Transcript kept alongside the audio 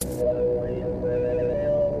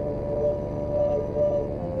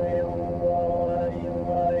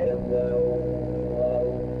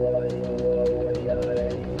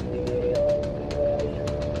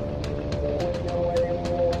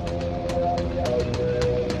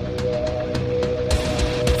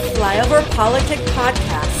Flyover Politic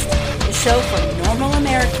Podcast, the show for normal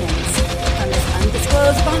Americans. From this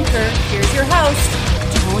undisclosed bunker, here's your host,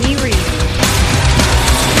 Tony Reed.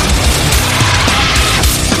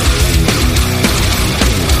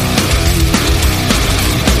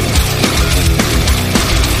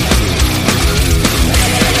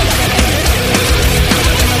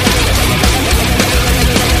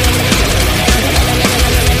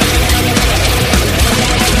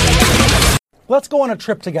 Let's go on a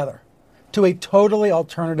trip together to a totally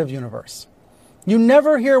alternative universe. You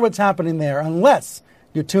never hear what's happening there unless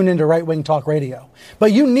you tune into right-wing talk radio.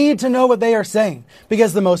 But you need to know what they are saying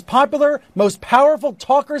because the most popular, most powerful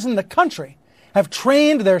talkers in the country have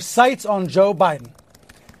trained their sights on Joe Biden.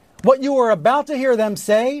 What you are about to hear them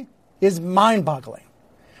say is mind-boggling.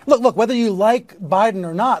 Look, whether you like Biden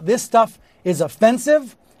or not, this stuff is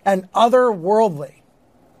offensive and otherworldly.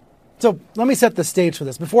 So let me set the stage for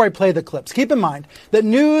this before I play the clips. Keep in mind that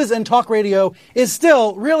news and talk radio is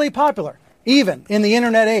still really popular, even in the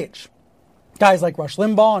internet age. Guys like Rush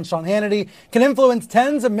Limbaugh and Sean Hannity can influence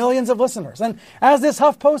tens of millions of listeners. And as this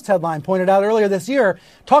HuffPost headline pointed out earlier this year,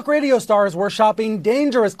 talk radio stars were shopping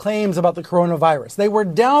dangerous claims about the coronavirus. They were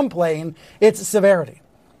downplaying its severity.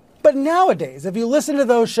 But nowadays, if you listen to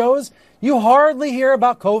those shows, you hardly hear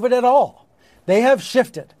about COVID at all. They have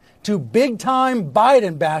shifted to big-time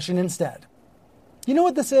Biden bashing instead. You know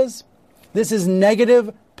what this is? This is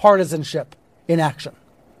negative partisanship in action.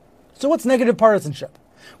 So what's negative partisanship?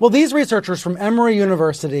 Well, these researchers from Emory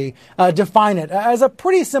University define it as a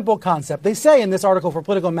pretty simple concept. They say in this article for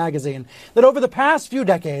Political Magazine that over the past few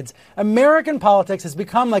decades, American politics has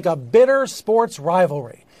become like a bitter sports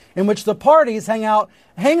rivalry in which the parties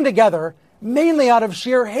hang together mainly out of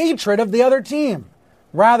sheer hatred of the other team,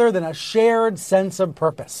 rather than a shared sense of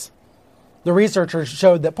purpose. The researchers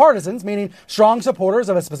showed that partisans, meaning strong supporters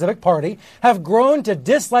of a specific party, have grown to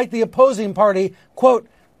dislike the opposing party, quote,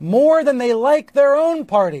 more than they like their own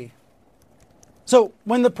party. So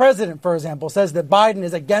when the president, for example, says that Biden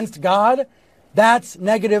is against God, that's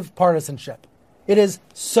negative partisanship. It is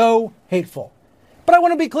so hateful. But I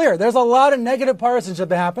want to be clear, there's a lot of negative partisanship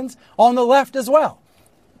that happens on the left as well.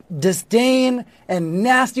 Disdain and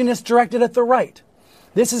nastiness directed at the right.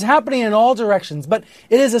 This is happening in all directions, but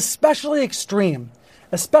it is especially extreme,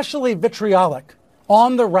 especially vitriolic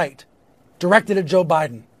on the right, directed at Joe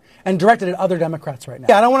Biden and directed at other Democrats right now.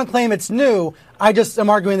 Yeah, I don't want to claim it's new. I just am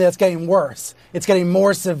arguing that it's getting worse. It's getting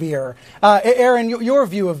more severe. Aaron, your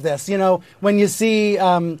view of this, when you see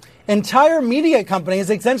entire media companies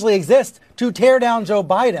essentially exist to tear down Joe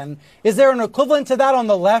Biden, is there an equivalent to that on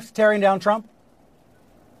the left tearing down Trump?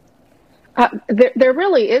 There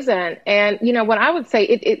really isn't. And, what I would say,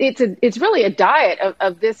 it's really a diet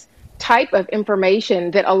of this type of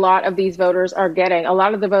information that a lot of these voters are getting. A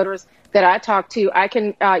lot of the voters that I talk to, I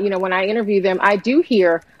can, when I interview them, I do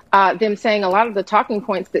hear them saying a lot of the talking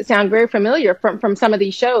points that sound very familiar from some of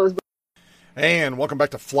these shows. And welcome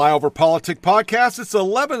back to Flyover Politic Podcast. It's the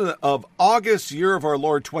 11th of August, year of our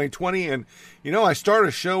Lord 2020. And, I started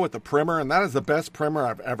a show with the primer, and that is the best primer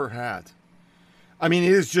I've ever had. I mean,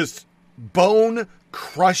 it is just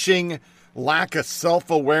bone-crushing lack of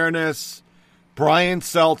self-awareness. Brian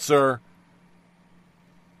Seltzer.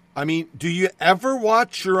 I mean, do you ever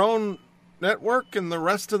watch your own network and the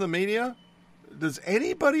rest of the media? Does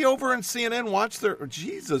anybody over in CNN watch their...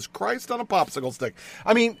 Jesus Christ on a popsicle stick.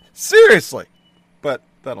 I mean, seriously. But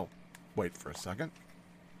that'll wait for a second.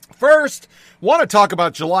 First, want to talk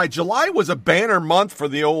about July. July was a banner month for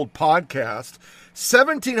the old podcast.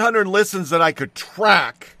 1,700 listens that I could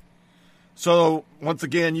track. So, once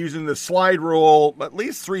again, using the slide rule, at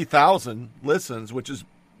least 3,000 listens, which is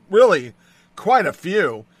really quite a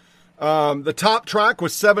few. The top track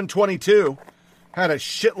was 722, had a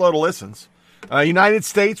shitload of listens. United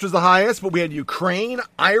States was the highest, but we had Ukraine,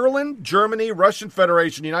 Ireland, Germany, Russian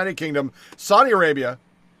Federation, United Kingdom, Saudi Arabia,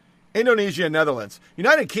 Indonesia, and Netherlands.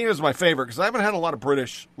 United Kingdom is my favorite because I haven't had a lot of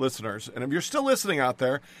British listeners. And if you're still listening out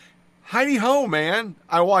there, heidi ho, man.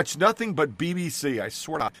 I watch nothing but BBC, I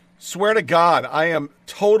swear to God, I am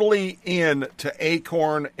totally in to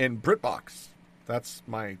Acorn and BritBox. That's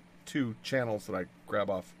my two channels that I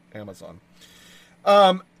grab off Amazon.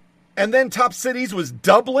 And then top cities was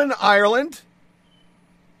Dublin, Ireland.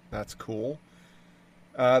 That's cool.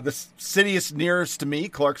 The city is nearest to me,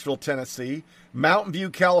 Clarksville, Tennessee. Mountain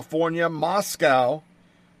View, California. Moscow.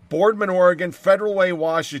 Boardman, Oregon. Federal Way,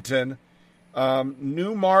 Washington.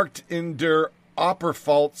 Neumarkt in der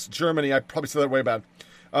Oberpfalz, Germany. I probably said that way bad.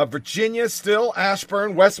 Virginia still,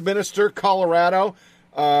 Ashburn, Westminster, Colorado.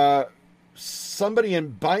 Somebody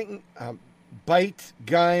in Beitgeim,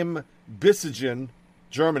 Bissingen,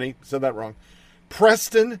 Germany, said that wrong.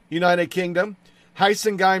 Preston, United Kingdom,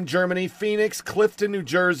 Heissenheim, Germany, Phoenix, Clifton, New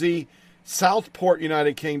Jersey, Southport,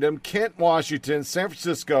 United Kingdom, Kent, Washington, San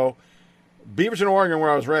Francisco, Beaverton, Oregon,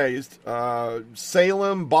 where I was raised,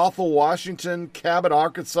 Salem, Bothell, Washington, Cabot,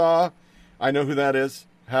 Arkansas. I know who that is.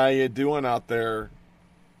 How you doing out there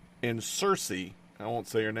in Searcy? I won't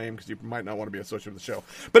say your name because you might not want to be associated with the show.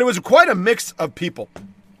 But it was quite a mix of people.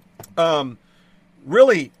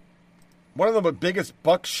 Really, one of the biggest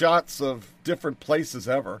buckshots of different places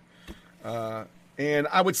ever. And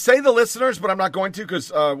I would say the listeners, but I'm not going to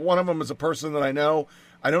because one of them is a person that I know.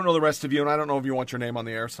 I don't know the rest of you, and I don't know if you want your name on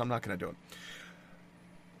the air, so I'm not going to do it.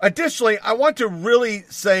 Additionally, I want to really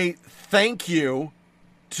say thank you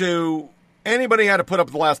to anybody who had to put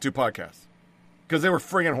up the last 2 podcasts because they were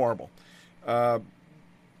friggin' horrible.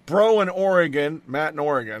 Bro in Oregon, Matt in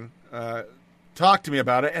Oregon, talked to me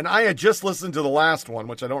about it, and I had just listened to the last one,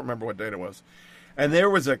 which I don't remember what date it was, and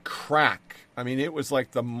there was a crack. I mean, it was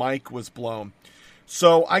like the mic was blown.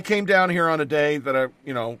 So I came down here on a day that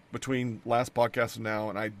between last podcast and now,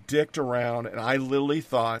 and I dicked around, and I literally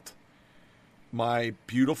thought my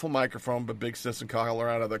beautiful microphone, but Big Sis in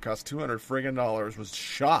Colorado that cost $200 friggin' was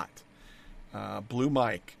shot. Blue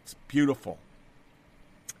mic. It's beautiful.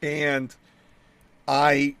 And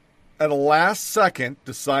I, at the last second,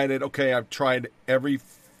 decided, okay, I've tried every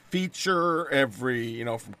feature,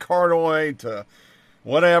 from cardioid to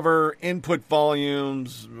whatever, input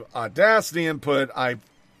volumes, Audacity input. I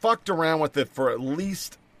fucked around with it for at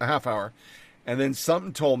least a half hour. And then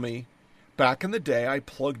something told me, back in the day, I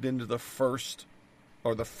plugged into the front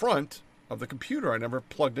of the computer. I never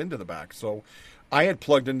plugged into the back. So I had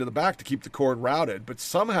plugged into the back to keep the cord routed, but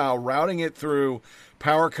somehow routing it through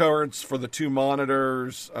power cords for the 2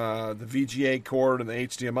 monitors, the VGA cord and the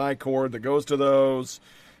HDMI cord that goes to those,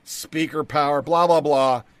 speaker power, blah, blah,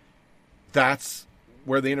 blah. That's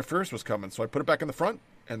where the interference was coming. So I put it back in the front,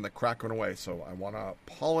 and the crack went away. So I want to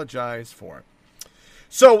apologize for it.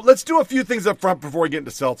 So let's do a few things up front before we get into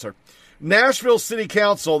Seltzer. Nashville City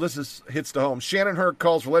Council, hits to home. Shannon Hurd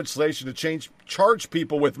calls for legislation to charge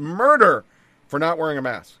people with murder for not wearing a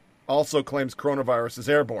mask. Also claims coronavirus is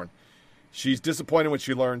airborne. She's disappointed when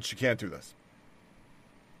she learned she can't do this.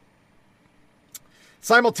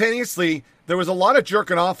 Simultaneously, there was a lot of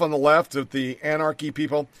jerking off on the left of the anarchy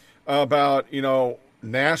people about,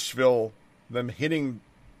 Nashville, them hitting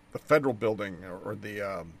the federal building or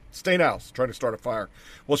the State House, trying to start a fire.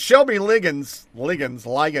 Well, Shelby Liggins, Ligons,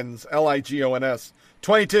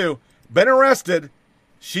 22, been arrested.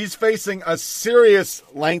 She's facing a serious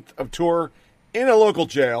length of tour in a local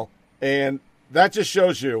jail, and that just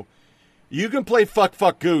shows you can play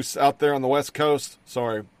fuck goose out there on the West Coast.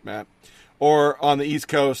 Sorry, Matt. Or on the East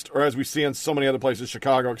Coast, or as we see in so many other places,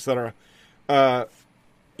 Chicago, etc.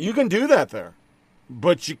 You can do that there,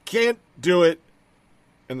 but you can't do it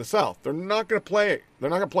in the South. They're not going to play. They're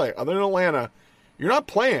not going to play. Other than Atlanta, you're not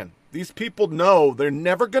playing. These people know they're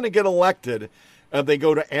never going to get elected if they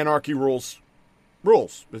go to anarchy rules.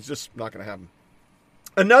 It's just not going to happen.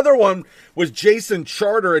 Another one was Jason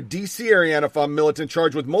Charter, a D.C. area Antifa militant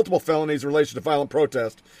charged with multiple felonies in relation to violent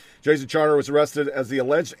protest. Jason Charter was arrested as the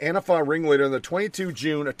alleged Antifa ringleader in the 22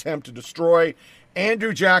 June attempt to destroy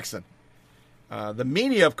Andrew Jackson. The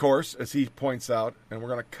media, of course, as he points out, and we're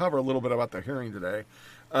going to cover a little bit about the hearing today.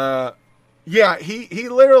 He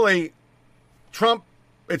literally, Trump,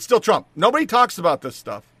 it's still Trump. Nobody talks about this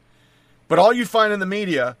stuff. But all you find in the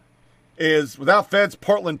media is, without feds,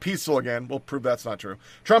 Portland peaceful again. We'll prove that's not true.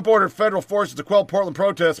 Trump ordered federal forces to quell Portland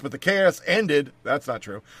protests, but the chaos ended. That's not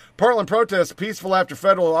true. Portland protests peaceful after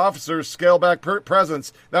federal officers scale back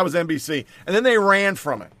presence. That was NBC. And then they ran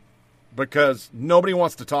from it because nobody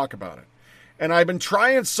wants to talk about it. And I've been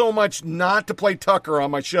trying so much not to play Tucker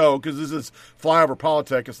on my show because this is Flyover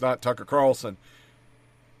Politics. It's not Tucker Carlson.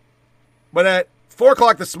 But at 4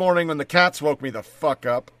 o'clock this morning when the cats woke me the fuck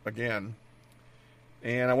up again,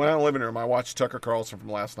 and I went out in the living room, I watched Tucker Carlson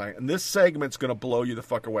from last night. And this segment's going to blow you the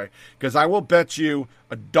fuck away. Because I will bet you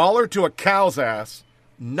 $1 to a cow's ass,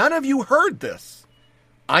 none of you heard this.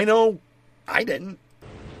 I know I didn't.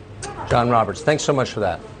 John Roberts, thanks so much for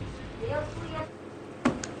that.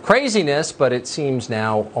 Craziness, but it seems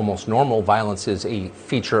now almost normal. Violence is a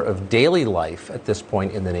feature of daily life at this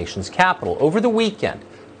point in the nation's capital. Over the weekend,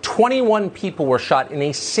 21 people were shot in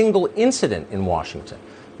a single incident in Washington.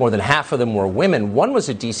 More than half of them were women. One was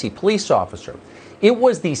a D.C. police officer. It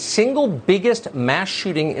was the single biggest mass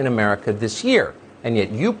shooting in America this year, and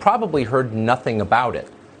yet you probably heard nothing about it.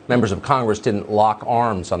 Members of Congress didn't lock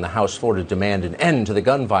arms on the House floor to demand an end to the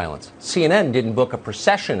gun violence. CNN didn't book a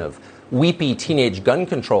procession of weepy teenage gun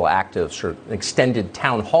control activists for an extended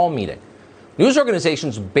town hall meeting. News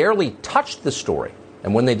organizations barely touched the story,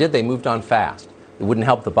 and when they did, they moved on fast. It wouldn't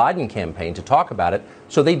help the Biden campaign to talk about it,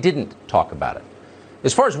 so they didn't talk about it.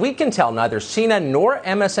 As far as we can tell, neither CNN nor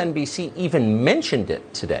MSNBC even mentioned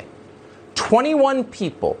it today. 21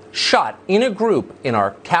 people shot in a group in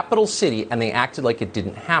our capital city, and they acted like it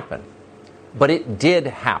didn't happen. But it did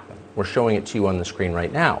happen. We're showing it to you on the screen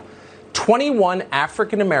right now. 21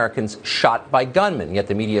 African Americans shot by gunmen, yet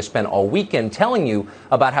the media spent all weekend telling you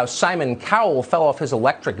about how Simon Cowell fell off his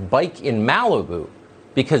electric bike in Malibu,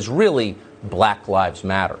 because really, Black Lives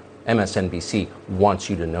Matter. MSNBC wants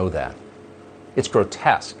you to know that. It's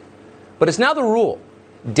grotesque. But it's now the rule.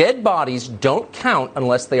 Dead bodies don't count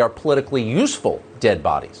unless they are politically useful dead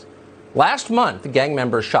bodies. Last month, the gang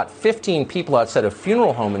members shot 15 people outside a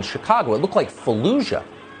funeral home in Chicago. It looked like Fallujah.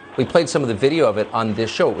 We played some of the video of it on this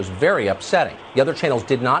show. It was very upsetting. The other channels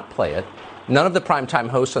did not play it. None of the primetime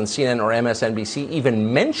hosts on CNN or MSNBC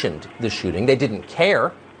even mentioned the shooting. They didn't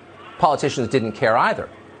care. Politicians didn't care either.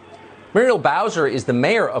 Muriel Bowser is the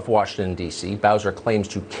mayor of Washington, D.C. Bowser claims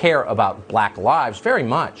to care about black lives very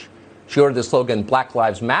much. She ordered the slogan Black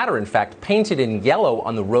Lives Matter, in fact, painted in yellow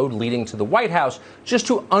on the road leading to the White House just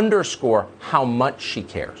to underscore how much she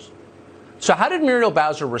cares. So how did Muriel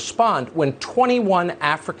Bowser respond when 21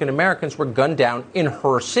 African Americans were gunned down in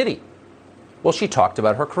her city? Well, she talked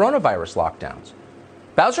about her coronavirus lockdowns.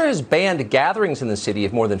 Bowser has banned gatherings in the city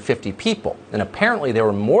of more than 50 people, and apparently there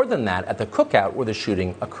were more than that at the cookout where the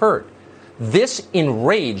shooting occurred. This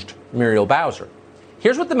enraged Muriel Bowser.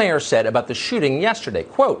 Here's what the mayor said about the shooting yesterday.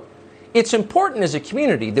 Quote, "It's important as a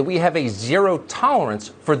community that we have a zero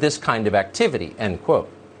tolerance for this kind of activity," end quote.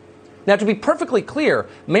 Now, to be perfectly clear,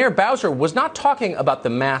 Mayor Bowser was not talking about the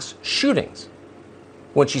mass shootings.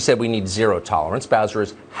 When she said we need zero tolerance, Bowser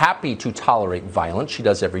is happy to tolerate violence. She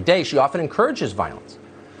does every day. She often encourages violence.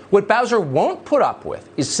 What Bowser won't put up with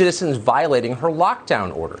is citizens violating her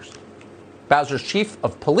lockdown orders. Bowser's chief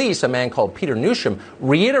of police, a man called Peter Newsham,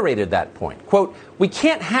 reiterated that point. Quote, "We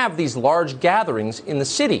can't have these large gatherings in the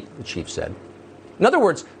city," the chief said. In other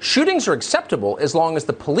words, shootings are acceptable as long as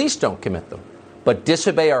the police don't commit them. But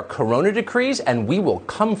disobey our corona decrees and we will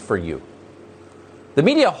come for you. The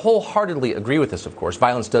media wholeheartedly agree with this, of course.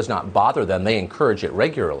 Violence does not bother them. They encourage it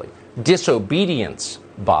regularly. Disobedience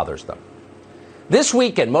bothers them. This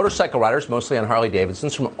weekend, motorcycle riders, mostly on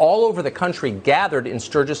Harley-Davidsons, from all over the country gathered in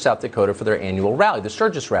Sturgis, South Dakota for their annual rally, the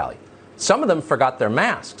Sturgis Rally. Some of them forgot their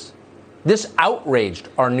masks. This outraged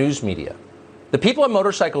our news media. The people on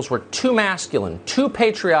motorcycles were too masculine, too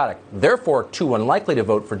patriotic, therefore too unlikely to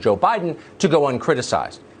vote for Joe Biden to go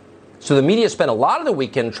uncriticized. So the media spent a lot of the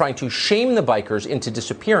weekend trying to shame the bikers into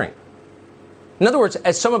disappearing. In other words,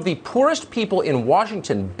 as some of the poorest people in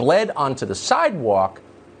Washington bled onto the sidewalk,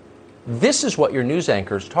 this is what your news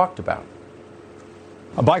anchors talked about.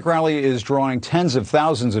 A bike rally is drawing tens of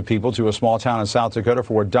thousands of people to a small town in South Dakota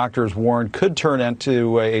for what doctors warn could turn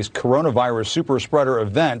into a coronavirus super spreader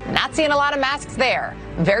event. Not seeing a lot of masks there.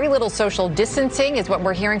 Very little social distancing is what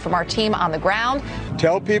we're hearing from our team on the ground.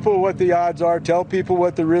 Tell people what the odds are, tell people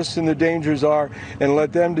what the risks and the dangers are, and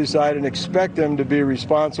let them decide and expect them to be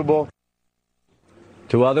responsible.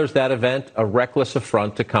 To others, that event a reckless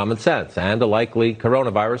affront to common sense and a likely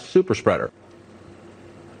coronavirus super spreader.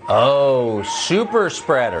 Oh, super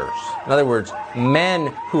spreaders. In other words, men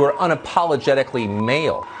who are unapologetically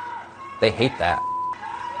male. They hate that.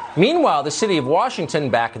 Meanwhile, the city of Washington,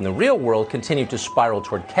 back in the real world, continued to spiral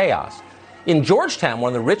toward chaos. In Georgetown, one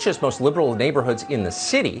of the richest, most liberal neighborhoods in the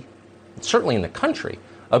city, certainly in the country,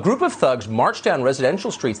 a group of thugs marched down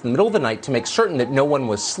residential streets in the middle of the night to make certain that no one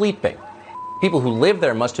was sleeping. People who live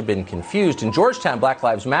there must have been confused. In Georgetown, Black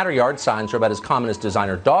Lives Matter yard signs are about as common as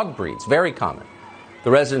designer dog breeds, very common. The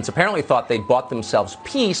residents apparently thought they'd bought themselves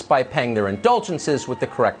peace by paying their indulgences with the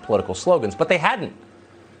correct political slogans, but they hadn't.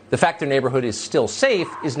 The fact their neighborhood is still safe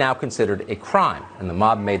is now considered a crime, and the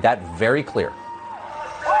mob made that very clear.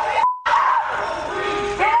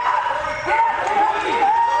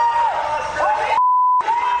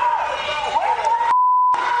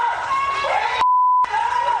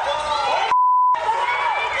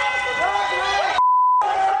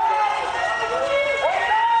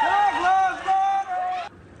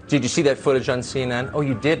 Did you see that footage on CNN? Oh,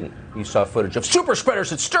 you didn't. You saw footage of super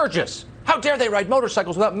spreaders at Sturgis. How dare they ride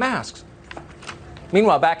motorcycles without masks?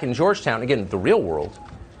 Meanwhile, back in Georgetown, again, the real world,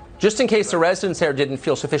 just in case the residents there didn't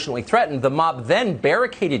feel sufficiently threatened, the mob then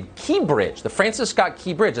barricaded Key Bridge, the Francis Scott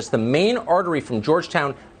Key Bridge. That's the main artery from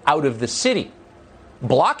Georgetown out of the city.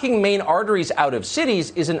 Blocking main arteries out of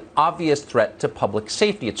cities is an obvious threat to public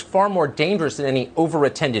safety. It's far more dangerous than any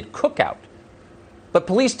overattended cookout. But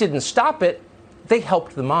police didn't stop it. They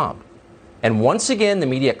helped the mob. And once again, the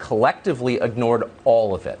media collectively ignored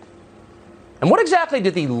all of it. And what exactly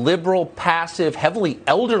did the liberal, passive, heavily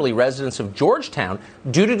elderly residents of Georgetown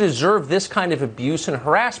do to deserve this kind of abuse and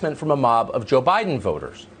harassment from a mob of Joe Biden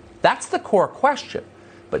voters? That's the core question.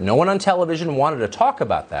 But no one on television wanted to talk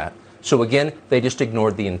about that. So again, they just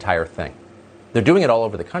ignored the entire thing. They're doing it all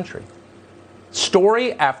over the country.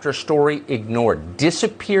 Story after story ignored,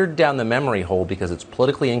 disappeared down the memory hole because it's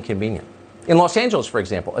politically inconvenient. In Los Angeles, for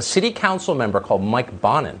example, a city council member called Mike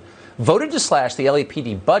Bonin voted to slash the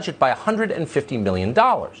LAPD budget by $150 million.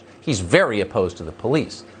 He's very opposed to the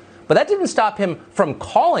police. But that didn't stop him from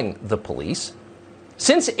calling the police.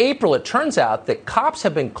 Since April, it turns out that cops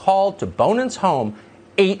have been called to Bonin's home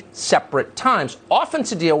 8 separate times, often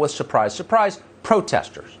to deal with, surprise, surprise,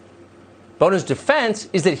 protesters. Bonin's defense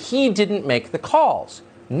is that he didn't make the calls.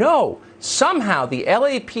 No, somehow the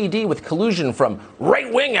LAPD, with collusion from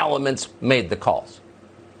right-wing elements, made the calls.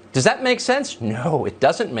 Does that make sense? No, it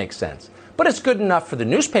doesn't make sense. But it's good enough for the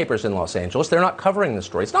newspapers in Los Angeles. They're not covering the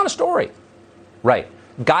story. It's not a story. Right.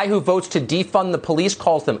 Guy who votes to defund the police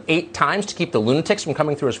calls them 8 times to keep the lunatics from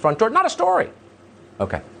coming through his front door. Not a story.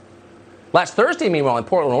 Okay. Last Thursday, meanwhile, in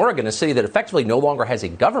Portland, Oregon, a city that effectively no longer has a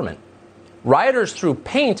government, rioters threw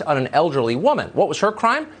paint on an elderly woman. What was her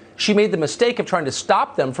crime? She made the mistake of trying to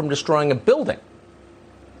stop them from destroying a building.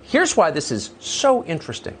 Here's why this is so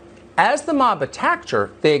interesting. As the mob attacked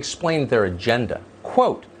her, they explained their agenda.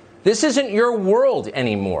 Quote, "This isn't your world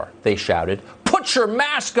anymore," they shouted. "Put your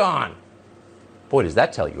mask on." Boy, does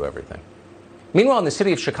that tell you everything. Meanwhile, in the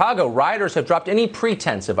city of Chicago, rioters have dropped any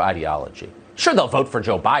pretense of ideology. Sure, they'll vote for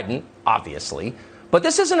Joe Biden, obviously, but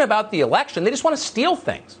this isn't about the election. They just want to steal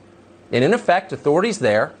things. And in effect, authorities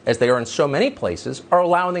there, as they are in so many places, are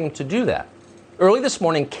allowing them to do that. Early this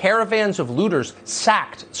morning, caravans of looters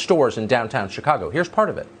sacked stores in downtown Chicago. Here's part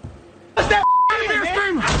of it.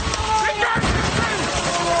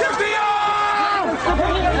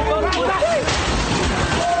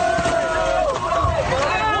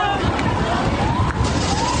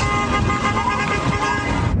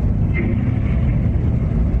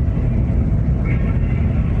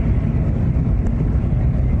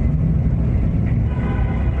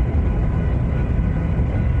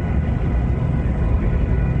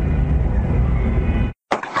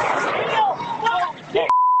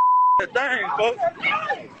 Dang, folks.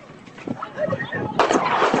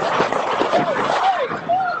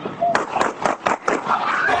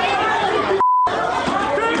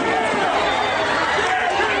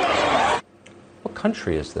 What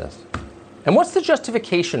country is this? And what's the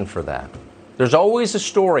justification for that? There's always a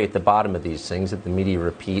story at the bottom of these things that the media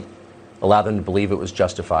repeat, allow them to believe it was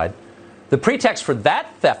justified. The pretext for that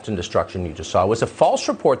theft and destruction you just saw was a false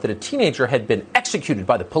report that a teenager had been executed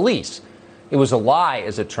by the police. It was a lie,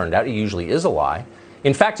 as it turned out. It usually is a lie.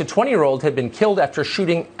 In fact, a 20-year-old had been killed after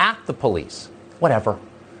shooting at the police. Whatever.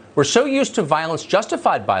 We're so used to violence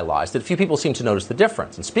justified by lies that few people seem to notice the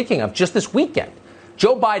difference. And speaking of, just this weekend,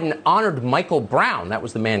 Joe Biden honored Michael Brown, that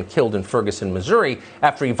was the man killed in Ferguson, Missouri,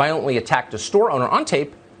 after he violently attacked a store owner on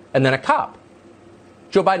tape and then a cop.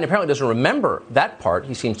 Joe Biden apparently doesn't remember that part.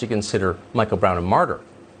 He seems to consider Michael Brown a martyr.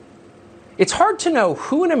 It's hard to know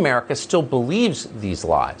who in America still believes these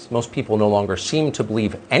lies. Most people no longer seem to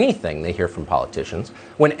believe anything they hear from politicians.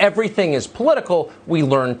 When everything is political, we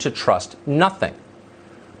learn to trust nothing.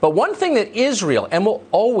 But one thing that is real and will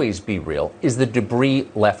always be real is the debris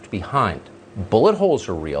left behind. Bullet holes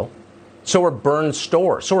are real. So are burned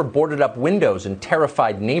stores. So are boarded up windows and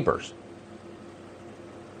terrified neighbors.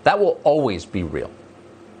 That will always be real.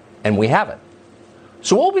 And we have it.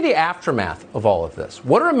 So what will be the aftermath of all of this?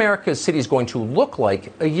 What are America's cities going to look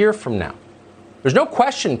like a year from now? There's no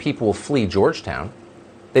question people will flee Georgetown.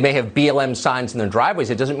 They may have BLM signs in their driveways.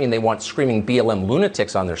 It doesn't mean they want screaming BLM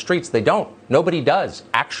lunatics on their streets. They don't. Nobody does,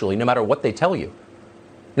 actually, no matter what they tell you.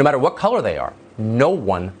 No matter what color they are. No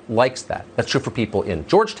one likes that. That's true for people in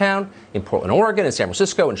Georgetown, in Portland, Oregon, in San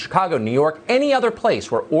Francisco, in Chicago, New York, any other place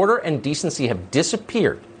where order and decency have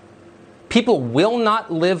disappeared. People will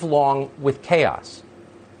not live long with chaos.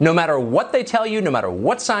 No matter what they tell you, no matter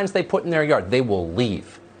what signs they put in their yard, they will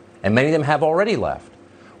leave. And many of them have already left.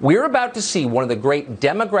 We're about to see one of the great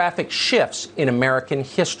demographic shifts in American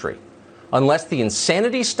history. Unless the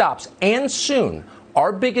insanity stops, and soon,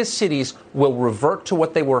 our biggest cities will revert to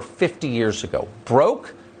what they were 50 years ago.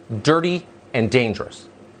 Broke, dirty, and dangerous.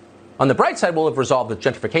 On the bright side, we'll have resolved the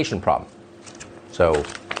gentrification problem. So,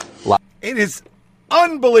 it is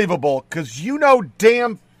unbelievable, because you know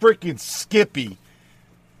damn freaking Skippy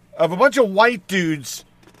of a bunch of white dudes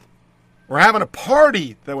were having a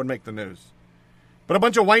party that would make the news. But a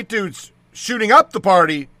bunch of white dudes shooting up the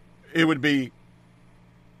party, it would be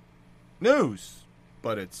news,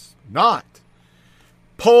 but it's not.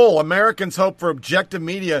 Poll, Americans' hope for objective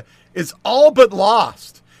media is all but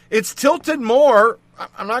lost. It's tilted more,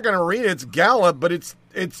 I'm not going to read it, it's Gallup, but it's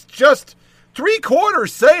just 3/4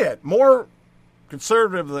 say it. More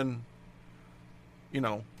conservative than,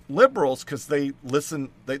 liberals, because they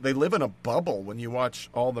live in a bubble when you watch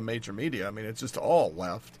all the major media. I mean, it's just all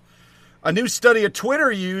left. A new study of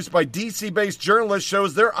Twitter used by D.C.-based journalists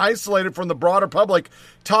shows they're isolated from the broader public,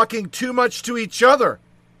 talking too much to each other.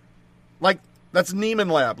 Like, that's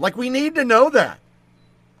Neiman Lab. Like, we need to know that.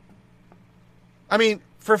 I mean,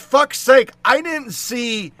 for fuck's sake, I didn't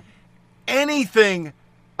see anything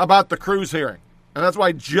about the Cruz hearing. And that's why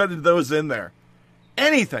I jutted those in there.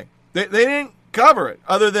 Anything. They didn't cover it,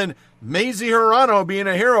 other than Mazie Hirono being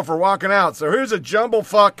a hero for walking out. So here's a jumble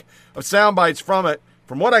fuck of sound bites from it,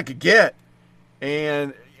 from what I could get.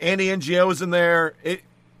 And Andy NGO's in there.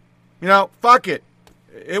 Fuck it.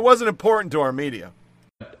 It wasn't important to our media.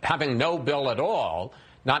 Having no bill at all,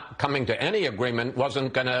 not coming to any agreement,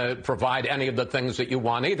 wasn't going to provide any of the things that you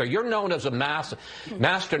want either. You're known as a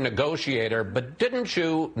master negotiator, but didn't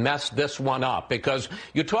you mess this one up? Because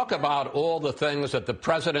you talk about all the things that the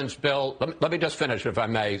president's bill. Let me just finish, if I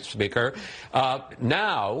may, Speaker.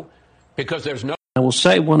 Now, because there's no. I will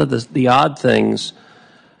say one of the odd things.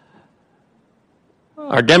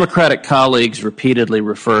 Our Democratic colleagues repeatedly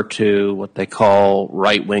refer to what they call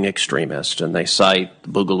right-wing extremists, and they cite the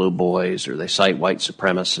Boogaloo Boys, or they cite white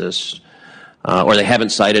supremacists, or they haven't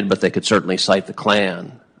cited, but they could certainly cite the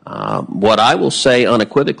Klan. What I will say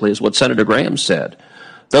unequivocally is what Senator Graham said.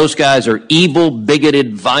 Those guys are evil,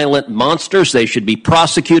 bigoted, violent monsters. They should be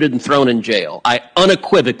prosecuted and thrown in jail. I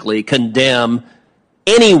unequivocally condemn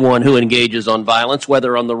anyone who engages on violence,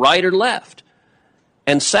 whether on the right or left.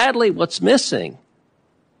 And sadly, what's missing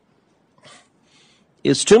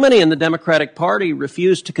is too many in the Democratic Party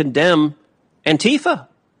refuse to condemn Antifa.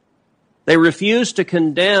 They refuse to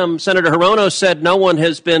condemn. Senator Hirono said no one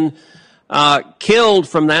has been killed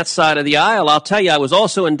from that side of the aisle. I'll tell you, I was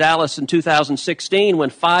also in Dallas in 2016 when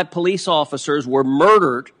 5 police officers were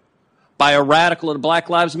murdered by a radical at a Black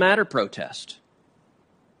Lives Matter protest.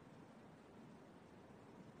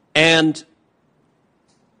 And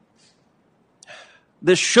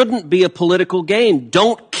this shouldn't be a political game.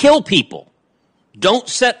 Don't kill people. Don't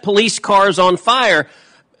set police cars on fire.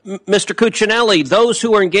 Mr. Cuccinelli, those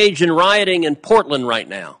who are engaged in rioting in Portland right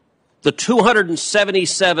now, the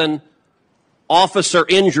 277 officer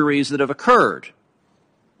injuries that have occurred,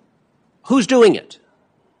 who's doing it?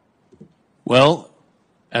 Well,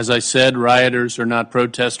 as I said, rioters are not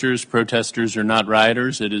protesters. Protesters are not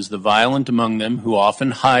rioters. It is the violent among them who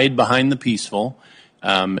often hide behind the peaceful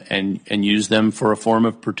and use them for a form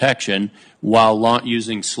of protection while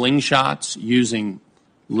using slingshots, using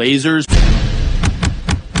lasers.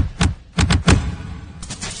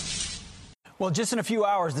 Well, just in a few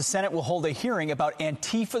hours, the Senate will hold a hearing about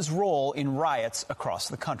Antifa's role in riots across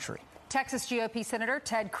the country. Texas GOP Senator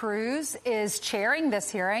Ted Cruz is chairing this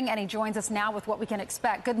hearing, and he joins us now with what we can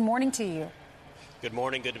expect. Good morning to you. Good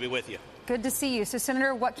morning. Good to be with you. Good to see you. So,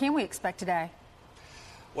 Senator, what can we expect today?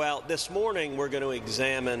 Well, this morning we're going to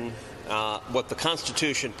examine what the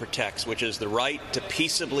Constitution protects, which is the right to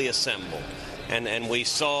peaceably assemble. And we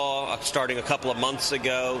saw, starting a couple of months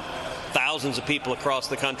ago, thousands of people across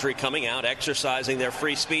the country coming out, exercising their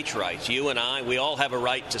free speech rights. You and I, we all have a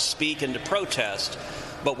right to speak and to protest.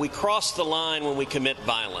 But we cross the line when we commit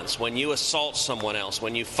violence, when you assault someone else,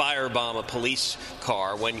 when you firebomb a police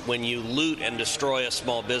car, when you loot and destroy a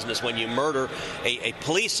small business, when you murder a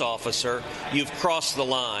police officer, you've crossed the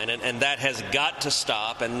line, and that has got to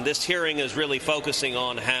stop. And this hearing is really focusing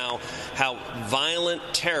on how violent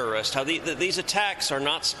terrorists, how these attacks are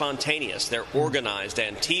not spontaneous. They're organized.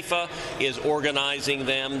 Antifa is organizing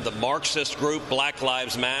them. The Marxist group, Black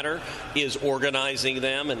Lives Matter, is organizing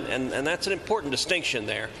them. And that's an important distinction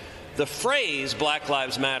there. The phrase Black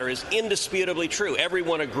Lives Matter is indisputably true.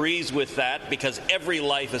 Everyone agrees with that because every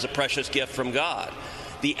life is a precious gift from God.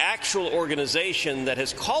 The actual organization that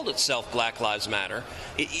has called itself Black Lives Matter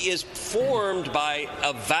is formed by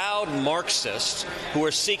avowed Marxists who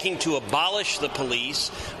are seeking to abolish the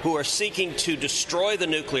police, who are seeking to destroy the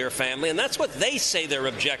nuclear family, and that's what they say their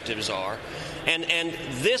objectives are. And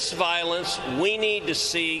this violence, we need to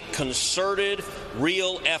see concerted,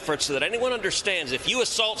 real efforts so that anyone understands if you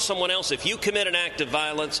assault someone else, if you commit an act of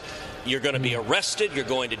violence, you're going to be arrested, you're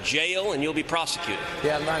going to jail, and you'll be prosecuted.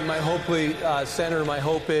 Yeah, my hope, Senator, my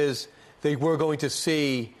hope is that we're going to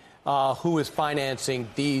see who is financing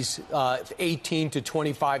these 18 to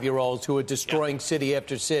 25-year-olds who are destroying city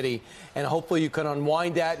after city. And hopefully you can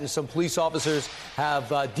unwind that, and some police officers have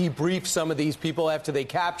debriefed some of these people after they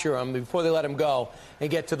capture them, before they let them go, and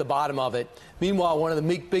get to the bottom of it. Meanwhile, one of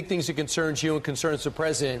the big things that concerns you and concerns the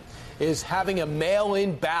president is having a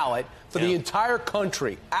mail-in ballot for the entire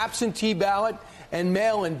country. Absentee ballot and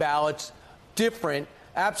mail-in ballots different.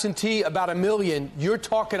 Absentee, about 1 million. You're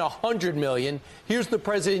talking 100 million. Here's the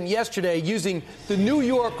president yesterday using the New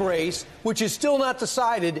York race, which is still not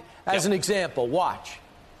decided, as an example. Watch.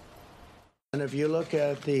 And if you look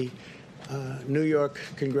at the New York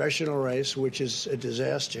congressional race, which is a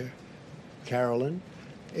disaster, Carolyn,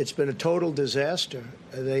 it's been a total disaster.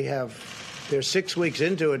 They're 6 weeks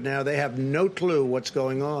into it now. They have no clue what's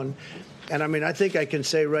going on. And, I mean, I think I can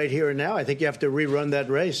say right here and now, I think you have to rerun that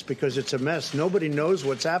race because it's a mess. Nobody knows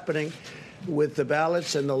what's happening with the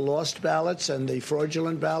ballots and the lost ballots and the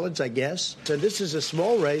fraudulent ballots, I guess. So this is a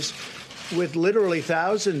small race with literally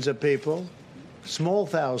thousands of people, small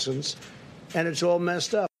thousands, and it's all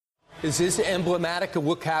messed up. Is this emblematic of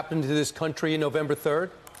what happened to this country on November 3rd?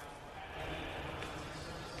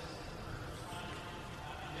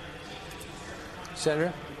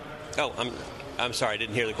 Senator? Oh, I'm sorry, I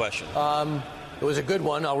didn't hear the question. It was a good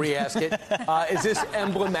one. I'll re-ask it. Is this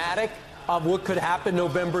emblematic of what could happen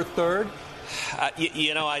November 3rd?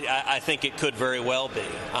 I think it could very well be.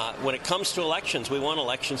 When it comes to elections, we want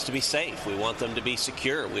elections to be safe. We want them to be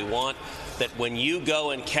secure. We want that when you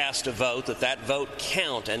go and cast a vote, that vote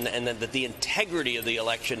count and that the integrity of the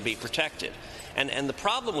election be protected. And the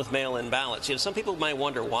problem with mail-in ballots, some people might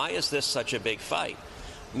wonder, why is this such a big fight?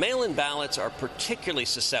 Mail-in ballots are particularly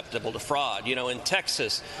susceptible to fraud. In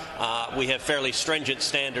Texas, we have fairly stringent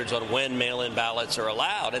standards on when mail-in ballots are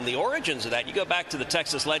allowed. And the origins of that, you go back to the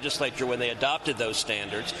Texas legislature when they adopted those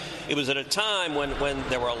standards. It was at a time when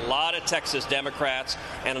there were a lot of Texas Democrats,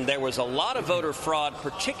 and there was a lot of voter fraud,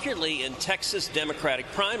 particularly in Texas Democratic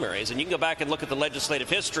primaries. And you can go back and look at the legislative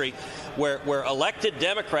history where elected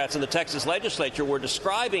Democrats in the Texas legislature were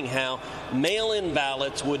describing how mail-in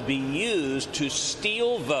ballots would be used to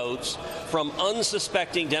steal votes from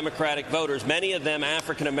unsuspecting Democratic voters, many of them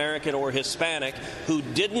African American or Hispanic, who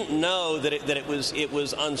didn't know that it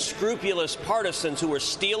was unscrupulous partisans who were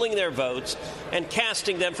stealing their votes and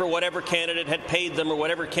casting them for whatever candidate had paid them or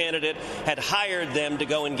whatever candidate had hired them to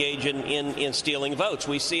go engage in stealing votes.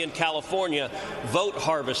 We see in California vote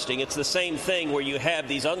harvesting. It's the same thing where you have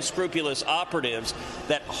these unscrupulous operatives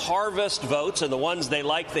that harvest votes, and the ones they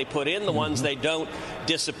like they put in, the ones they don't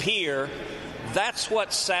disappear. That's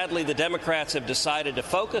what, sadly, the Democrats have decided to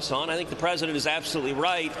focus on. I think the president is absolutely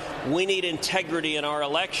right. We need integrity in our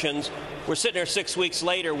elections. We're sitting here 6 weeks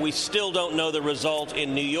later. We still don't know the result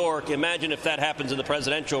in New York. Imagine if that happens in the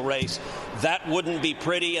presidential race. That wouldn't be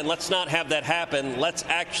pretty, and let's not have that happen. Let's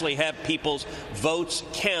actually have people's votes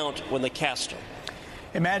count when they cast them.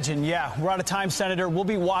 Imagine, yeah. We're out of time, Senator. We'll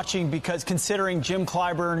be watching because considering Jim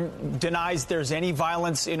Clyburn denies there's any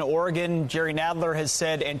violence in Oregon, Jerry Nadler has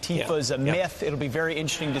said Antifa is a myth. It'll be very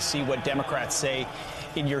interesting to see what Democrats say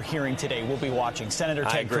in your hearing today. We'll be watching. Senator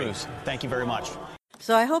Ted Cruz, thank you very much.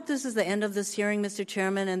 So I hope this is the end of this hearing, Mr.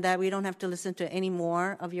 Chairman, and that we don't have to listen to any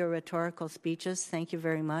more of your rhetorical speeches. Thank you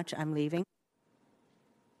very much. I'm leaving.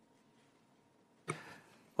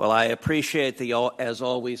 Well, I appreciate the, as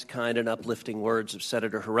always, kind and uplifting words of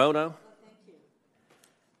Senator Hirono. Thank you.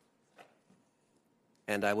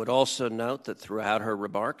 And I would also note that throughout her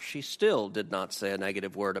remarks, she still did not say a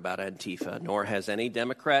negative word about Antifa, nor has any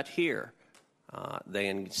Democrat here. They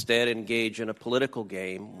instead engage in a political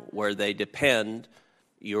game where they depend.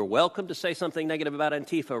 You're welcome to say something negative about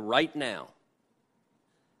Antifa right now.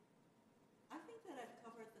 I think that I've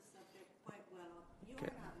covered the subject quite well. You are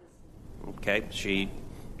not listening. Okay, she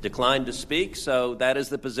declined to speak, so that is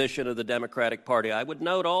the position of the Democratic Party. I would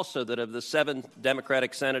note also that of the 7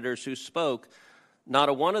 Democratic senators who spoke, not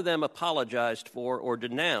a one of them apologized for or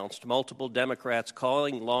denounced multiple Democrats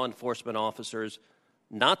calling law enforcement officers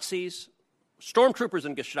Nazis, stormtroopers,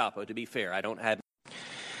 and Gestapo. To be fair,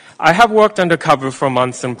 I have worked undercover for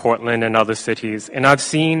months in Portland and other cities, and I've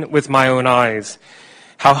seen with my own eyes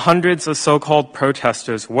how hundreds of so-called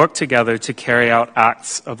protesters work together to carry out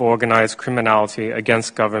acts of organized criminality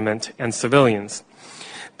against government and civilians.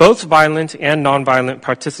 Both violent and nonviolent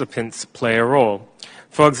participants play a role.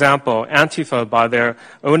 For example, Antifa, by their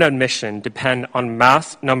own admission, depend on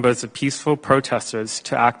mass numbers of peaceful protesters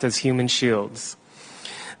to act as human shields.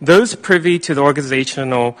 Those privy to the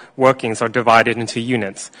organizational workings are divided into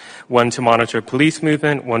units, one to monitor police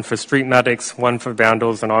movement, one for street medics, one for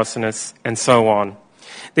vandals and arsonists, and so on.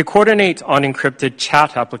 They coordinate on encrypted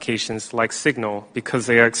chat applications like Signal because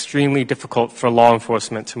they are extremely difficult for law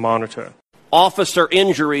enforcement to monitor. Officer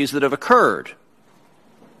injuries that have occurred.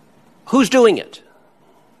 Who's doing it?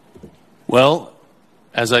 Well,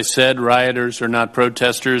 as I said, rioters are not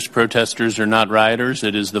protesters. Protesters are not rioters.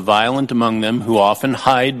 It is the violent among them who often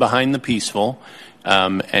hide behind the peaceful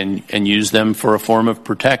and use them for a form of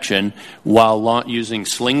protection while using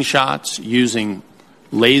slingshots, using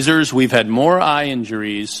lasers. We've had more eye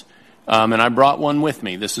injuries, and I brought one with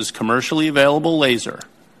me. This is commercially available laser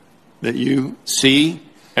that you see,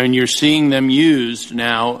 and you're seeing them used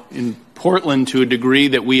now in Portland to a degree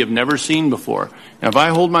that we have never seen before. Now, if I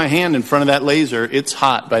hold my hand in front of that laser, it's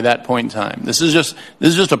hot by that point in time. This is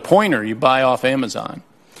just a pointer you buy off Amazon.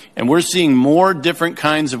 And we're seeing more different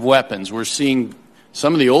kinds of weapons. We're seeing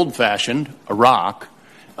some of the old-fashioned, a rock,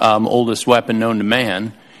 oldest weapon known to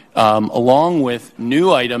man, along with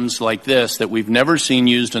new items like this that we've never seen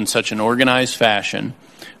used in such an organized fashion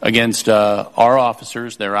against our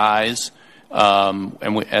officers, their eyes.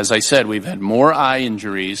 As I said, we've had more eye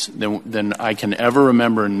injuries than I can ever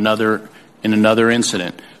remember in another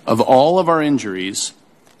incident. Of all of our injuries,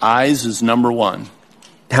 eyes is number one.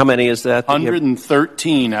 How many is that?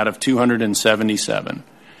 113 out of 277.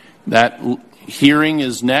 That hearing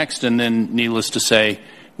is next, and then, needless to say,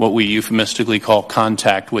 what we euphemistically call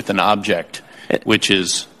contact with an object, which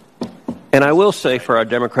is... And I will say for our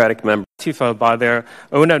Democratic members, Antifa, by their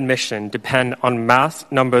own admission, depend on mass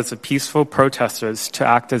numbers of peaceful protesters to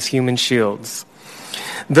act as human shields.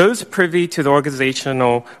 Those privy to the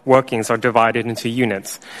organizational workings are divided into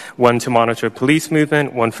units, one to monitor police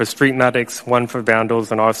movement, one for street medics, one for vandals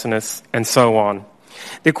and arsonists, and so on.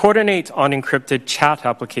 They coordinate on encrypted chat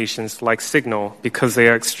applications like Signal because they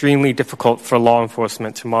are extremely difficult for law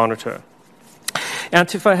enforcement to monitor.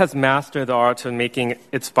 Antifa has mastered the art of making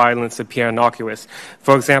its violence appear innocuous.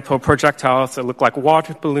 For example, projectiles that look like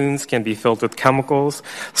water balloons can be filled with chemicals.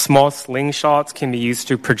 Small slingshots can be used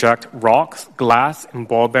to project rocks, glass, and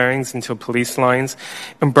ball bearings into police lines.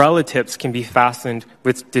 Umbrella tips can be fastened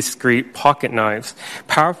with discreet pocket knives.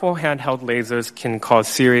 Powerful handheld lasers can cause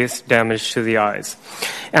serious damage to the eyes.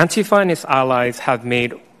 Antifa and its allies have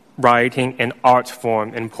made rioting an art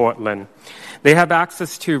form in Portland. They have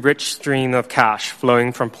access to a rich stream of cash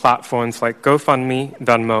flowing from platforms like GoFundMe,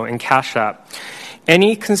 Venmo, and Cash App.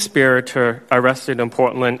 Any conspirator arrested in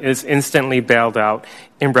Portland is instantly bailed out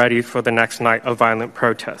and ready for the next night of violent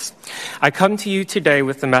protest. I come to you today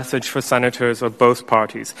with a message for senators of both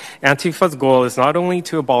parties. Antifa's goal is not only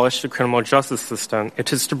to abolish the criminal justice system,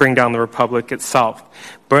 it is to bring down the republic itself.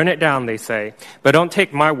 Burn it down, they say. But don't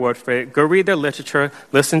take my word for it. Go read their literature,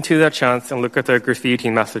 listen to their chants, and look at their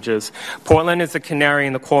graffiti messages. Portland is a canary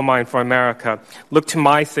in the coal mine for America. Look to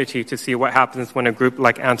my city to see what happens when a group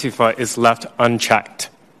like Antifa is left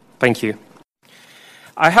unchecked. Thank you.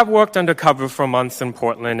 I have worked undercover for months in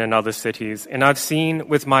Portland and other cities, and I've seen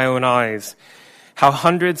with my own eyes how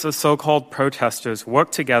hundreds of so-called protesters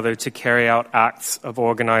work together to carry out acts of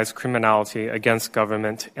organized criminality against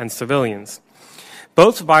government and civilians.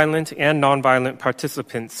 Both violent and nonviolent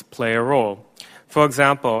participants play a role. For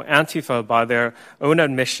example, Antifa, by their own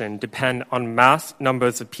admission, depend on mass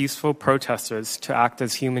numbers of peaceful protesters to act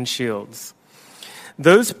as human shields.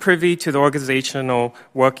 Those privy to the organizational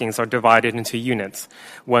workings are divided into units,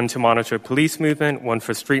 one to monitor police movement, one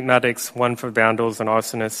for street medics, one for vandals and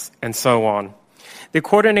arsonists, and so on. They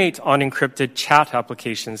coordinate on encrypted chat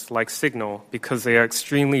applications like Signal because they are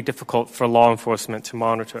extremely difficult for law enforcement to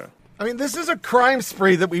monitor. I mean, this is a crime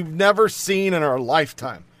spree that we've never seen in our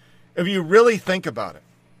lifetime, if you really think about it.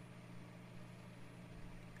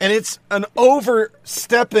 And it's an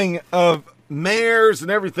overstepping of mayors and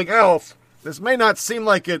everything else. This may not seem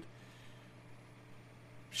like it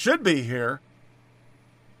should be here,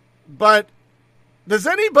 but does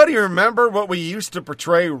anybody remember what we used to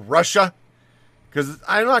portray Russia? Because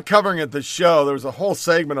I'm not covering it this show. There was a whole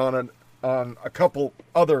segment on it on a couple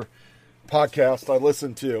other podcasts I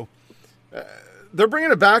listened to. They're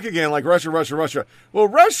bringing it back again, like Russia. Well,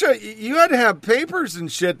 Russia, you had to have papers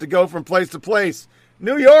and shit to go from place to place.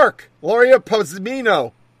 New York, Gloria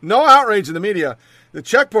Pozmino. No outrage in the media. The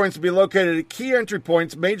checkpoints will be located at key entry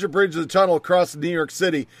points, major bridges of the tunnel across New York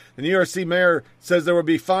City. The New York City mayor says there will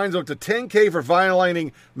be fines of up to $10,000 for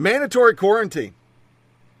violating mandatory quarantine.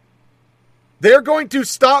 They're going to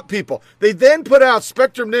stop people. They then put out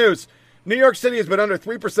Spectrum News. New York City has been under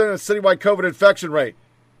 3% of the citywide COVID infection rate.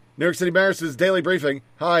 New York City Mayor says daily briefing.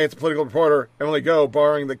 Hi, it's political reporter Emily Go,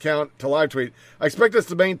 barring the count to live tweet. I expect us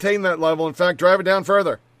to maintain that level. In fact, drive it down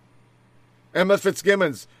further. Emma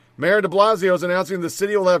Fitzgibbons, Mayor de Blasio is announcing the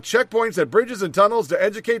city will have checkpoints at bridges and tunnels to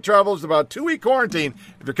educate travelers about 2-week quarantine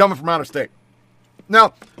if you're coming from out of state.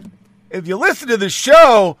 Now, if you listen to the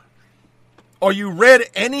show or you read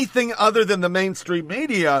anything other than the mainstream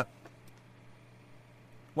media,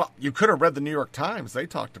 well, you could have read the New York Times. They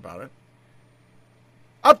talked about it.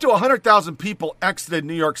 Up to 100,000 people exited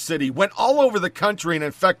New York City, went all over the country and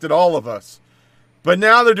infected all of us. But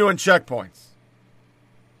now they're doing checkpoints.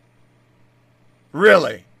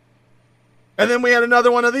 Really? And then we had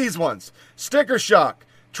another one of these ones. Sticker shock.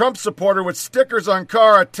 Trump supporter with stickers on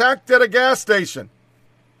car attacked at a gas station.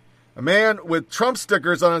 A man with Trump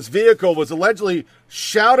stickers on his vehicle was allegedly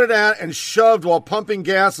shouted at and shoved while pumping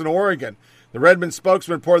gas in Oregon. The Redmond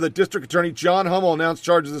spokesman reported that District Attorney John Hummel announced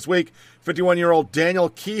charges this week. 51-year-old Daniel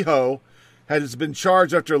Kehoe has been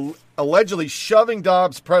charged after allegedly shoving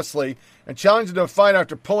Dobbs Presley and challenging him to a fight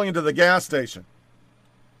after pulling into the gas station.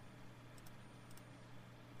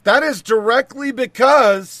 That is directly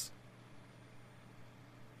because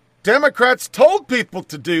Democrats told people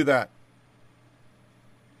to do that.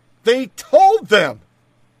 They told them.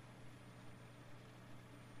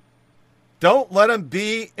 Don't let them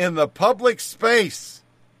be in the public space.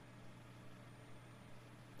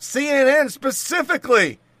 CNN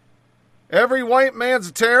specifically. Every white man's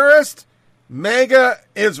a terrorist. MAGA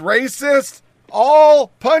is racist. All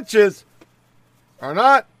punches are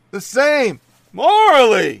not the same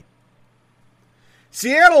morally.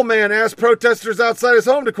 Seattle man asked protesters outside his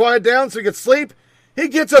home to quiet down so he could sleep. He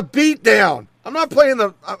gets a beat down.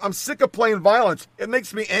 I'm sick of playing violence. It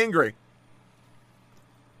makes me angry.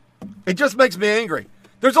 It just makes me angry.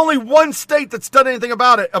 There's only one state that's done anything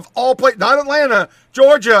about it. Of all places, not Atlanta,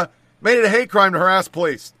 Georgia made it a hate crime to harass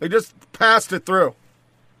police. They just passed it through.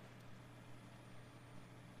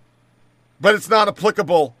 But it's not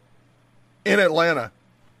applicable in Atlanta.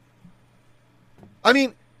 I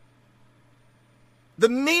mean, the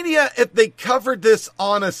media, if they covered this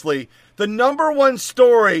honestly, the number one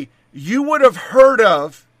story you would have heard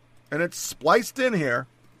of, and it's spliced in here,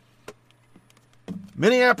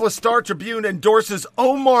 Minneapolis Star-Tribune endorses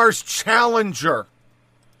Omar's challenger.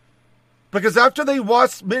 Because after they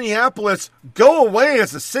watched Minneapolis go away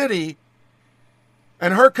as a city,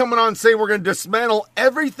 and her coming on and saying we're going to dismantle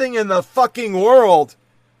everything in the fucking world,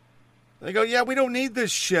 they go, yeah, we don't need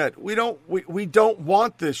this shit. We don't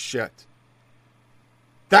want this shit.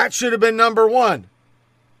 That should have been number one.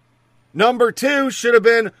 Number two should have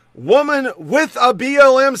been woman with a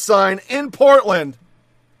BLM sign in Portland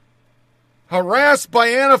harassed by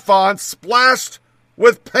Antifa and splashed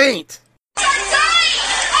with paint.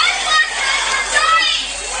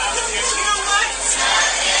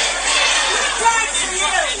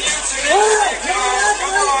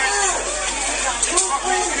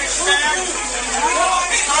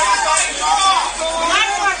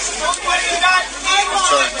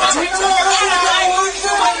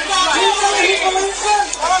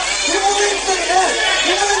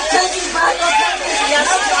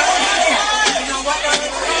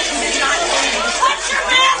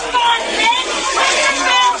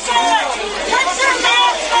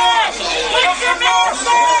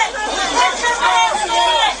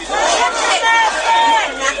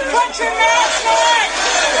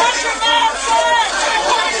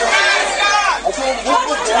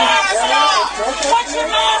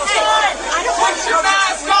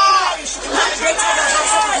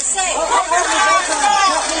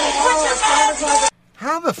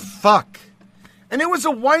 How the fuck? And it was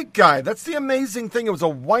a white guy. That's the amazing thing. It was a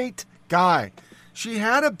white guy. She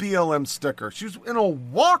had a BLM sticker. She was in a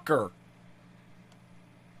walker.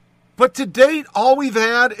 But to date, all we've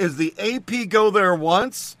had is the AP go there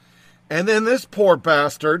once, and then this poor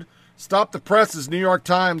bastard, Stop the Press's New York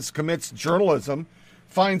Times commits journalism,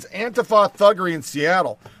 finds Antifa thuggery in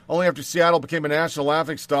Seattle. Only after Seattle became a national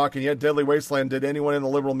laughingstock and yet deadly wasteland did anyone in the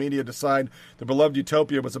liberal media decide the beloved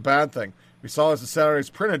utopia was a bad thing. We saw this in Saturday's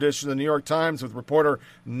print edition of the New York Times with reporter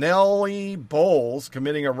Nellie Bowles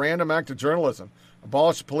committing a random act of journalism.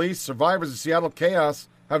 Abolish police, survivors of Seattle chaos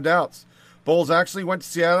have doubts. Bowles actually went to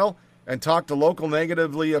Seattle and talked to local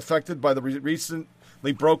negatively affected by the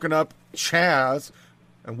recently broken up Chaz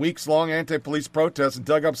and weeks-long anti-police protests and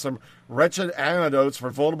dug up some wretched anecdotes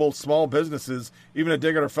for vulnerable small businesses, even a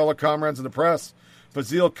dig at our fellow comrades in the press.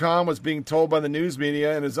 Fazil Khan was being told by the news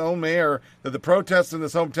media and his own mayor that the protests in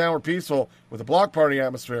his hometown were peaceful with a block party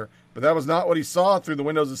atmosphere, but that was not what he saw through the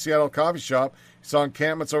windows of the Seattle coffee shop. He saw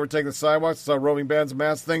encampments overtaking the sidewalks, saw roving bands of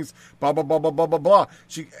mass things, blah, blah, blah, blah, blah, blah, blah.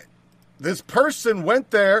 This person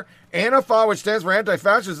went there. Antifa, which stands for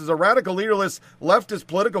anti-fascist, is a radical leaderless leftist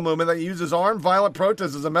political movement that uses armed violent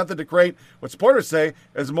protests as a method to create what supporters say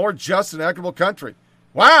is a more just and equitable country.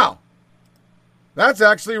 Wow. That's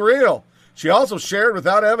actually real. She also shared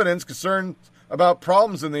without evidence concerns about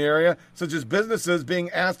problems in the area, such as businesses being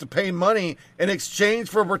asked to pay money in exchange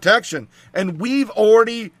for protection. And we've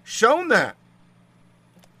already shown that.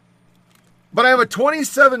 But I have a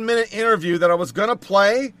 27-minute interview that I was going to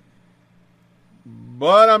play,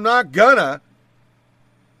 but I'm not gonna.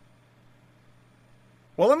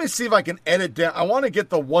 Well, let me see if I can edit down. I want to get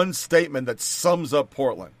the one statement that sums up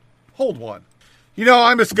Portland. Hold one. You know,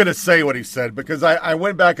 I'm just going to say what he said because I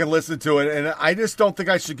went back and listened to it, and I just don't think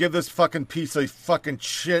I should give this fucking piece of fucking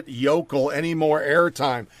shit yokel any more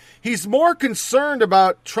airtime. He's more concerned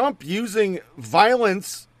about Trump using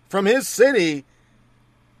violence from his city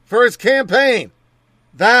for his campaign.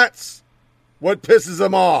 That's what pisses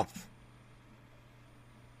him off.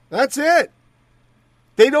 That's it.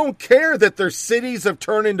 They don't care that their cities have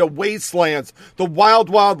turned into wastelands, the wild,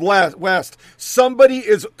 wild west. Somebody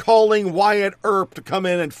is calling Wyatt Earp to come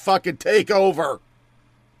in and fucking take over.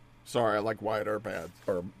 Sorry, I like Wyatt Earp ads,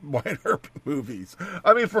 or Wyatt Earp movies.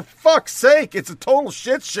 I mean, for fuck's sake, it's a total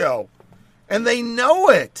shit show. And they know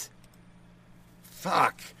it.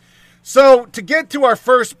 Fuck. So, to get to our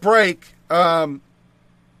first break, I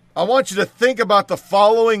want you to think about the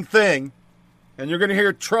following thing. And you're going to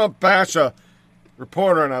hear Trump bash a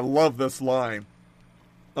reporter, and I love this line.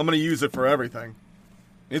 I'm going to use it for everything.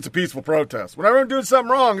 It's a peaceful protest. Whenever I'm doing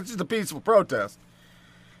something wrong, it's just a peaceful protest.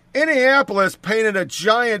 Indianapolis painted a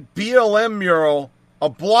giant BLM mural a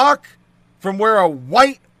block from where a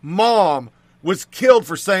white mom was killed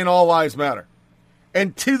for saying all lives matter.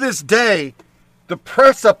 And to this day, the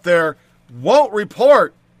press up there won't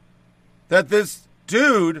report that this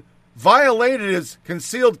dude violated his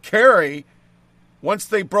concealed carry once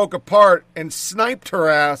they broke apart and sniped her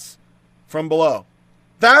ass from below.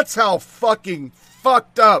 That's how fucking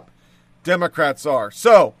fucked up Democrats are.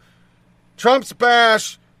 So, Trump's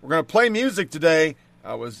bash. We're going to play music today.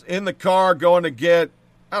 I was in the car going to get,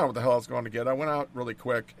 I don't know what the hell I was going to get. I went out really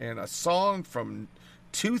quick, and a song from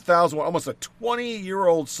 2001, almost a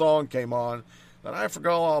 20-year-old song came on that I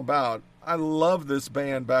forgot all about. I love this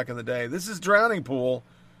band back in the day. This is Drowning Pool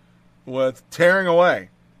with Tearing Away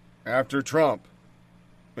after Trump.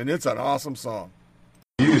 And it's an awesome song.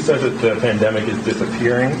 You said that the pandemic is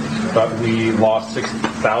disappearing, but we lost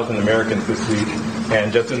 6,000 Americans this week.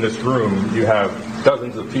 And just in this room, you have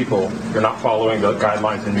dozens of people. You're not following the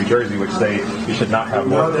guidelines in New Jersey, which say you should not have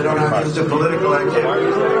more. No, they don't have this political activity.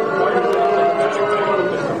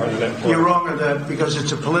 You're wrong on that because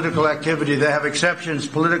it's a political activity. They have exceptions,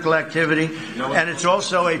 political activity, and it's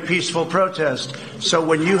also a peaceful protest. So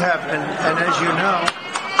when you have, and as you know,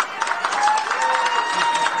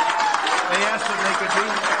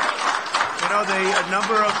 a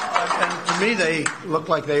number of, and to me they look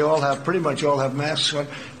like they all have, pretty much all have masks on,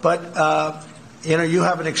 but you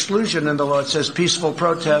have an exclusion in the law. It says peaceful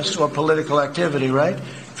protest or political activity, right? In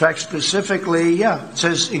fact, specifically, it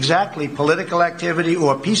says exactly political activity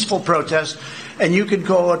or peaceful protest, and you can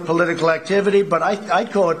call it political activity, but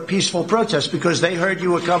I'd call it peaceful protest because they heard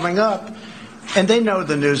you were coming up, and they know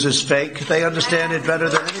the news is fake. They understand it better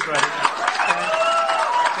than anybody. And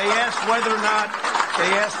they asked whether or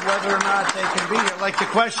not they can be here. Like the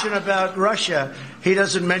question about Russia, he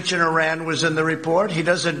doesn't mention Iran was in the report. He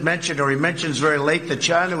doesn't mention, or he mentions very late that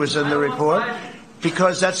China was in the report,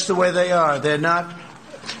 because that's the way they are. They're not.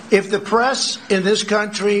 If the press in this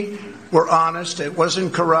country were honest, it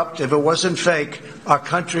wasn't corrupt, if it wasn't fake, our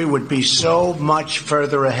country would be so much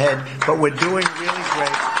further ahead. But we're doing really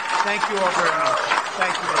great. Thank you all very much.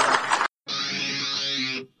 Thank you very much.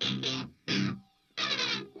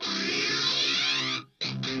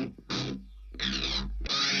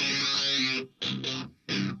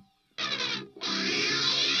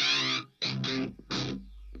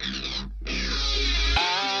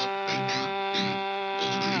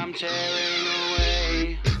 Tearing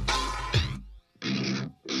away,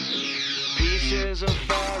 pieces are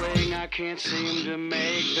falling, I can't seem to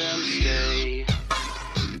make them stay.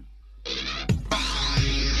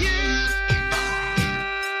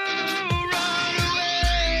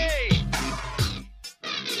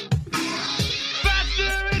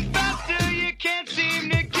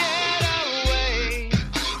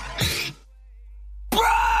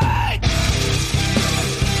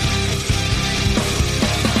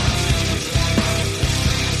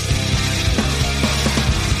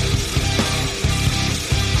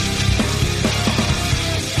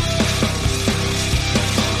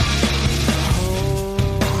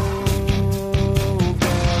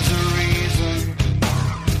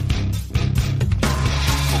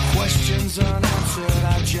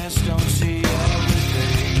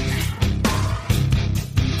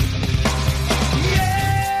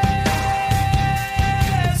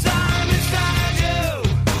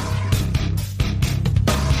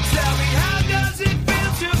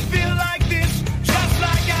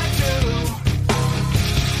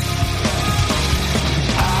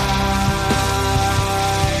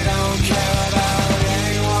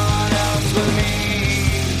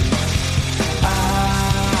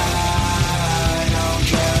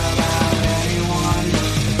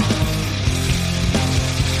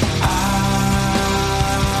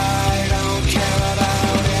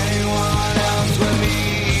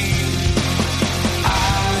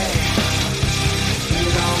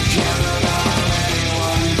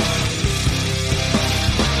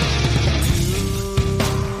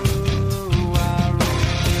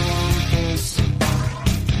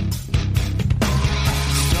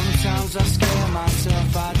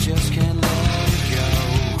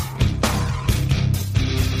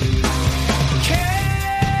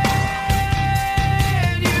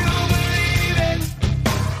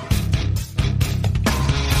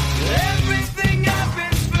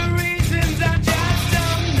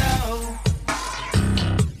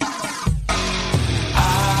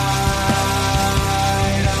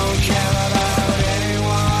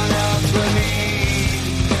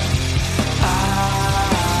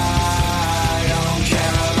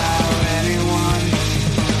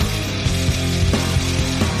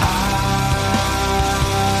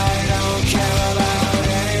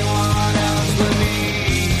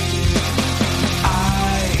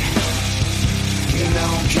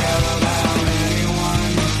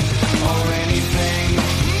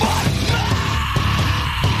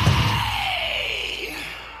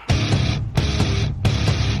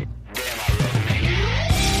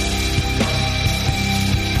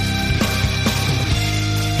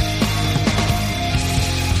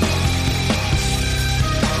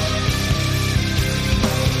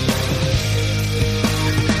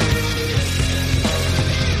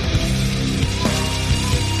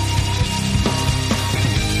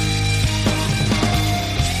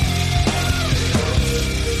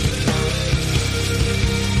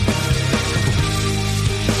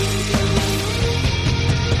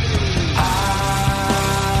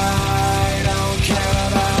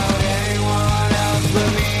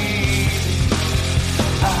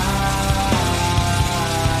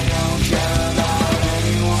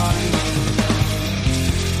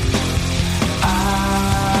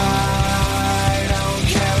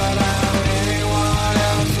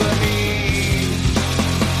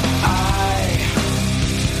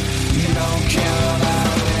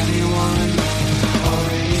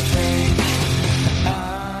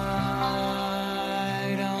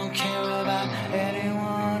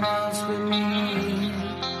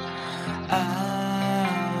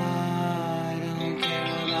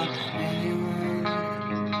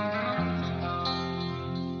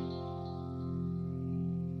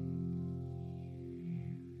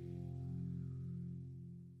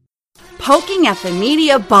 poking at the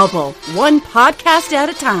media bubble, one podcast at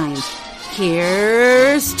a time.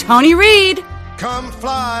 Here's Tony Reed. Come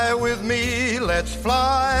fly with me, let's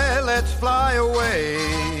fly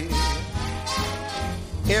away.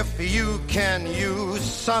 If you can use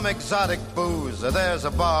some exotic booze, there's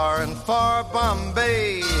a bar in far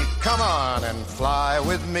Bombay. Come on and fly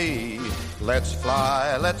with me, let's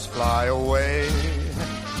fly away.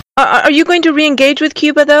 Are you going to re-engage with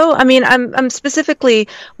Cuba, though? I mean, I'm specifically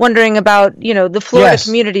wondering about, the Florida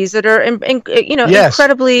communities that are,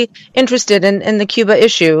 incredibly interested in the Cuba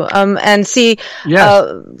issue, and see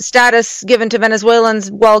status given to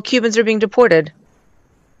Venezuelans while Cubans are being deported.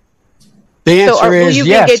 The answer is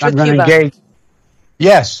yes. I'm going to engage.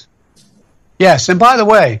 Yes. Yes. And by the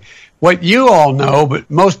way, what you all know, but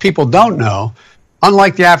most people don't know,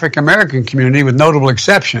 unlike the African American community, with notable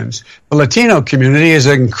exceptions, the Latino community is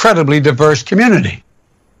an incredibly diverse community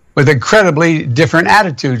with incredibly different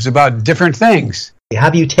attitudes about different things.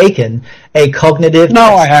 Have you taken a cognitive test?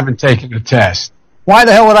 No, I haven't taken a test. Why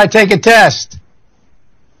the hell would I take a test?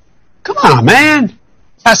 Come on, man.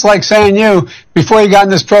 That's like saying before you got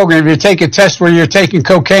in this program, you take a test where you're taking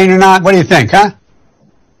cocaine or not. What do you think, huh?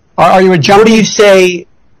 Are you a junkie? What do you say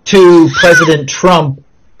to President Trump,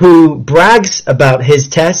 who brags about his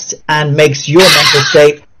tests and makes your mental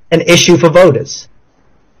state an issue for voters?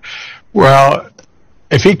 Well,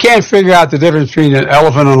 if he can't figure out the difference between an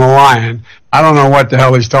elephant and a lion, I don't know what the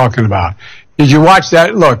hell he's talking about. Did you watch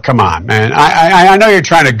that? Look, come on, man. I know you're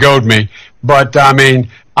trying to goad me, but I mean,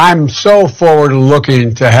 I'm so forward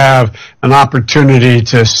looking to have an opportunity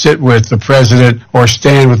to sit with the president or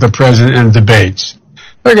stand with the president in debates.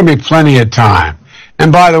 There's going to be plenty of time. And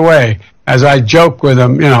by the way, as I joke with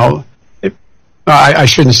him, I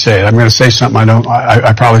shouldn't say it. I'm going to say something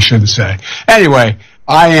I probably shouldn't say. Anyway,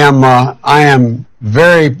 I am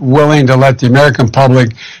very willing to let the American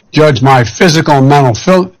public judge my physical and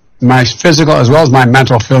mental as well as my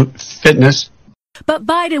mental fitness. But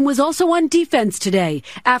Biden was also on defense today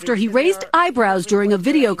after he raised eyebrows during a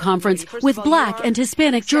video conference with Black and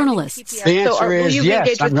Hispanic journalists. The answer is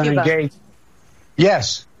yes. I'm going to engage.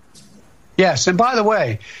 Yes. Yes. And by the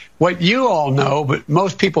way, what you all know, but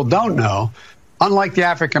most people don't know, unlike the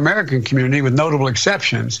African American community, with notable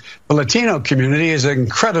exceptions, the Latino community is an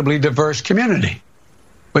incredibly diverse community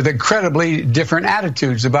with incredibly different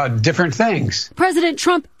attitudes about different things. President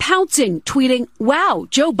Trump pouncing, tweeting, "Wow,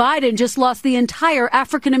 Joe Biden just lost the entire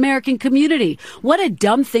African American community. What a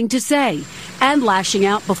dumb thing to say," and lashing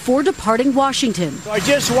out before departing Washington. I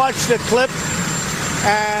just watched the clip,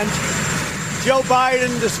 and Joe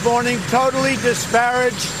Biden this morning totally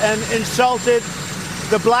disparaged and insulted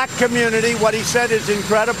the Black community. What he said is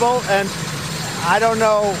incredible, and I don't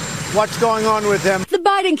know what's going on with him. The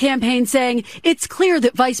Biden campaign saying it's clear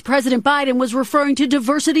that Vice President Biden was referring to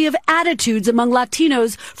diversity of attitudes among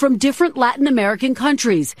Latinos from different Latin American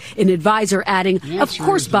countries. An advisor adding, of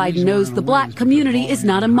course Biden knows the Black community is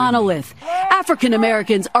not a monolith. African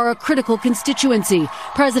Americans are a critical constituency.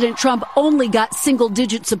 President Trump only got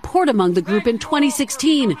single-digit support among the group in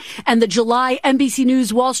 2016, and the July NBC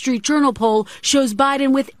News Wall Street Journal poll shows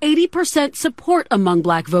Biden with 80% support among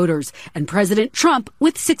Black voters, and President Trump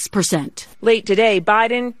with 6%. Late today,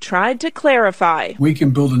 Biden tried to clarify. We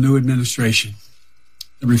can build a new administration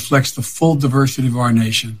that reflects the full diversity of our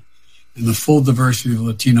nation and the full diversity of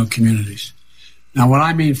Latino communities. Now, when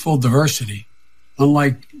I mean full diversity,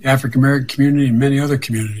 unlike the African American community and many other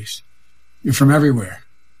communities, you're from everywhere.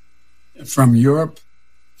 From Europe,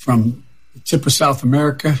 from the tip of South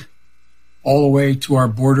America, all the way to our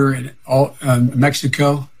border in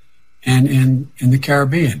Mexico, and in the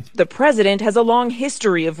Caribbean. The president has a long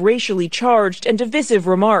history of racially charged and divisive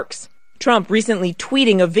remarks. Trump recently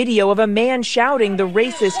tweeting a video of a man shouting the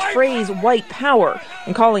racist phrase white power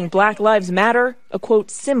and calling Black Lives Matter a, quote,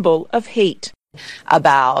 symbol of hate.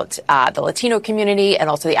 About the Latino community and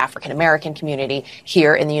also the African American community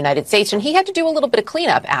here in the United States. And he had to do a little bit of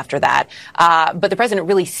cleanup after that. But the president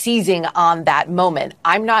really seizing on that moment.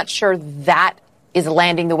 I'm not sure that is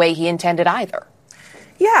landing the way he intended either.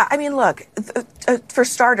 Yeah, I mean, look, for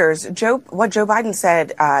starters, what Joe Biden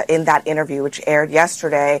said in that interview, which aired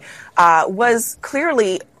yesterday, was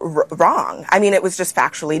clearly wrong. I mean, it was just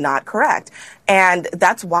factually not correct. And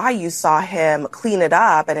that's why you saw him clean it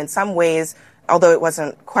up. And in some ways, although it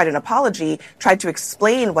wasn't quite an apology, tried to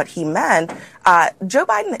explain what he meant. Joe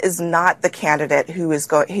Biden is not the candidate who is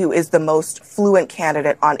the most fluent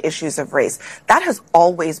candidate on issues of race. That has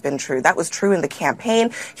always been true. That was true in the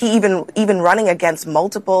campaign. He even running against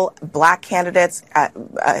multiple black candidates,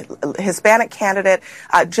 Hispanic candidate.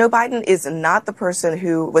 Joe Biden is not the person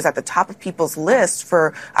who was at the top of people's list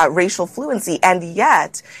for racial fluency, and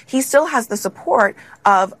yet he still has the support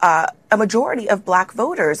of a majority of black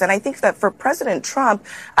voters. And I think that for President Trump,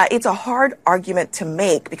 it's a hard argument to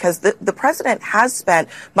make because the president has spent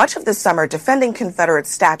much of this summer defending Confederate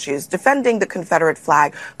statues, defending the Confederate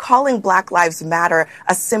flag, calling Black Lives Matter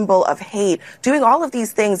a symbol of hate, doing all of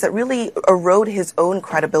these things that really erode his own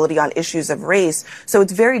credibility on issues of race. So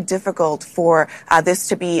it's very difficult for this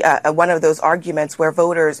to be one of those arguments where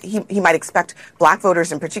voters, he might expect black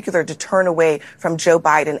voters in particular to turn away from Joe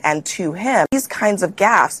Biden and to him. These kinds of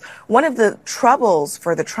gaffes. One of the troubles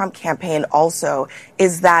for the Trump campaign also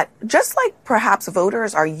is that just like perhaps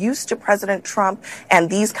voters are used to President Trump and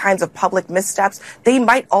these kinds of public missteps, they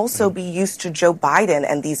might also be used to Joe Biden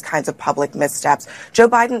and these kinds of public missteps. Joe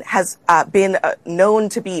Biden has been known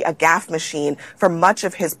to be a gaffe machine for much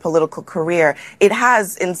of his political career. It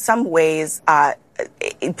has, in some ways,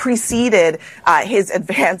 it preceded his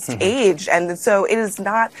advanced age. And so it is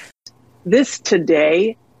not. This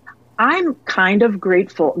today, I'm kind of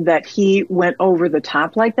grateful that he went over the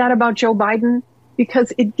top like that about Joe Biden,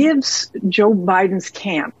 because it gives Joe Biden's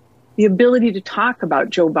camp the ability to talk about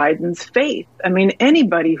Joe Biden's faith. I mean,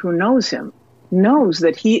 anybody who knows him knows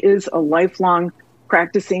that he is a lifelong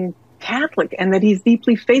practicing Catholic and that he's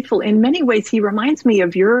deeply faithful. In many ways, he reminds me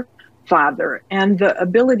of your father and the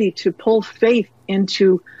ability to pull faith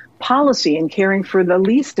into policy and caring for the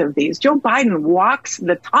least of these. Joe Biden walks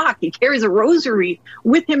the talk. He carries a rosary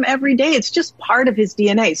with him every day. It's just part of his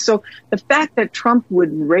DNA. So the fact that Trump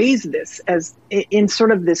would raise this as in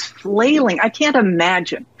sort of this flailing, I can't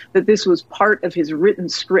imagine that this was part of his written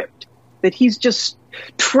script, that he's just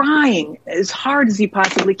trying as hard as he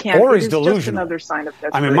possibly can. Or he's delusional. Just another sign of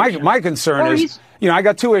desperation. I mean, my concern is, I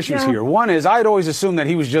got two issues here. One is I'd always assumed that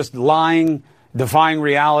he was just lying, defying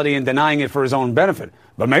reality, and denying it for his own benefit.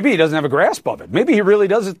 But maybe he doesn't have a grasp of it. Maybe he really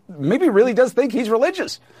does. Maybe he really does think he's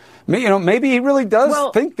religious. Maybe he really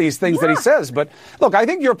does think these things that he says. But look, I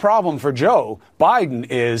think your problem for Joe Biden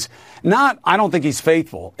is not, I don't think he's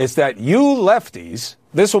faithful. It's that you lefties,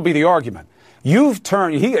 this will be the argument. You've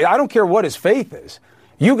turned, I don't care what his faith is.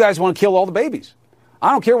 You guys want to kill all the babies.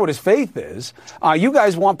 I don't care what his faith is. You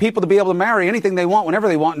guys want people to be able to marry anything they want, whenever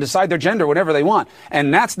they want, and decide their gender whenever they want.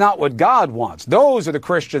 And that's not what God wants. Those are the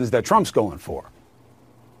Christians that Trump's going for.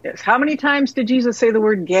 Yes. How many times did Jesus say the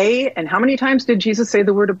word gay? And how many times did Jesus say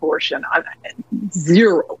the word abortion?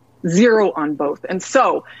 Zero on both. And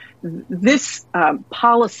so this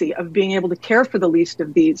policy of being able to care for the least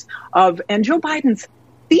of these, and Joe Biden's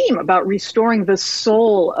theme about restoring the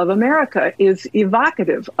soul of America is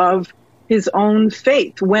evocative of his own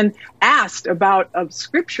faith. When asked about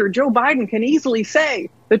Scripture, Joe Biden can easily say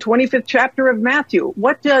the 25th chapter of Matthew.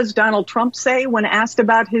 What does Donald Trump say when asked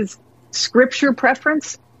about his Scripture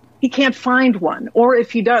preference? He can't find one. Or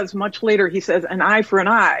if he does, much later he says an eye for an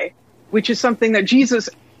eye, which is something that Jesus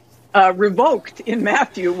revoked in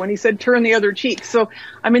Matthew when he said turn the other cheek. So,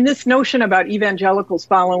 I mean, this notion about evangelicals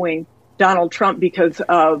following Donald Trump because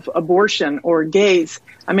of abortion or gays,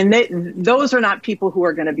 I mean, those are not people who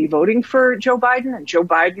are going to be voting for Joe Biden and Joe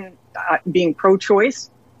Biden being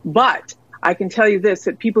pro-choice. But I can tell you this,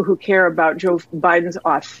 that people who care about Joe Biden's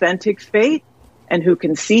authentic faith and who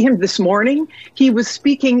can see him this morning, he was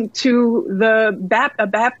speaking to a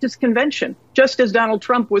Baptist convention, just as Donald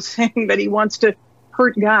Trump was saying that he wants to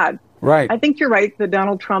hurt God. Right. I think you're right that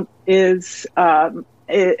Donald Trump has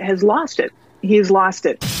lost it. He's lost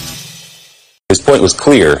it. His point was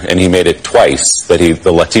clear, and he made it twice, that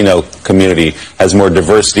the Latino community has more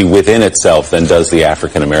diversity within itself than does the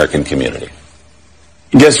African American community.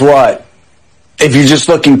 Guess what? If you're just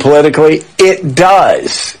looking politically, it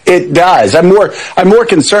does. It does. I'm more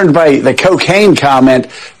concerned by the cocaine comment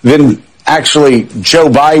than actually Joe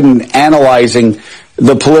Biden analyzing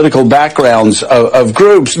the political backgrounds of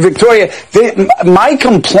groups. Victoria, my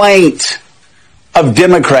complaint of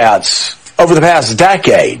Democrats over the past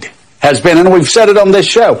decade has been, and we've said it on this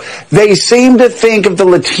show, they seem to think of the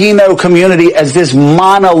Latino community as this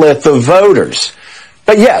monolith of voters.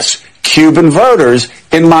 But yes, Cuban voters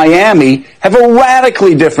in Miami have a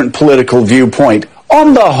radically different political viewpoint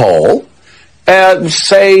on the whole.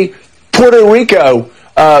 Say Puerto Rico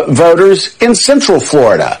voters in Central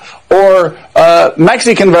Florida or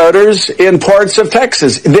Mexican voters in parts of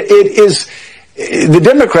Texas. The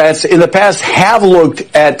Democrats in the past have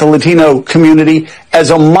looked at the Latino community as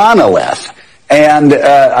a monolith, and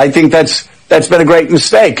I think that's that's been a great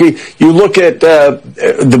mistake. You look at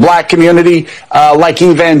the black community, like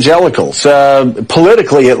evangelicals,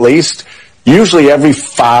 politically at least, usually every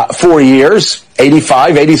 4 years,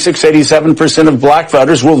 85, 86, 87% of black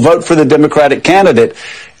voters will vote for the Democratic candidate.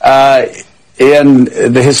 In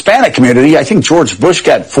the Hispanic community, I think George Bush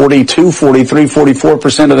got 42, 43,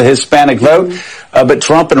 44% of the Hispanic vote, but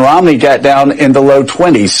Trump and Romney got down in the low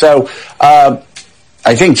 20s. So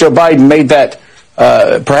I think Joe Biden made that,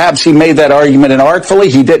 perhaps he made that argument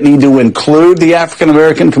inartfully. He didn't need to include the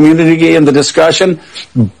African-American community in the discussion,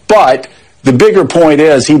 but the bigger point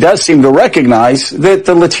is he does seem to recognize that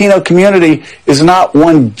the Latino community is not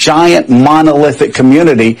one giant monolithic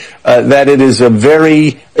community, that it is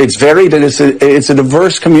it's varied and it's a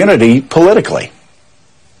diverse community politically.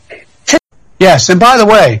 Yes, and by the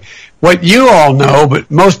way, what you all know, but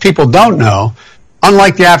most people don't know,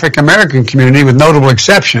 unlike the African American community, with notable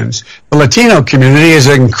exceptions, the Latino community is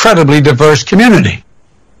an incredibly diverse community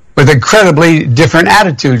with incredibly different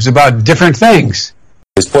attitudes about different things.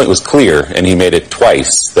 His point was clear, and he made it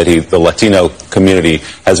twice, that the Latino community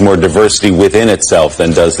has more diversity within itself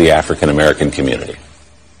than does the African American community.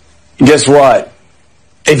 Guess what?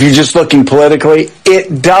 If you're just looking politically,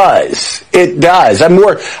 it does. It does. I'm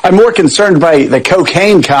more concerned by the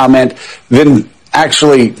cocaine comment than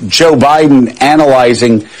actually Joe Biden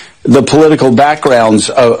analyzing the political backgrounds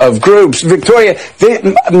of groups. Victoria,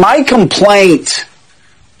 my complaint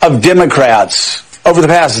of Democrats over the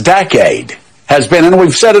past decade has been, and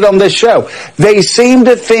we've said it on this show, they seem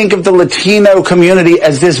to think of the Latino community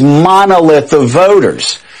as this monolith of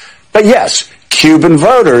voters. But yes, Cuban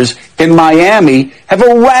voters in Miami have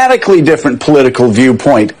a radically different political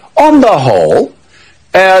viewpoint on the whole,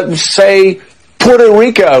 say Puerto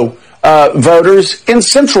Rico voters in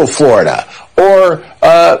Central Florida or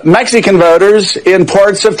Mexican voters in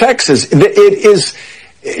parts of Texas.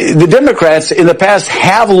 The Democrats in the past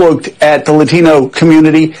have looked at the Latino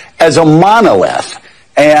community as a monolith,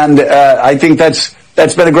 and I think that's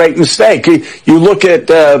been a great mistake. You look at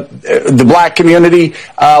the black community,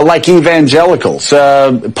 like evangelicals,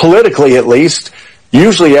 politically at least,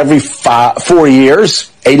 usually every 4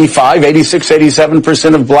 years, 85, 86,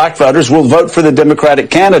 87% of black voters will vote for the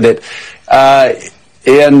Democratic candidate.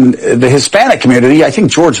 In the Hispanic community, I think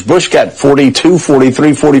George Bush got 42, 43,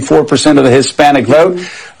 44% of the Hispanic vote,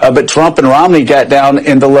 but Trump and Romney got down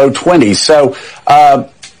in the low 20s. So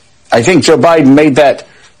I think Joe Biden made that,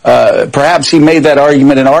 perhaps he made that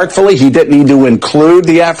argument inartfully. He didn't need to include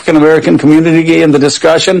the African-American community in the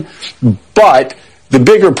discussion, but the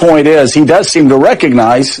bigger point is he does seem to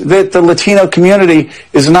recognize that the Latino community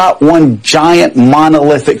is not one giant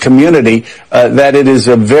monolithic community, that it is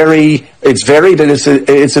it's varied and it's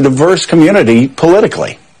a diverse community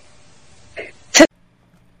politically.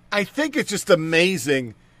 I think it's just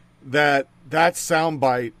amazing that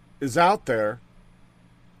soundbite is out there.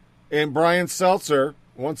 And Brian Seltzer,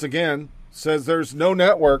 once again, says there's no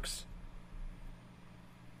networks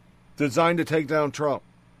designed to take down Trump.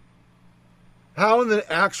 How in the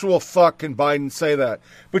actual fuck can Biden say that?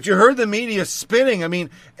 But you heard the media spinning. I mean,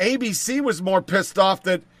 ABC was more pissed off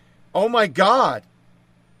that, oh my God,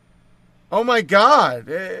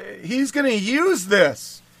 he's going to use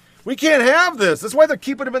this. We can't have this. That's why they're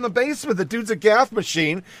keeping him in the basement. The dude's a gaff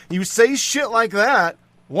machine. You say shit like that,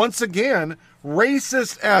 once again,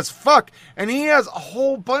 racist as fuck. And he has a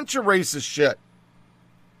whole bunch of racist shit.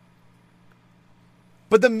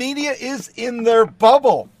 But the media is in their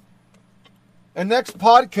bubble. And next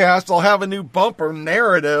podcast, I'll have a new bumper,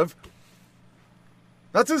 narrative.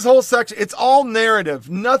 That's his whole section. It's all narrative.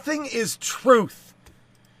 Nothing is truth.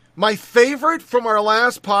 My favorite from our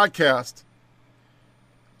last podcast,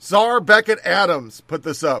 Czar Beckett Adams put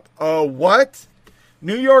this up. What?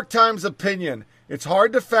 New York Times opinion. It's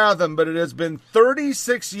hard to fathom, but it has been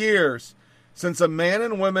 36 years since a man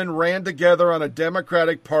and woman ran together on a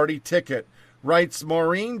Democratic Party ticket, writes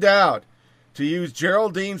Maureen Dowd, to use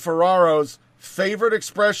Geraldine Ferraro's favorite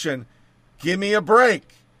expression, give me a break.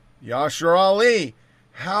 Yashar Ali,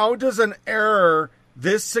 how does an error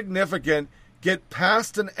this significant get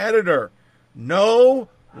past an editor? No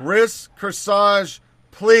risk corsage,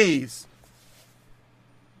 please,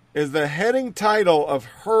 is the heading title of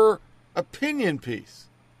her opinion piece.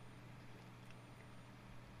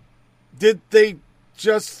 Did they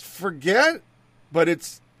just forget? But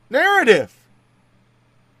it's narrative.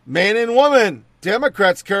 Man and woman.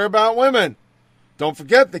 Democrats care about women. Don't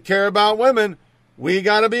forget they care about women. We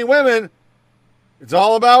got to be women. It's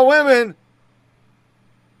all about women.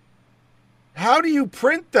 How do you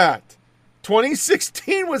print that?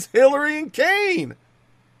 2016 was Hillary and Cain.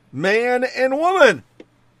 Man and woman.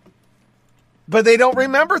 But they don't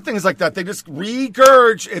remember things like that. They just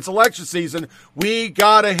regurge. It's election season. We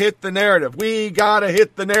got to hit the narrative. We got to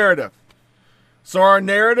hit the narrative. So our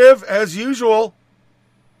narrative, as usual,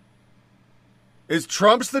 is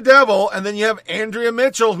Trump's the devil. And then you have Andrea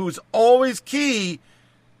Mitchell, who's always key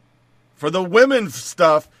for the women's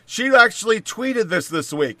stuff. She actually tweeted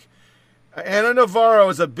this week. Ana Navarro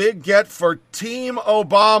is a big get for Team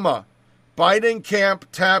Obama. Biden camp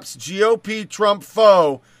taps GOP Trump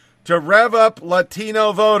foe to rev up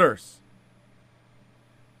Latino voters.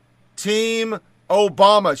 Team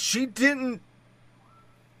Obama. She didn't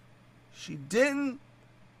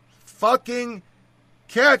fucking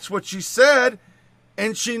catch what she said,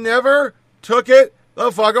 and she never took it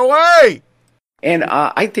the fuck away. And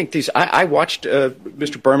I think I watched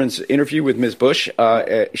Mr. Berman's interview with Ms. Bush.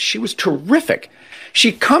 She was terrific.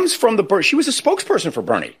 She comes from she was a spokesperson for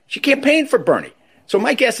Bernie. She campaigned for Bernie. So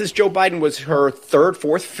my guess is Joe Biden was her third,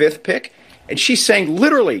 fourth, fifth pick. And she's saying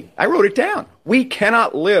literally, I wrote it down, we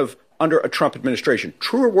cannot live under a Trump administration.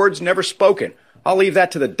 Truer words never spoken. I'll leave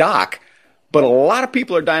that to the doc. But a lot of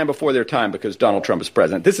people are dying before their time because Donald Trump is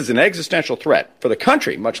president. This is an existential threat for the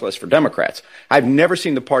country, much less for Democrats. I've never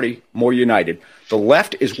seen the party more united. The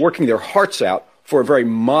left is working their hearts out for a very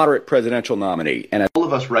moderate presidential nominee. And all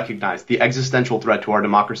of us recognize the existential threat to our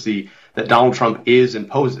democracy that Donald Trump is and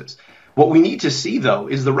poses. What we need to see, though,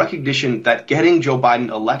 is the recognition that getting Joe Biden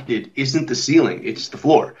elected isn't the ceiling, it's the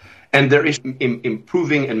floor. And there is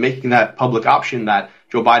improving and making that public option that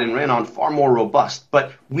Joe Biden ran on far more robust.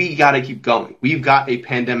 But we got to keep going. We've got a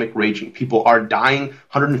pandemic raging. People are dying.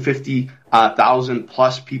 150,000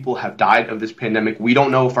 plus people have died of this pandemic. We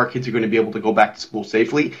don't know if our kids are going to be able to go back to school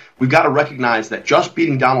safely. We've got to recognize that just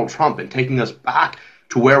beating Donald Trump and taking us back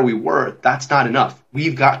to where we were, that's not enough.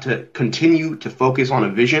 We've got to continue to focus on a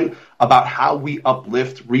vision about how we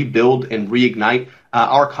uplift, rebuild, and reignite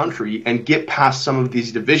our country and get past some of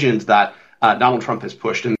these divisions that Donald Trump has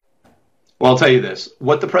pushed. And well, I'll tell you this,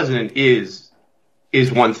 what the president is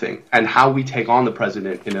one thing, and how we take on the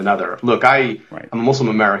president in another. Look, I'm a Muslim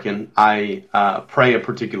American. I pray a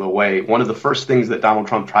particular way. One of the first things that Donald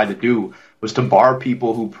Trump tried to do was to bar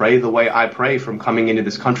people who pray the way I pray from coming into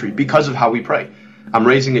this country because of how we pray. I'm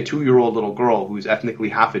raising a 2-year-old little girl who's ethnically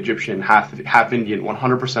half Egyptian, half Indian,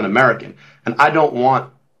 100% American. And I don't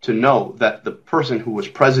want to know that the person who was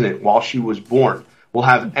president while she was born will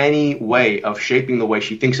have any way of shaping the way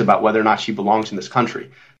she thinks about whether or not she belongs in this country.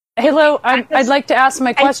 Hello, I'd like to ask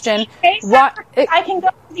my question. I can go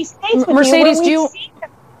to these states with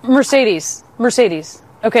Mercedes,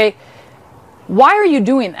 okay, why are you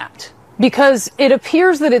doing that? Because it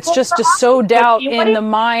appears that it's just to sow doubt in the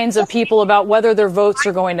minds of people about whether their votes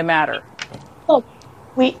are going to matter. Look,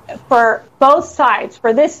 for both sides,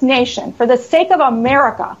 for this nation, for the sake of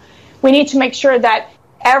America, we need to make sure that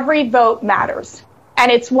every vote matters.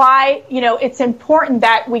 And it's why, it's important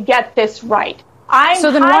that we get this right.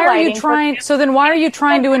 So then why are you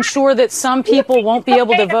trying to ensure that some people won't be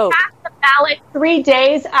able to vote? Ballot 3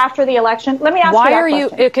 days after the election. Let me ask why you that are you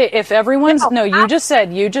question. Okay, if everyone's you just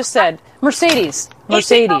said Mercedes if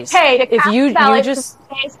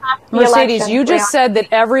you just said that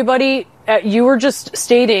everybody you were just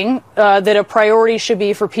stating that a priority should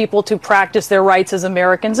be for people to practice their rights as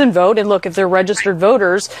Americans and vote, and look, if they're registered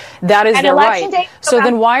voters, that is their right. So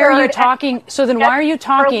then why are you talking why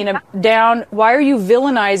are you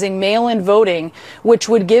villainizing mail-in voting, which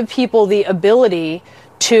would give people the ability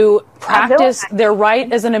to practice their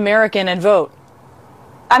right as an American and vote?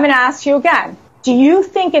 I'm going to ask you again. Do you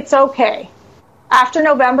think it's okay after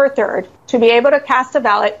November 3rd to be able to cast a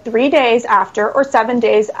ballot 3 days after or 7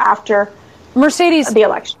 days after the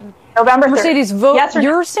election? November 3rd. Mercedes, vote. Yes or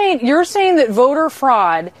no? You're saying that voter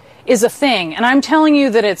fraud is a thing, and I'm telling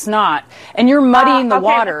you that it's not, and you're muddying the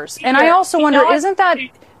waters. And I also wonder,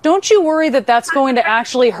 don't you worry that that's going to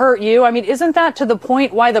actually hurt you? I mean, isn't that to the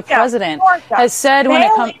point why the president has said when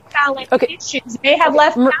it comes... Issues may have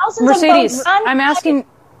left thousands Mercedes, of votes. I'm asking...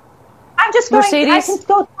 I'm just going... Mercedes, I can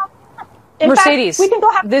go... Mercedes, fact, we can go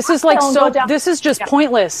have this is just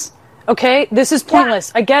pointless. Okay? This is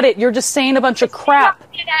pointless. I get it. You're just saying a bunch of crap.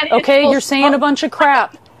 Okay? You're saying a bunch of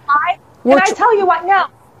crap. Can I tell you what? No.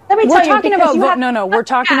 Let me tell you. We're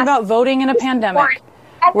talking about voting in a pandemic.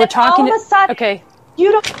 We're talking... All of a sudden, okay.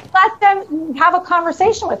 You don't let them have a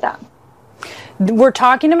conversation with them. We're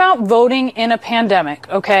talking about voting in a pandemic,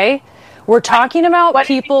 okay? We're talking about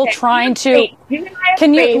people trying to...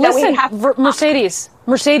 Can you listen?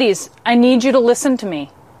 Mercedes, I need you to listen to me,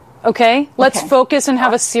 okay? Let's focus and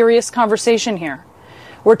have a serious conversation here.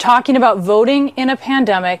 We're talking about voting in a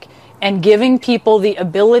pandemic and giving people the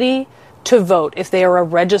ability to vote if they are a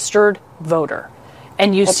registered voter.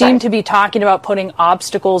 And you seem to be talking about putting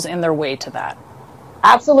obstacles in their way to that.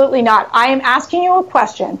 Absolutely not. I am asking you a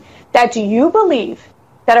question that do you believe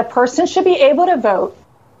that a person should be able to vote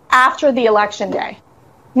after the election day?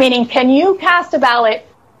 Meaning, can you cast a ballot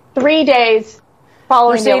 3 days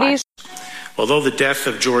following the election? Although the death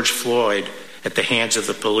of George Floyd at the hands of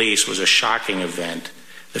the police was a shocking event,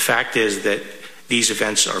 the fact is that these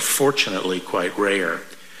events are fortunately quite rare.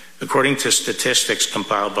 According to statistics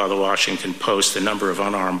compiled by the Washington Post, the number of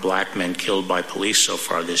unarmed black men killed by police so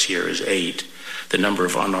far this year is 8. The number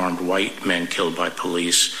of unarmed white men killed by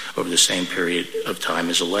police over the same period of time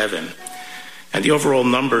is 11. And the overall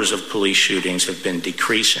numbers of police shootings have been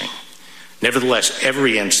decreasing. Nevertheless,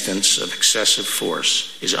 every instance of excessive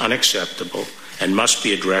force is unacceptable and must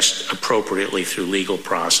be addressed appropriately through legal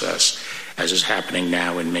process, as is happening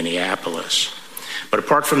now in Minneapolis. But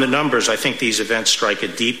apart from the numbers, I think these events strike a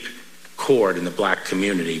deep chord in the black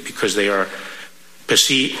community because they are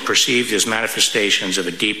perceived as manifestations of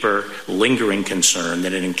a deeper, lingering concern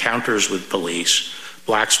that in encounters with police,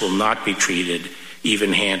 blacks will not be treated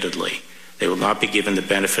even-handedly. They will not be given the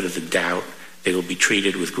benefit of the doubt. They will be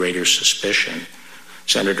treated with greater suspicion.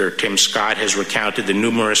 Senator Tim Scott has recounted the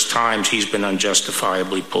numerous times he's been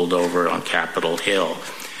unjustifiably pulled over on Capitol Hill.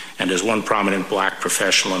 And as one prominent black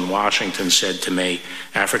professional in Washington said to me,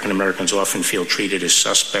 African Americans often feel treated as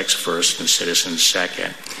suspects first and citizens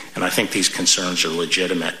second. And I think these concerns are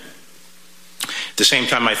legitimate. At the same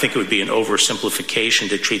time, I think it would be an oversimplification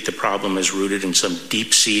to treat the problem as rooted in some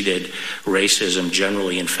deep-seated racism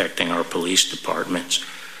generally infecting our police departments.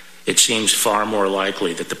 It seems far more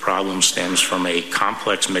likely that the problem stems from a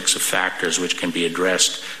complex mix of factors which can be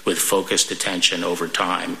addressed with focused attention over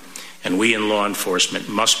time. And we in law enforcement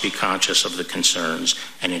must be conscious of the concerns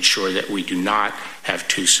and ensure that we do not have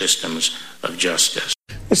two systems of justice.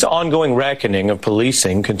 This ongoing reckoning of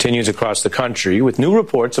policing continues across the country, with new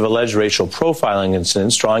reports of alleged racial profiling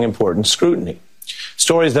incidents drawing important scrutiny.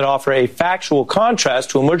 Stories that offer a factual contrast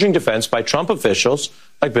to emerging defense by Trump officials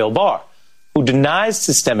like Bill Barr, who denies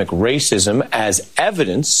systemic racism as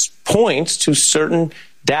evidence, points to certain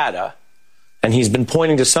data, and he's been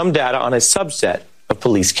pointing to some data on a subset of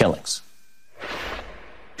police killings.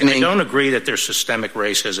 I don't agree that there's systemic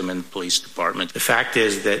racism in the police department. The fact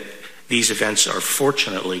is that these events are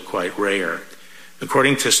fortunately quite rare.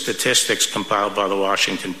 According to statistics compiled by the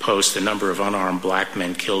Washington Post, the number of unarmed black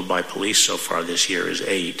men killed by police so far this year is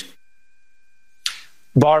 8.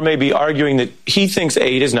 Barr may be arguing that he thinks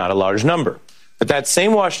 8 is not a large number, but that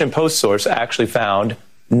same Washington Post source actually found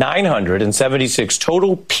 976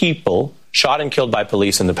 total people shot and killed by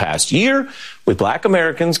police in the past year, with black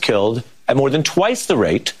Americans killed at more than twice the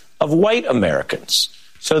rate of white Americans.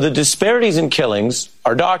 So the disparities in killings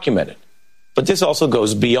are documented. But this also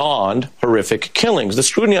goes beyond horrific killings. The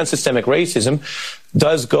scrutiny on systemic racism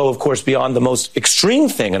does go, of course, beyond the most extreme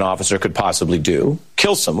thing an officer could possibly do,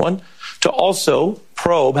 kill someone, to also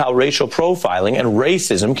probe how racial profiling and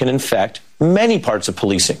racism can infect many parts of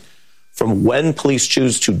policing, from when police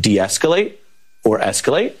choose to de-escalate or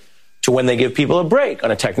escalate, to when they give people a break on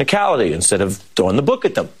a technicality instead of throwing the book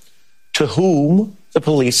at them, to whom the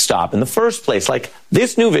police stop in the first place. Like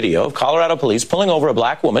this new video of Colorado police pulling over a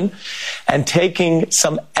black woman and taking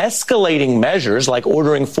some escalating measures like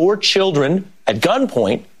ordering 4 children at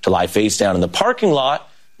gunpoint to lie face down in the parking lot,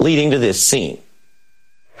 leading to this scene.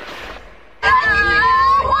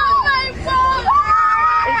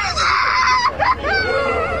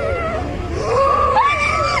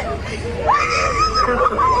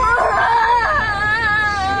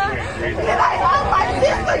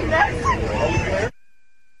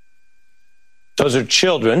 Those are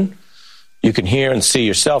children. You can hear and see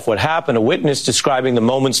yourself what happened. A witness describing the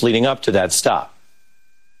moments leading up to that stop.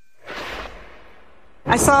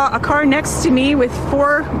 I saw a car next to me with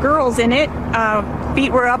 4 girls in it.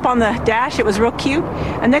 Feet were up on the dash. It was real cute.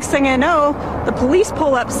 And next thing I know, the police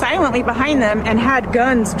pull up silently behind them and had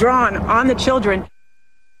guns drawn on the children.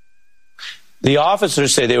 The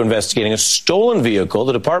officers say they were investigating a stolen vehicle.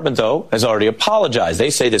 The department, though, has already apologized. They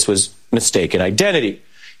say this was mistaken identity.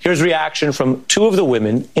 Here's reaction from 2 of the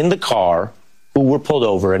women in the car who were pulled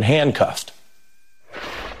over and handcuffed.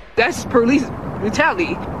 That's police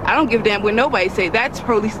brutality. I don't give a damn what nobody say. That's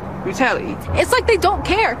police brutality. It's like they don't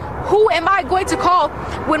care. Who am I going to call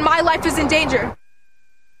when my life is in danger?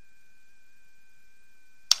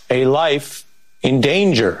 A life in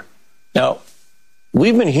danger. Now,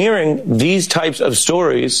 we've been hearing these types of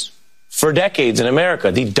stories for decades in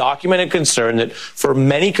America. The documented concern that for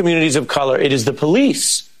many communities of color, it is the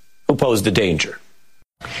police who pose the danger.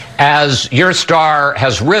 As your star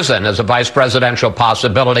has risen as a vice presidential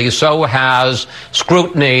possibility, so has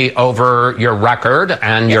scrutiny over your record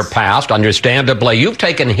and your past. Understandably, you've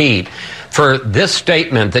taken heat for this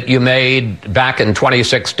statement that you made back in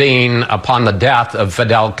 2016 upon the death of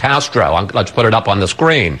Fidel Castro. Let's put it up on the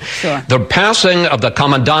screen. Sure. The passing of the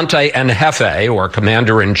Comandante en Jefe, or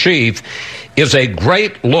Commander-in-Chief, is a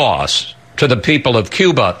great loss to the people of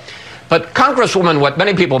Cuba. But, Congresswoman, what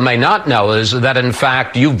many people may not know is that, in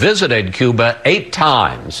fact, you visited Cuba 8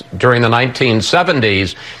 times during the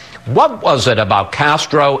 1970s. What was it about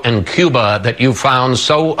Castro and Cuba that you found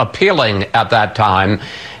so appealing at that time?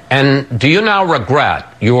 And do you now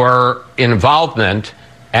regret your involvement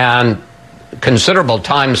and considerable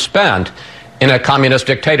time spent in a communist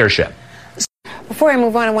dictatorship? Before I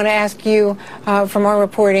move on, I want to ask you, from our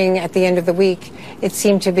reporting at the end of the week, it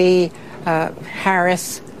seemed to be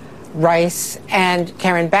Harris, Rice, and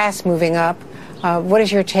Karen Bass moving up. What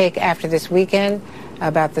is your take after this weekend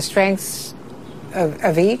about the strengths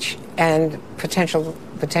of each and potential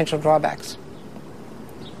drawbacks?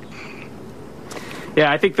 Yeah,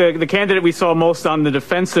 I think the candidate we saw most on the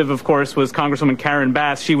defensive, of course, was Congresswoman Karen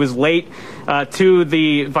Bass. She was late to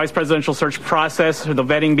the vice presidential search process. The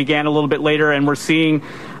vetting began a little bit later, and we're seeing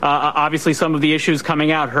obviously some of the issues coming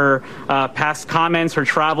out. Her past comments, her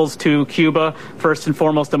travels to Cuba, first and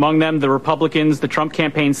foremost among them, the Republicans, the Trump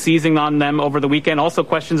campaign seizing on them over the weekend. Also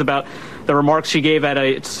questions about the remarks she gave at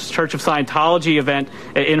a Church of Scientology event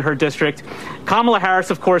in her district. Kamala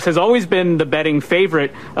Harris, of course, has always been the betting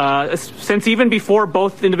favorite since even before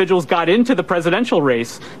both individuals got into the presidential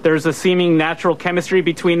race. There's a seeming natural chemistry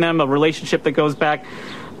between them, a relationship that goes back.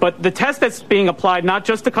 But the test that's being applied not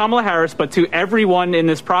just to Kamala Harris, but to everyone in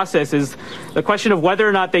this process is the question of whether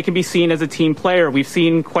or not they can be seen as a team player. We've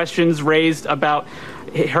seen questions raised about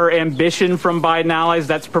her ambition from Biden allies.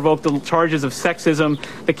 That's provoked the charges of sexism.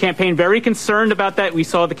 The campaign very concerned about that. We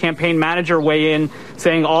saw the campaign manager weigh in,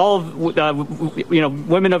 saying all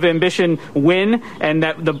women of ambition win, and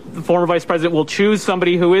that the former vice president will choose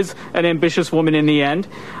somebody who is an ambitious woman in the end.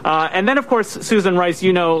 And then, of course, Susan Rice,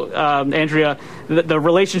 Andrea, the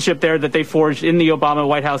relationship there that they forged in the Obama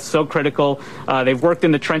White House, so critical. They've worked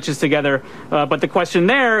in the trenches together. But the question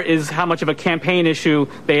there is how much of a campaign issue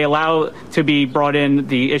they allow to be brought in,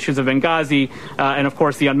 the issues of Benghazi, and, of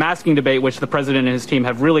course, the unmasking debate, which the president and his team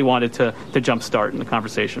have really wanted to jumpstart in the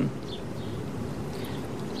conversation.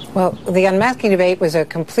 Well, the unmasking debate was a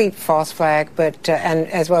complete false flag, but and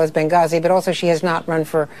as well as Benghazi, but also she has not run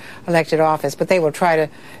for elected office. But they will try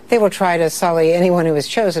to sully anyone who is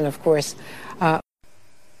chosen, of course.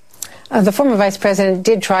 The former vice president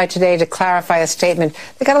did try today to clarify a statement.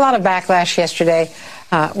 They got a lot of backlash yesterday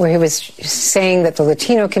where he was saying that the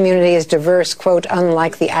Latino community is diverse, quote,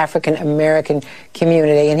 unlike the African American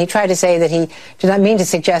community. And he tried to say that he did not mean to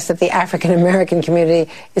suggest that the African American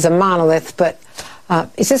community is a monolith. But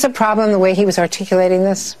is this a problem, the way he was articulating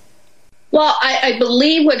this? Well, I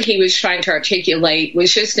believe what he was trying to articulate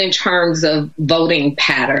was just in terms of voting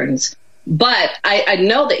patterns. But I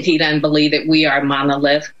know that he doesn't believe that we are a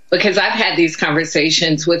monolith, because I've had these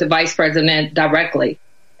conversations with the vice president directly.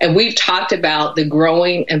 And we've talked about the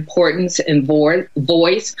growing importance and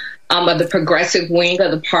voice of the progressive wing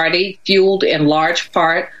of the party, fueled in large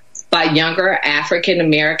part by younger African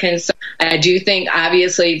Americans. I do think,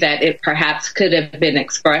 obviously, that it perhaps could have been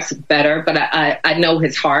expressed better, but I know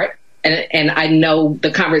his heart, and I know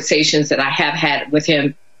the conversations that I have had with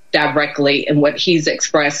him directly and what he's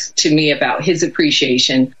expressed to me about his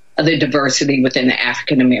appreciation of the diversity within the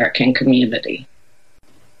African American community.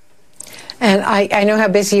 And I know how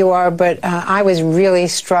busy you are, but I was really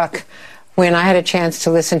struck when I had a chance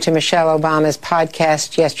to listen to Michelle Obama's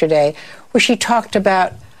podcast yesterday, where she talked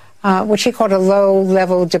about what she called a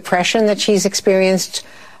low-level depression that she's experienced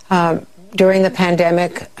during the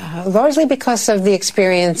pandemic, largely because of the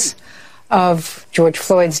experience of George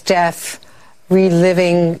Floyd's death,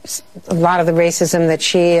 reliving a lot of the racism that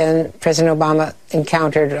she and President Obama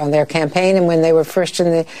encountered on their campaign and when they were first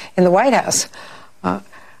in the White House. And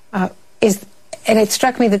it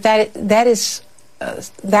struck me that is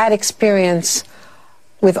that experience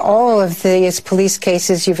with all of these police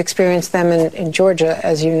cases, you've experienced them in Georgia,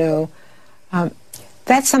 as you know.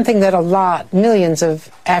 That's something that millions of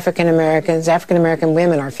African American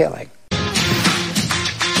women are feeling.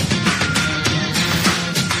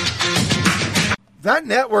 That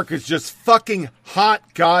network is just fucking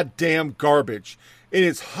hot goddamn garbage. It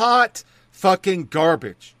is hot fucking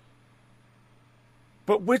garbage.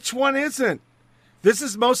 But which one isn't? This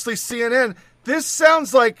is mostly CNN. This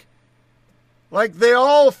sounds like they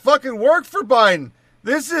all fucking work for Biden.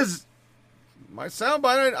 This is my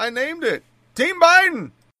soundbite. I named it. Team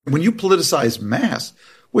Biden. When you politicize mass,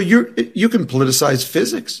 well, you can politicize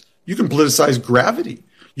physics. You can politicize gravity.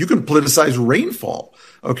 You can politicize rainfall.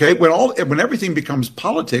 Okay, when everything becomes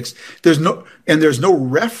politics, there's no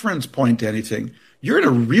reference point to anything. You're in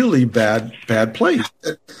a really bad place.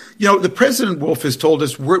 The President, Wolf, has told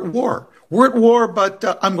us we're at war. We're at war, but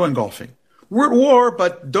I'm going golfing. We're at war,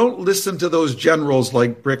 but don't listen to those generals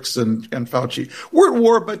like Bricks and Fauci. We're at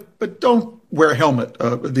war, but don't wear a helmet,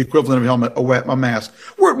 the equivalent of a helmet, a mask.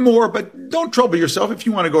 We're at war, but don't trouble yourself. If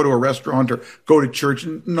you want to go to a restaurant or go to church,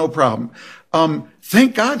 no problem.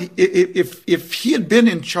 Thank God, if he had been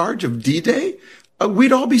in charge of D-Day,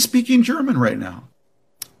 we'd all be speaking German right now.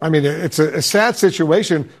 I mean, it's a sad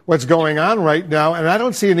situation, what's going on right now, and I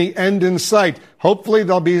don't see any end in sight. Hopefully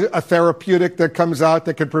there'll be a therapeutic that comes out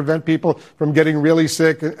that can prevent people from getting really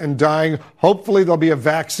sick and dying. Hopefully there'll be a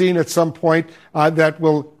vaccine at some point that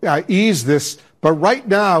will ease this. But right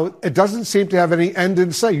now, it doesn't seem to have any end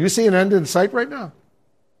in sight. You see an end in sight right now?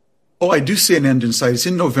 Oh, I do see an end in sight. It's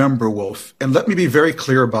in November, Wolf. And let me be very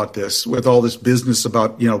clear about this with all this business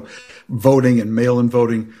about, voting and mail-in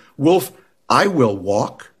voting. Wolf, I will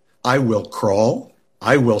walk. I will crawl,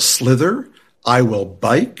 I will slither, I will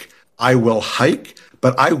bike, I will hike,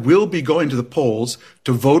 but I will be going to the polls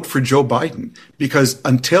to vote for Joe Biden, because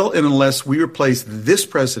until and unless we replace this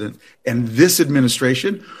president and this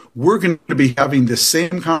administration, we're going to be having the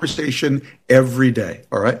same conversation every day.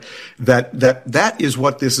 All right. That is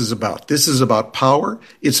what this is about. This is about power.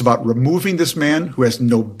 It's about removing this man who has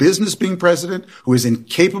no business being president, who is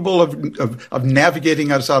incapable of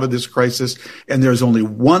navigating us out of this crisis. And there's only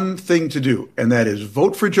one thing to do, and that is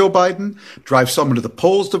vote for Joe Biden, drive someone to the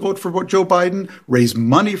polls to vote for Joe Biden, raise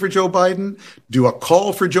money for Joe Biden, do a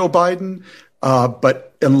call for Joe Biden.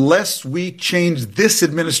 But unless we change this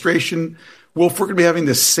administration, Wolf, we're going to be having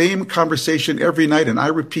the same conversation every night. And I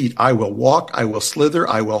repeat, I will walk, I will slither,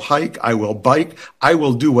 I will hike, I will bike. I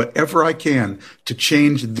will do whatever I can to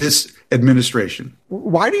change this administration.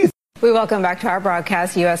 Why do you We welcome back to our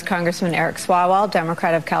broadcast U.S. Congressman Eric Swalwell,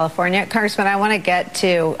 Democrat of California. Congressman, I want to get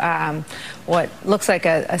to what looks like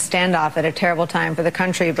a standoff at a terrible time for the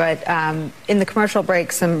country. But in the commercial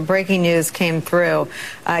break, some breaking news came through.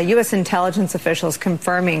 U.S. intelligence officials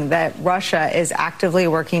confirming that Russia is actively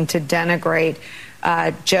working to denigrate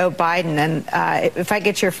Joe Biden. And if I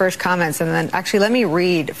get your first comments, and then actually let me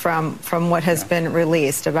read from what has been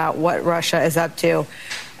released about what Russia is up to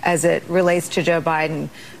as it relates to Joe Biden.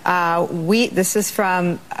 This is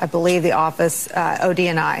from, I believe, the office,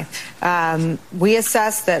 ODNI. We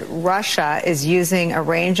assess that Russia is using a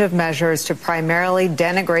range of measures to primarily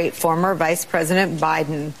denigrate former Vice President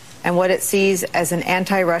Biden and what it sees as an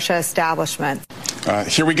anti-Russia establishment.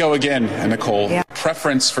 Here we go again, Nicole. Yeah.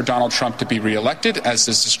 Preference for Donald Trump to be reelected, as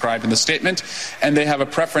is described in the statement, and they have a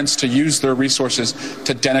preference to use their resources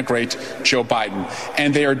to denigrate Joe Biden.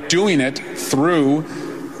 And they are doing it through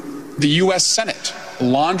the U.S. Senate,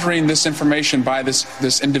 laundering this information by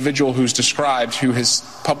this individual who's described, who has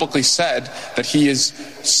publicly said that he is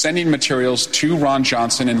sending materials to Ron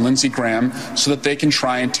Johnson and Lindsey Graham so that they can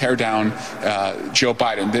try and tear down Joe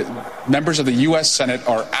Biden. The members of the U.S. Senate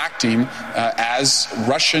are acting as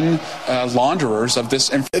Russian launderers of this.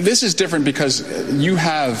 This is different because you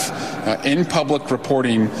have in public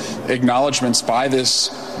reporting acknowledgments by this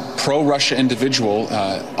pro-Russia individual,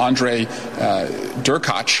 Andrei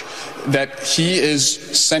Derkach, that he is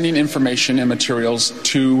sending information and materials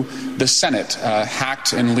to the Senate,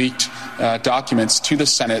 hacked and leaked documents to the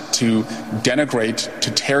Senate to denigrate,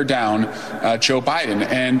 to tear down Joe Biden.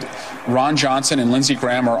 And Ron Johnson and Lindsey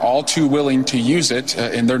Graham are all too willing to use it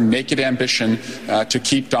in their naked ambition to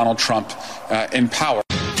keep Donald Trump in power.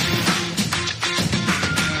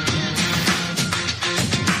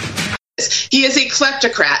 He is a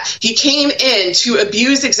kleptocrat. He came in to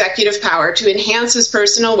abuse executive power, to enhance his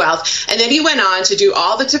personal wealth, and then he went on to do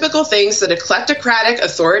all the typical things that a kleptocratic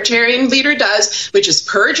authoritarian leader does, which is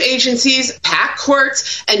purge agencies, pack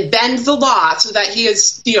courts, and bend the law so that he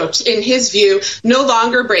is, in his view, no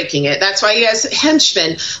longer breaking it. That's why he has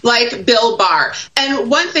henchmen like Bill Barr.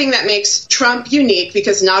 And one thing that makes Trump unique,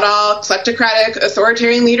 because not all kleptocratic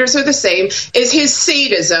authoritarian leaders are the same, is his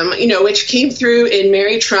sadism, which came through in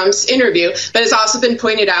Mary Trump's interview, but has also been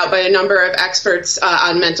pointed out by a number of experts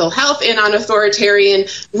on mental health and on authoritarian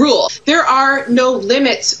rule. There are no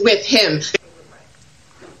limits with him.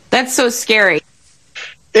 That's so scary.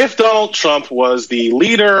 If Donald Trump was the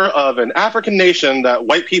leader of an African nation that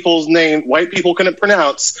white people couldn't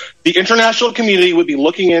pronounce, the international community would be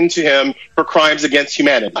looking into him for crimes against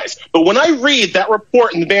humanity. But when I read that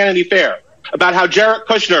report in the Vanity Fair about how Jared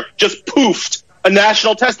Kushner just poofed a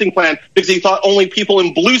national testing plan because he thought only people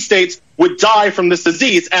in blue states would die from this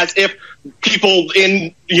disease, as if people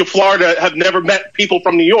in Florida have never met people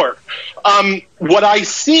from New York. What I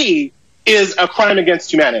see is a crime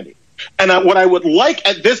against humanity. And what I would like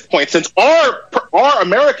at this point, since our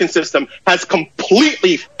American system has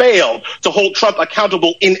completely failed to hold Trump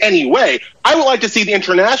accountable in any way, I would like to see the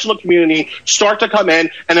international community start to come in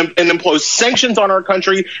and impose sanctions on our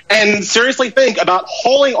country and seriously think about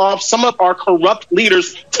hauling off some of our corrupt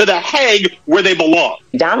leaders to The Hague where they belong.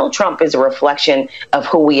 Donald Trump is a reflection of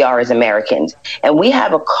who we are as Americans. And we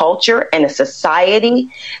have a culture and a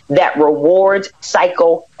society that rewards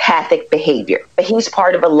psychopathic behavior. But he's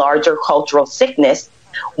part of a larger cultural sickness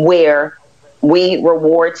where we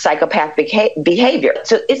reward psychopathic behavior.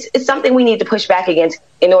 So it's something we need to push back against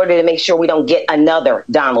in order to make sure we don't get another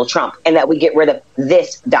Donald Trump and that we get rid of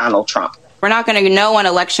this Donald Trump. We're not going to know on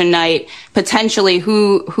election night potentially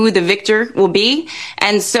who the victor will be.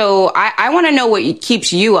 And so I want to know what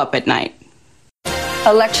keeps you up at night.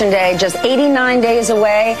 Election Day just 89 days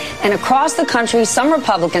away, and across the country, some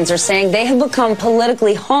Republicans are saying they have become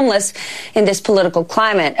politically homeless in this political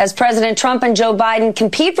climate. As President Trump and Joe Biden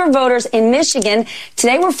compete for voters in Michigan,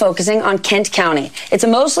 today we're focusing on Kent County. It's a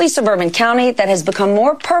mostly suburban county that has become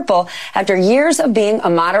more purple after years of being a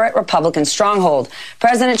moderate Republican stronghold.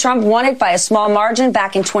 President Trump won it by a small margin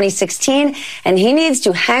back in 2016, and he needs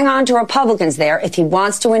to hang on to Republicans there if he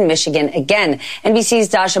wants to win Michigan again. NBC's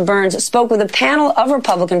Dasha Burns spoke with a panel of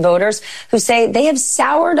Republican voters who say they have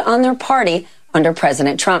soured on their party under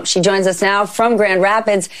President Trump. She joins us now from Grand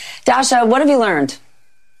Rapids. Dasha, what have you learned?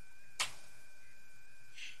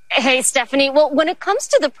 Hey, Stephanie. Well, when it comes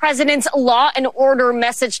to the president's law and order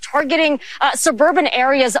message targeting suburban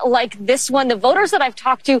areas like this one, the voters that I've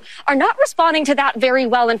talked to are not responding to that very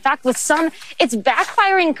well. In fact, with some, it's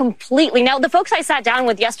backfiring completely. Now, the folks I sat down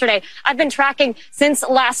with yesterday, I've been tracking since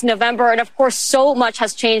last November. And of course, so much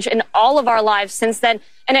has changed in all of our lives since then.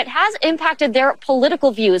 And it has impacted their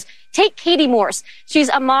political views. Take Katie Morse. She's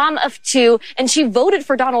a mom of two, and she voted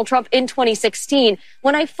for Donald Trump in 2016.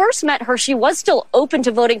 When I first met her, she was still open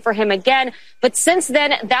to voting for him again. But since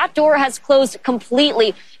then, that door has closed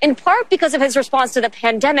completely, in part because of his response to the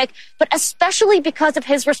pandemic, but especially because of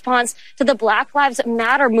his response to the Black Lives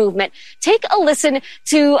Matter movement. Take a listen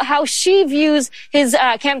to how she views his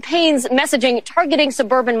campaign's messaging targeting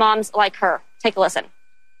suburban moms like her. Take a listen.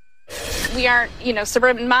 We aren't,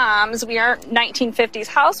 suburban moms. We aren't 1950s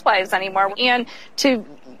housewives anymore. And to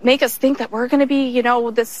make us think that we're going to be,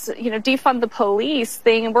 this, defund the police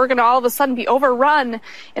thing, and we're going to all of a sudden be overrun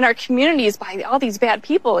in our communities by all these bad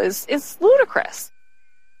people is ludicrous.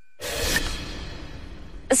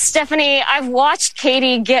 Stephanie, I've watched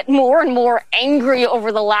Katie get more and more angry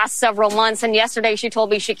over the last several months. And yesterday she told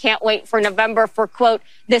me she can't wait for November for, quote,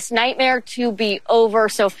 this nightmare to be over.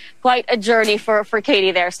 So quite a journey for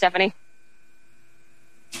Katie there, Stephanie.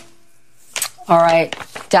 All right.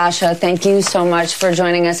 Dasha, thank you so much for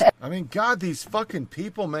joining us. I mean, God, these fucking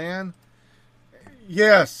people, man.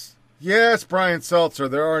 Yes, Brian Seltzer.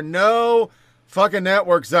 There are no fucking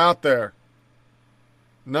networks out there.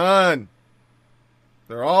 None.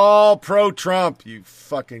 They're all pro-Trump, you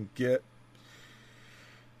fucking git.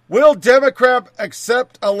 Will Democrat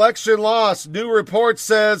accept election loss? New report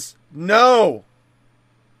says no.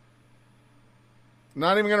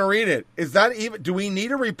 Not even going to read it. Is that even, do we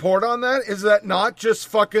need a report on that? Is that not just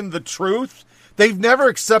fucking the truth? They've never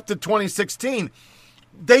accepted 2016.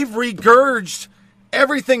 They've regurged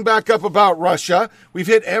everything back up about Russia. We've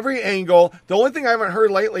hit every angle. The only thing I haven't heard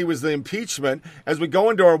lately was the impeachment. As we go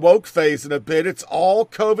into our woke phase in a bit, it's all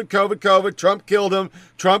COVID. Trump killed him.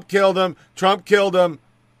 Trump killed him. Trump killed him.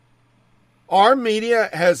 Our media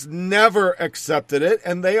has never accepted it,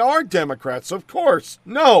 and they are Democrats, of course.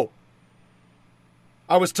 No.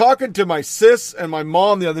 I was talking to my sis and my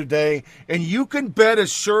mom the other day, and you can bet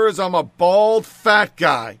as sure as I'm a bald, fat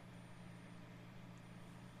guy,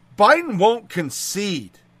 Biden won't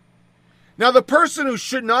concede. Now, the person who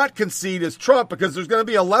should not concede is Trump, because there's going to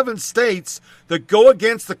be 11 states that go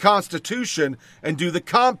against the Constitution and do the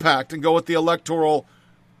compact and go with the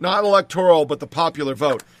not electoral, but the popular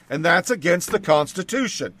vote. And that's against the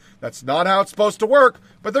Constitution. That's not how it's supposed to work,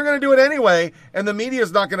 but they're going to do it anyway, and the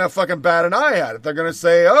media's not going to fucking bat an eye at it. They're going to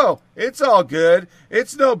say, oh, it's all good.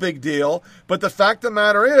 It's no big deal. But the fact of the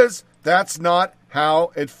matter is, that's not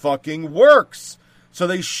how it fucking works. So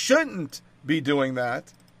they shouldn't be doing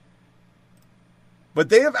that. But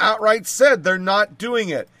they have outright said they're not doing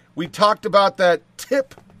it. We talked about that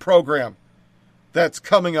TIP program that's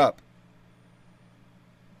coming up.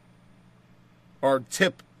 Or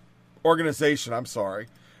TIP organization, I'm sorry.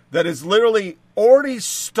 That is literally already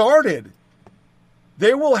started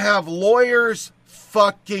They will have lawyers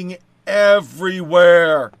fucking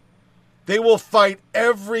everywhere. They will fight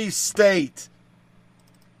every state.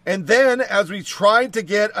 And then, as we tried to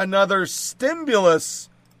get another stimulus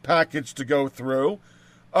package to go through,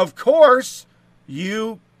 of course,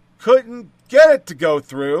 you couldn't get it to go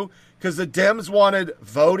through because the Dems wanted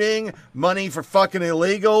voting, money for fucking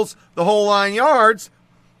illegals, the whole 9 yards.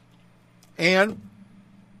 And,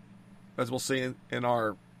 as we'll see in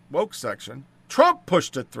our woke section, Trump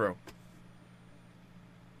pushed it through.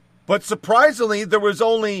 But surprisingly, there was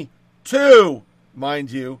only two, mind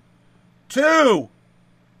you, two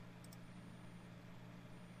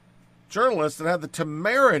journalists that had the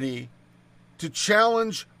temerity to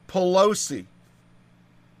challenge Pelosi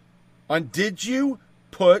on, did you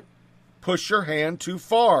push your hand too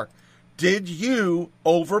far? Did you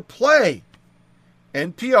overplay?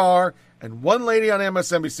 NPR and one lady on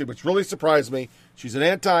MSNBC, which really surprised me. She's an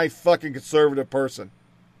anti-fucking conservative person.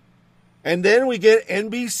 And then we get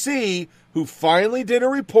NBC, who finally did a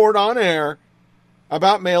report on air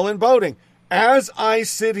about mail-in voting. As I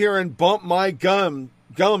sit here and bump my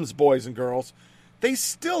gums, boys and girls, they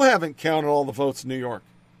still haven't counted all the votes in New York.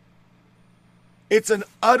 It's an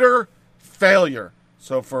utter failure.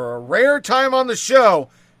 So for a rare time on the show,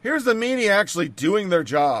 here's the media actually doing their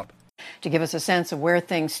job. To give us a sense of where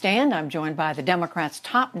things stand, I'm joined by the Democrats'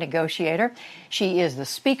 top negotiator. She is the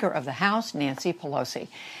Speaker of the House, Nancy Pelosi.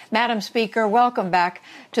 Madam Speaker, welcome back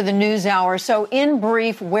to the NewsHour. So in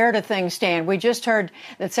brief, where do things stand? We just heard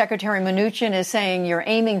that Secretary Mnuchin is saying you're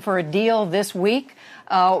aiming for a deal this week.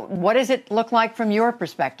 What does it look like from your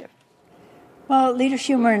perspective? Well, Leader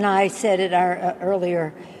Schumer and I said at our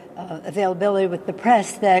earlier availability with the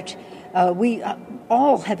press that we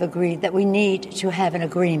all have agreed that we need to have an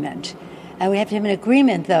agreement. And we have to have an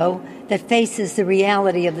agreement, though, that faces the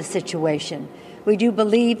reality of the situation. We do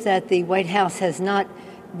believe that the White House has not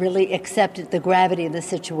really accepted the gravity of the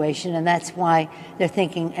situation, and that's why they're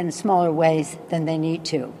thinking in smaller ways than they need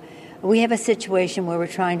to. We have a situation where we're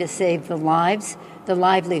trying to save the lives, the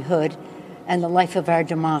livelihood, and the life of our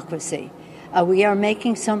democracy. We are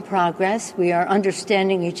making some progress. We are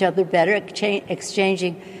understanding each other better,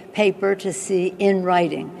 exchanging paper to see in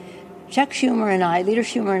writing. Chuck Schumer and I, Leader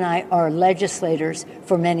Schumer and I, are legislators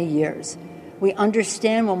for many years. We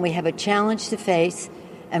understand when we have a challenge to face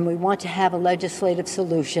and we want to have a legislative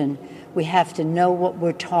solution, we have to know what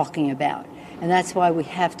we're talking about. And that's why we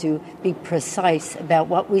have to be precise about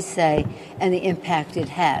what we say and the impact it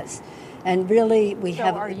has. And really, we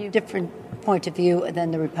have a different point of view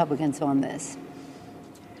than the Republicans on this.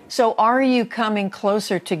 So are you coming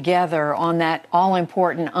closer together on that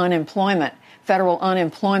all-important unemployment, federal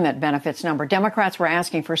unemployment benefits number? Democrats were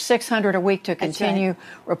asking for $600 a week to continue. Right.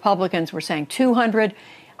 Republicans were saying $200.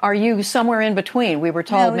 Are you somewhere in between? We were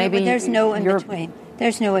told maybe there's no in between.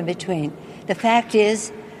 There's no in between. The fact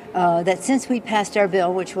is that since we passed our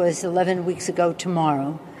bill, which was 11 weeks ago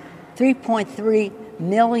tomorrow, 3.3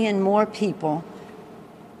 million more people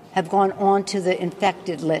have gone on to the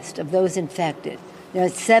infected list of those infected.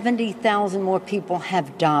 70,000 more people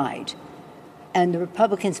have died. And the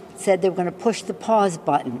Republicans said they were going to push the pause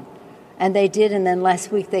button. And they did, and then last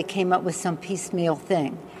week they came up with some piecemeal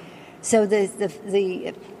thing. So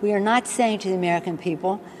we are not saying to the American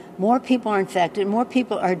people, more people are infected, more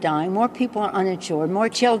people are dying, more people are uninsured, more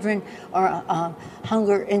children are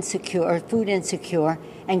hunger insecure or food insecure,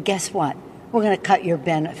 and guess what? We're going to cut your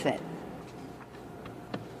benefit.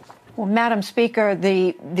 Well, Madam Speaker,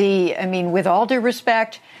 with all due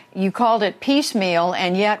respect, you called it piecemeal,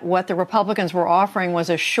 and yet what the Republicans were offering was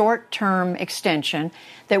a short-term extension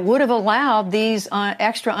that would have allowed these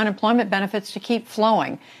extra unemployment benefits to keep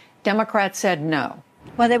flowing. Democrats said no.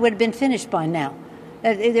 Well, they would have been finished by now.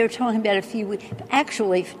 They were talking about a few weeks.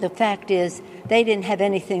 Actually, the fact is they didn't have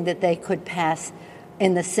anything that they could pass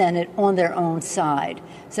in the Senate on their own side.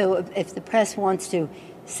 So if the press wants to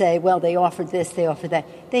say, well, they offered this, they offered that,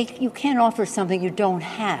 you can't offer something you don't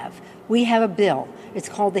have. We have a bill. It's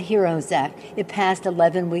called the HEROES Act. It passed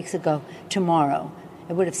 11 weeks ago tomorrow.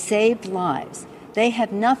 It would have saved lives. They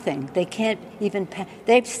have nothing. They can't even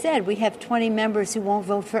they've said we have 20 members who won't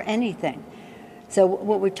vote for anything. So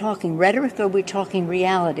what we're talking rhetoric, or we're talking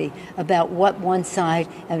reality about what one side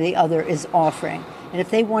and the other is offering. And if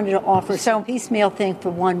they wanted to offer some piecemeal thing for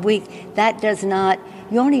 1 week, that does not,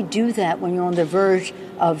 you only do that when you're on the verge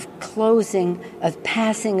of passing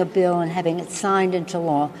a bill and having it signed into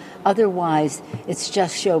law. Otherwise, it's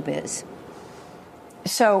just showbiz.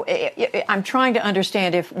 So I'm trying to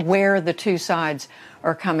understand where the two sides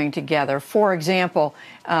are coming together. For example,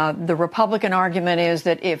 the Republican argument is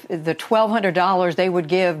that if the $1,200 they would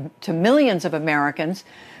give to millions of Americans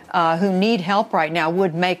who need help right now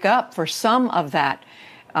would make up for some of that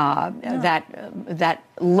that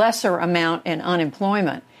lesser amount in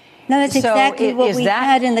unemployment. No, that's exactly what we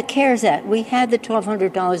had in the CARES Act. We had the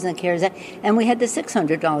 $1,200 in the CARES Act, and we had the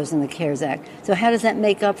 $600 in the CARES Act. So how does that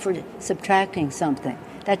make up for subtracting something?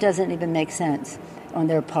 That doesn't even make sense on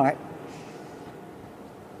their part.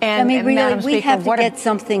 And, I mean, really, we Speaker, have to get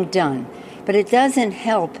something done. But it doesn't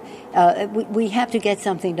help. We have to get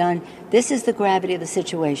something done. This is the gravity of the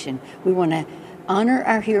situation. We want to honor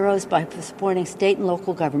our heroes by supporting state and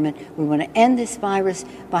local government. We want to end this virus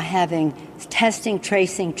by having testing,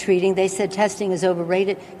 tracing, treating. They said testing is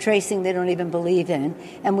overrated. Tracing, they don't even believe in.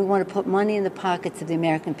 And we want to put money in the pockets of the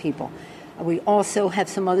American people. We also have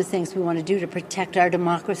some other things we want to do to protect our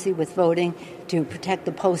democracy with voting, to protect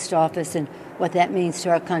the post office and what that means to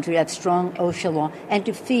our country, to have strong OSHA law, and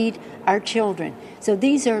to feed our children. So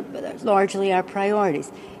these are largely our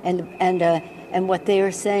priorities. And what they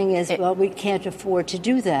are saying is, well, we can't afford to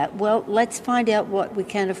do that. Well, let's find out what we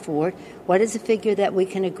can afford. What is a figure that we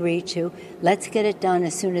can agree to? Let's get it done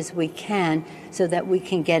as soon as we can so that we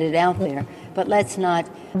can get it out there. But let's not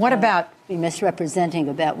be misrepresenting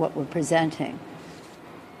about what we're presenting.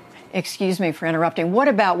 Excuse me for interrupting. What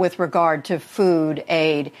about with regard to food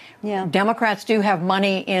aid? Yeah. Democrats do have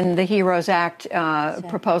money in the HEROES Act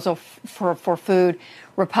proposal for food.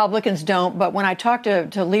 Republicans don't. But when I talked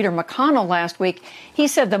to Leader McConnell last week, he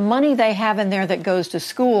said the money they have in there that goes to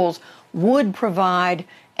schools would provide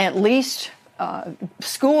at least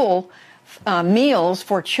school meals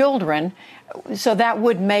for children. So that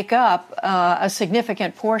would make up a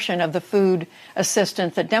significant portion of the food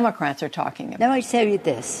assistance that Democrats are talking about. Now I tell you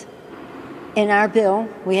this. In our bill,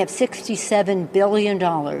 we have $67 billion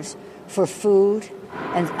for food,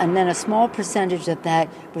 and then a small percentage of that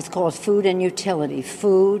was called food and utility.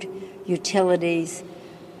 Food, utilities,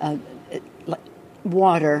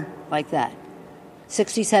 water, like that.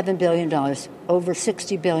 $67 billion. Over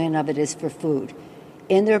 $60 billion of it is for food.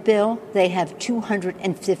 In their bill, they have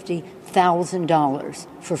 $250,000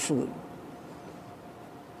 for food.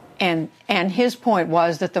 And his point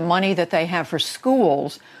was that the money that they have for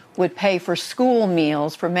schools would pay for school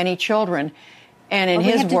meals for many children. And in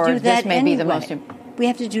his words, this may be the most important. We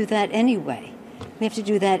have to do that anyway.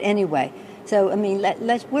 So, I mean,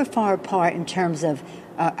 we're far apart in terms of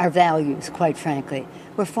our values, quite frankly.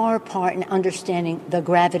 We're far apart in understanding the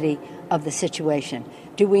gravity of the situation.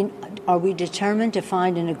 Are we determined to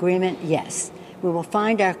find an agreement? Yes. We will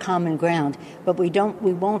find our common ground, but we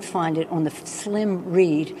won't find it on the slim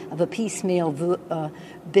reed of a piecemeal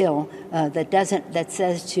bill that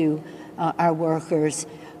says to our workers,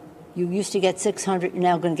 you used to get 600, you're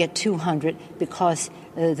now going to get 200 because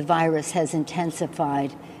the virus has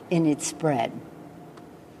intensified in its spread.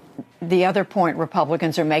 The other point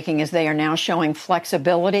Republicans are making is they are now showing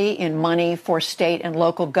flexibility in money for state and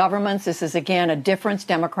local governments. This is, again, a difference.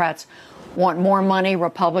 Democrats want more money.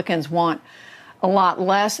 Republicans want a lot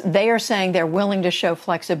less. They are saying they're willing to show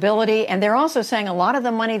flexibility. And they're also saying a lot of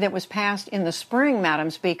the money that was passed in the spring, Madam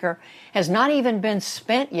Speaker, has not even been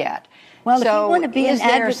spent yet. Well, so if you want to be an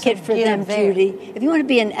advocate for them, Judy, if you want to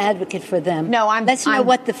be an advocate for them, let's know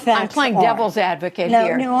what the facts are. I'm playing devil's advocate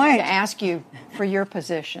here to ask you for your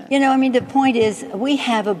position. You know, I mean, the point is we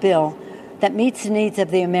have a bill that meets the needs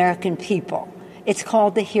of the American people. It's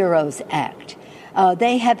called the HEROES Act.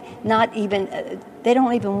 They have not even, they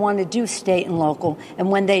don't even want to do state and local.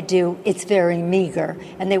 And when they do, it's very meager.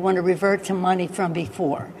 And they want to revert to money from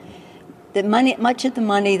before. Much of the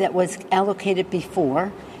money that was allocated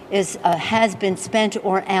before has been spent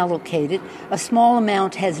or allocated. A small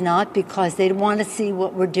amount has not because they want to see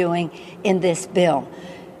what we're doing in this bill.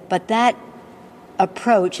 But that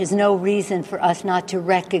approach is no reason for us not to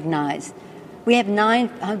recognize. We have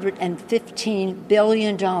 $915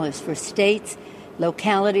 billion for states,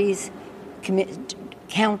 localities,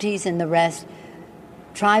 counties, and the rest,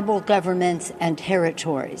 tribal governments and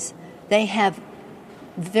territories. They have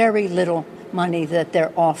very little money that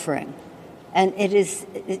they're offering. And it is,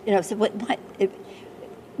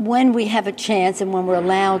 when we have a chance and when we're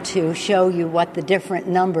allowed to show you what the different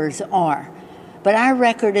numbers are. But our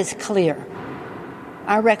record is clear.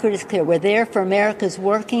 We're there for America's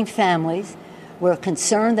working families. We're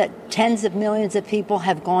concerned that tens of millions of people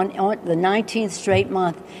have gone on the 19th straight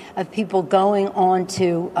month of people going on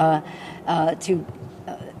to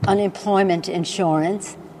unemployment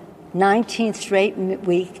insurance. 19th straight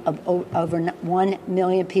week of over 1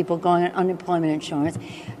 million people going on unemployment insurance.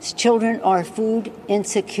 Children are food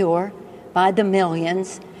insecure by the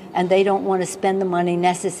millions, and they don't want to spend the money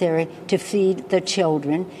necessary to feed the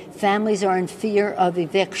children. Families are in fear of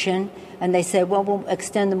eviction, and they say, well, we'll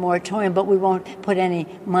extend the moratorium, but we won't put any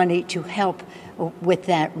money to help with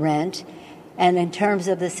that rent. And in terms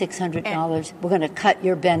of the $600, we're going to cut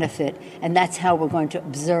your benefit, and that's how we're going to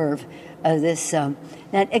observe this. Now,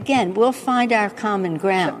 again, we'll find our common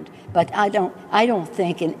ground, but I don't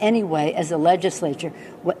think in any way, as a legislator,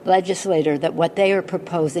 that what they are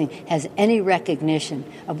proposing has any recognition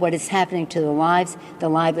of what is happening to the lives, the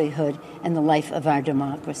livelihood, and the life of our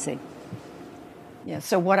democracy. Yeah,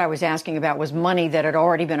 so what I was asking about was money that had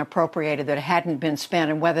already been appropriated that hadn't been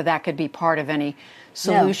spent, and whether that could be part of any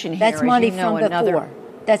solution no, here. That's money from before.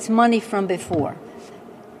 That's money from before.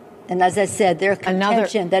 And as I said, their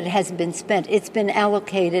contention that it hasn't been spent. It's been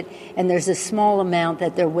allocated, and there's a small amount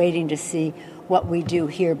that they're waiting to see what we do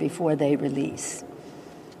here before they release.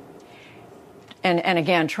 And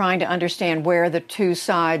again, trying to understand where the two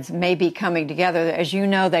sides may be coming together. As you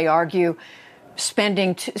know, they argue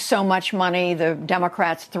spending so much money, the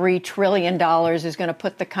Democrats' $3 trillion is going to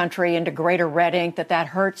put the country into greater red ink, that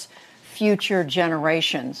hurts future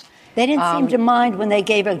generations. They didn't seem to mind when they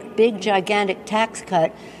gave a big, gigantic tax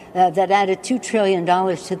cut that added $2 trillion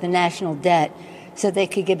to the national debt so they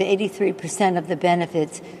could give 83% of the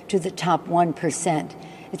benefits to the top 1%.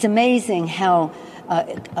 It's amazing how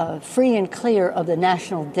free and clear of the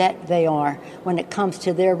national debt they are when it comes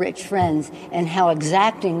to their rich friends, and how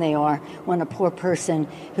exacting they are when a poor person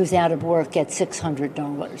who's out of work gets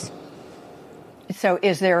 $600. So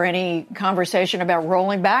is there any conversation about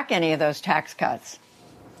rolling back any of those tax cuts?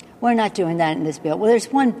 We're not doing that in this bill. Well,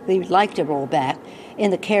 there's one we'd like to roll back.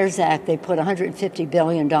 In the CARES Act, they put $150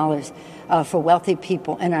 billion for wealthy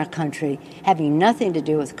people in our country, having nothing to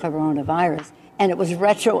do with coronavirus. And it was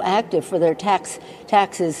retroactive for their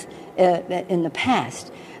taxes in the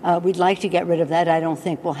past. We'd like to get rid of that. I don't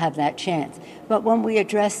think we'll have that chance. But when we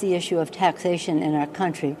address the issue of taxation in our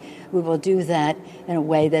country, we will do that in a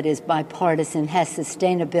way that is bipartisan, has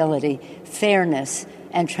sustainability, fairness,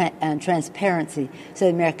 and transparency, so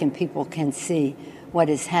the American people can see what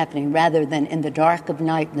is happening, rather than in the dark of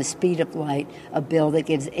night and the speed of light, a bill that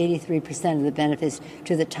gives 83% of the benefits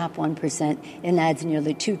to the top 1% and adds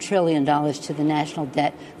nearly $2 trillion to the national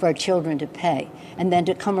debt for our children to pay. And then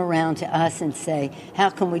to come around to us and say, how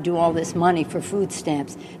can we do all this money for food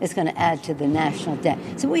stamps? It's going to add to the national debt.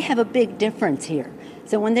 So we have a big difference here.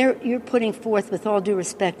 So when you're putting forth, with all due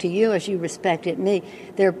respect to you, as you respected me,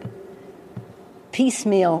 their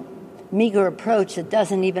piecemeal, meager approach that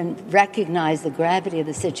doesn't even recognize the gravity of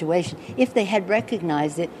the situation. If they had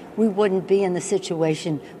recognized it, we wouldn't be in the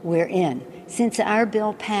situation we're in. Since our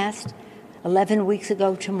bill passed 11 weeks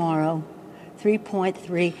ago tomorrow,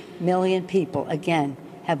 3.3 million people, again,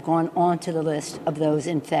 have gone on to the list of those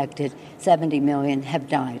infected. 70 million have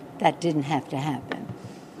died. That didn't have to happen.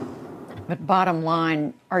 But bottom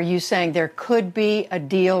line, are you saying there could be a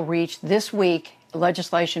deal reached this week,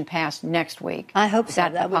 legislation passed next week? I hope so.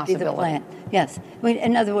 That would be the plan. Yes.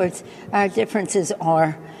 In other words, our differences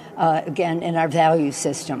are, again, in our value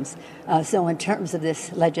systems. So in terms of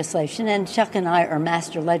this legislation, and Chuck and I are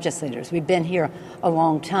master legislators. We've been here a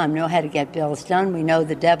long time, know how to get bills done. We know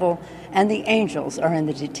the devil and the angels are in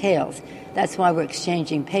the details. That's why we're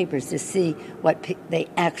exchanging papers, to see what they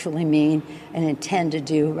actually mean and intend to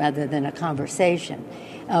do, rather than a conversation.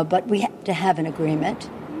 But we have to have an agreement.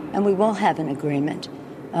 And we will have an agreement,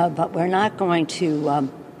 but we're not going to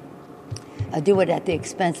do it at the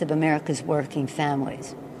expense of America's working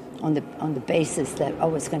families, on the basis that,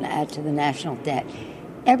 it's going to add to the national debt.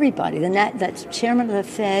 Everybody, that's Chairman of the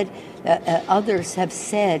Fed, others have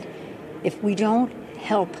said, if we don't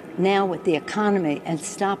help now with the economy and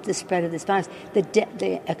stop the spread of this virus,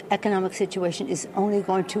 the economic situation is only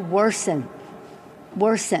going to worsen.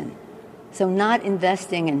 So not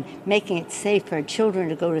investing and making it safe for our children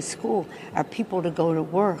to go to school, our people to go to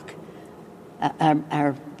work,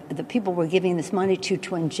 the people we're giving this money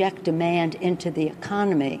to inject demand into the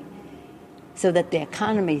economy so that the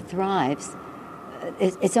economy thrives,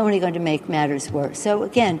 it's only going to make matters worse. So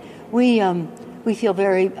again, we feel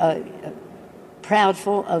very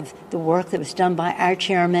proudful of the work that was done by our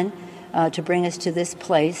chairman to bring us to this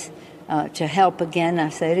place, to help, again, I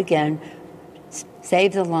say it again,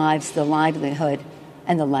 save the lives, the livelihood,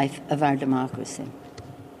 and the life of our democracy.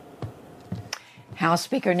 House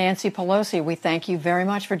Speaker Nancy Pelosi, we thank you very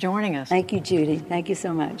much for joining us. Thank you, Judy. Thank you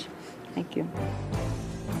so much. Thank you.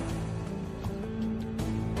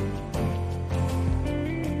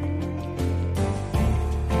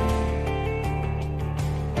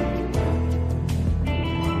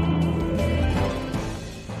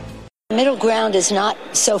 Middle ground is not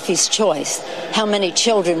Sophie's choice. How many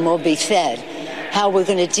children will be fed? How we're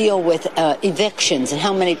going to deal with evictions and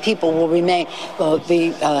how many people will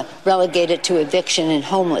be relegated to eviction and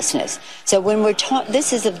homelessness. So when we're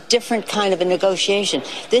this is a different kind of a negotiation.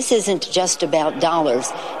 This isn't just about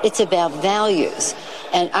dollars. It's about values.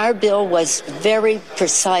 And our bill was very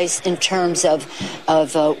precise in terms of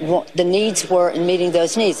what the needs were and meeting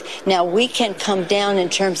those needs. Now, we can come down in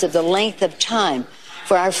terms of the length of time.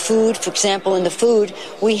 For our food, for example, in the food,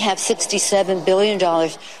 we have $67 billion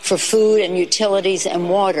for food and utilities and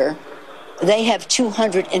water. They have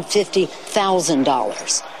 $250,000.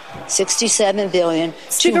 $67 billion,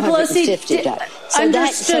 Speaker Pelosi,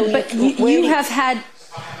 understood, but you have had...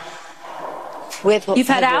 You've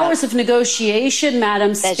had hours of negotiation,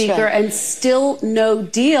 Madam Speaker, right, and still no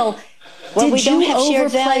deal. Well, did you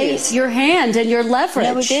overplay your hand and your leverage?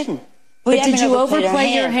 No, we didn't. But did you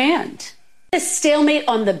overplay your hand? A stalemate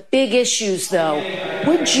on the big issues, though.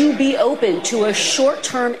 Would you be open to a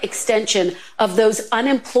short-term extension of those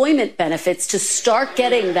unemployment benefits to start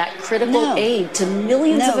getting that critical aid to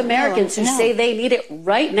millions of Americans who say they need it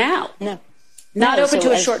right now? No. Not open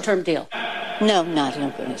to a short-term deal? No, not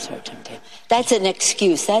open to a short-term deal. That's an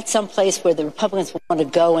excuse. That's some place where the Republicans want to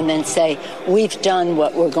go and then say, we've done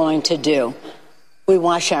what we're going to do. We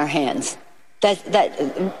wash our hands.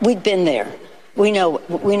 We've been there. We know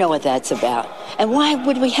what that's about. And why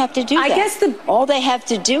would we have to do that? I guess all they have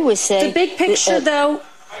to do is say... The big picture, though...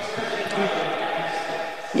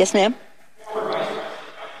 Yes, ma'am?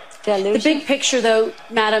 The big picture, though,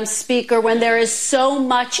 Madam Speaker, when there is so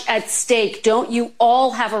much at stake, don't you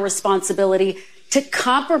all have a responsibility to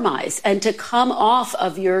compromise and to come off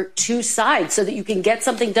of your two sides so that you can get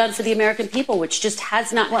something done for the American people, which just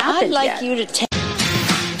has not happened I'd like yet. you to take...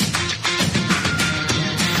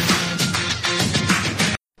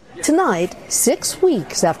 Tonight, 6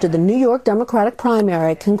 weeks after the New York Democratic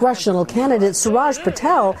primary, congressional candidate Suraj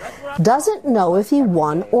Patel doesn't know if he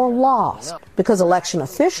won or lost because election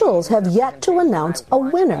officials have yet to announce a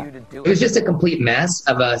winner. It was just a complete mess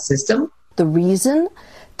of a system. The reason?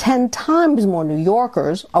 10 times more New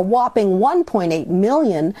Yorkers, a whopping 1.8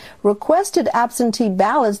 million, requested absentee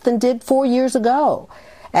ballots than did 4 years ago.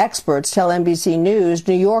 Experts tell NBC News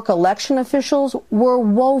New York election officials were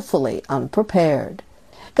woefully unprepared.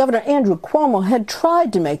 Governor Andrew Cuomo had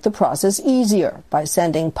tried to make the process easier by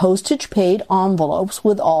sending postage-paid envelopes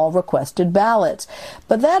with all requested ballots.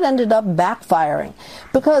 But that ended up backfiring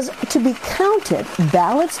because to be counted,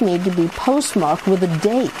 ballots need to be postmarked with a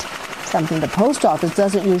date, something the post office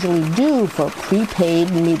doesn't usually do for prepaid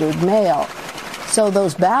metered mail. So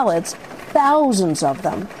those ballots, thousands of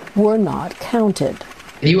them, were not counted.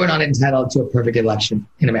 You are not entitled to a perfect election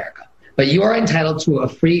in America, but you are entitled to a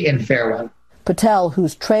free and fair one. Patel,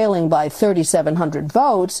 who's trailing by 3,700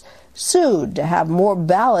 votes, sued to have more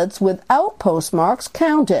ballots without postmarks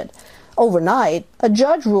counted. Overnight, a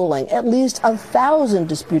judge ruling at least 1,000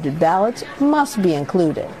 disputed ballots must be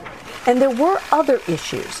included. And there were other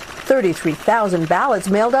issues. 33,000 ballots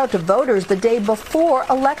mailed out to voters the day before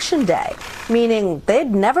Election Day, meaning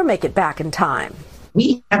they'd never make it back in time.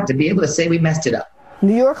 We have to be able to say we messed it up.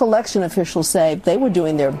 New York election officials say they were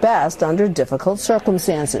doing their best under difficult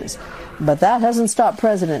circumstances. But that hasn't stopped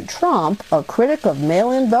President Trump, a critic of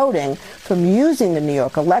mail-in voting, from using the New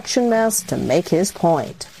York election mess to make his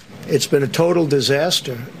point. It's been a total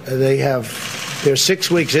disaster. They're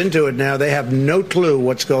 6 weeks into it now. They have no clue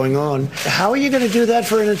what's going on. How are you going to do that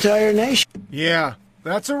for an entire nation? Yeah,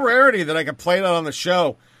 that's a rarity that I can play that on the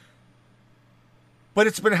show. But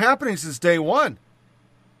it's been happening since day one.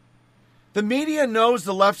 The media knows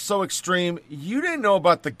the left's so extreme. You didn't know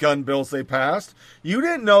about the gun bills they passed. You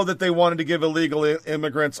didn't know that they wanted to give illegal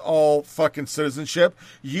immigrants all fucking citizenship.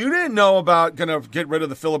 You didn't know about going to get rid of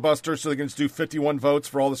the filibuster so they can just do 51 votes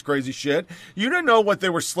for all this crazy shit. You didn't know what they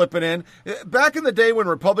were slipping in. Back in the day when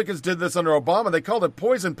Republicans did this under Obama, they called it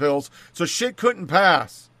poison pills, so shit couldn't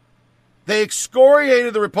pass. They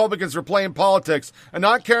excoriated the Republicans for playing politics and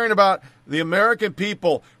not caring about the American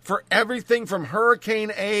people for everything from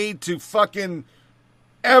hurricane aid to fucking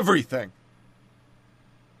everything.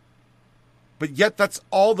 But yet that's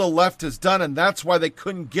all the left has done, and that's why they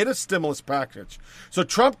couldn't get a stimulus package. So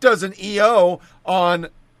Trump does an EO on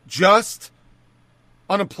just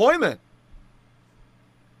unemployment.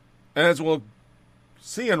 And as we'll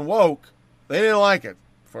see in Woke, they didn't like it.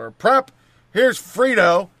 For PrEP, here's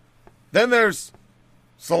Frito. Then there's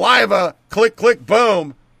saliva, click, click,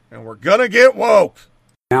 boom, and we're going to get woke.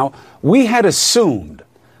 Now, we had assumed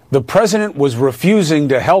the president was refusing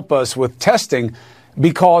to help us with testing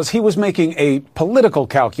because he was making a political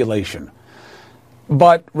calculation.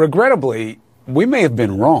 But regrettably, we may have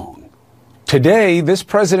been wrong. Today, this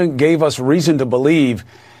president gave us reason to believe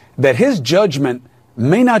that his judgment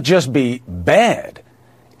may not just be bad,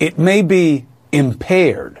 it may be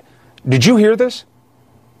impaired. Did you hear this?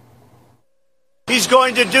 He's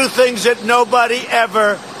going to do things that nobody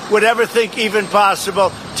ever would ever think even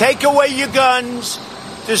possible. Take away your guns,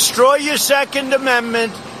 destroy your Second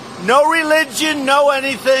Amendment, no religion, no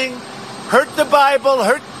anything, hurt the Bible,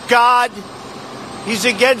 hurt God. He's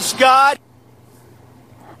against God.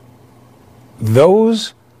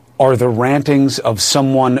 Those are the rantings of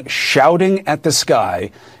someone shouting at the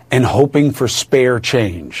sky and hoping for spare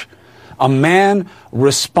change. A man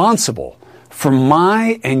responsible for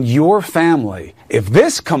my and your family. If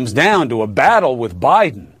this comes down to a battle with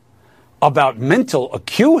Biden about mental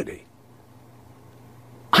acuity,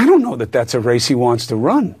 I don't know that that's a race he wants to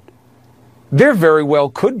run. There very well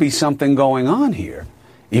could be something going on here,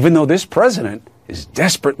 even though this president is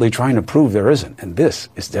desperately trying to prove there isn't, and this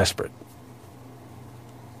is desperate.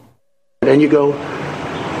 Then you go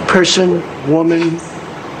person, woman,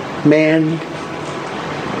 man,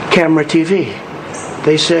 camera, TV.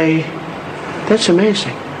 They say, that's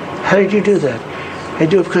amazing. How did you do that? I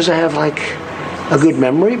do it because I have like a good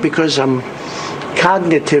memory, because I'm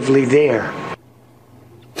cognitively there.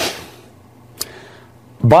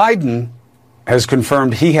 Biden has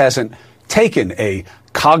confirmed he hasn't taken a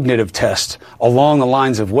cognitive test along the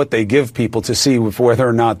lines of what they give people to see whether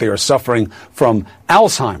or not they are suffering from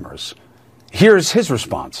Alzheimer's. Here's his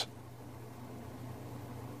response.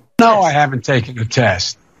 No, I haven't taken a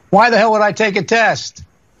test. Why the hell would I take a test?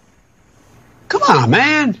 Come on,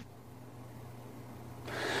 man.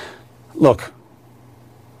 Look,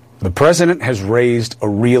 the president has raised a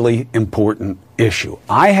really important issue.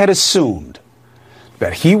 I had assumed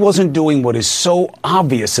that he wasn't doing what is so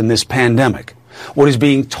obvious in this pandemic, what is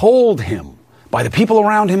being told him by the people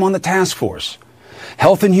around him on the task force,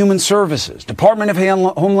 Health and Human Services, Department of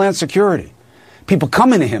Homeland Security, people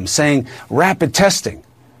coming to him saying rapid testing,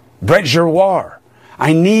 Brett Giroir,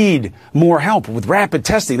 I need more help with rapid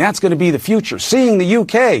testing. That's going to be the future. Seeing the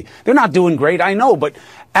UK, they're not doing great, I know, but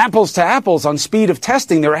apples to apples on speed of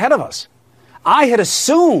testing, they're ahead of us. I had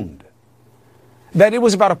assumed that it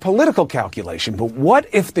was about a political calculation, but what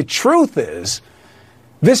if the truth is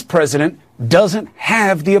this president doesn't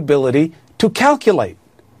have the ability to calculate?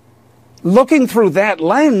 Looking through that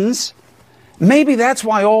lens, maybe that's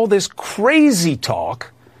why all this crazy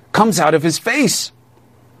talk comes out of his face.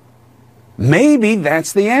 Maybe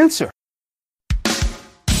that's the answer.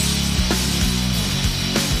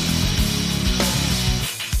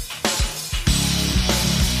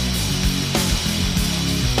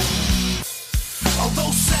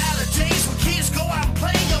 Although Saturdays when kids go out and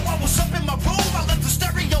play, yo, I was up in my room, I let the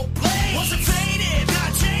stereo play. Wasn't faded,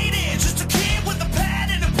 not jaded, just a kid with a pad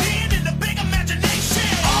and a pen and a big imagination.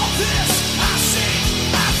 All this I see,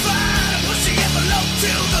 I find, push the envelope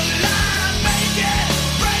to the line, make it,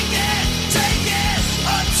 break it, take it,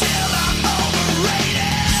 until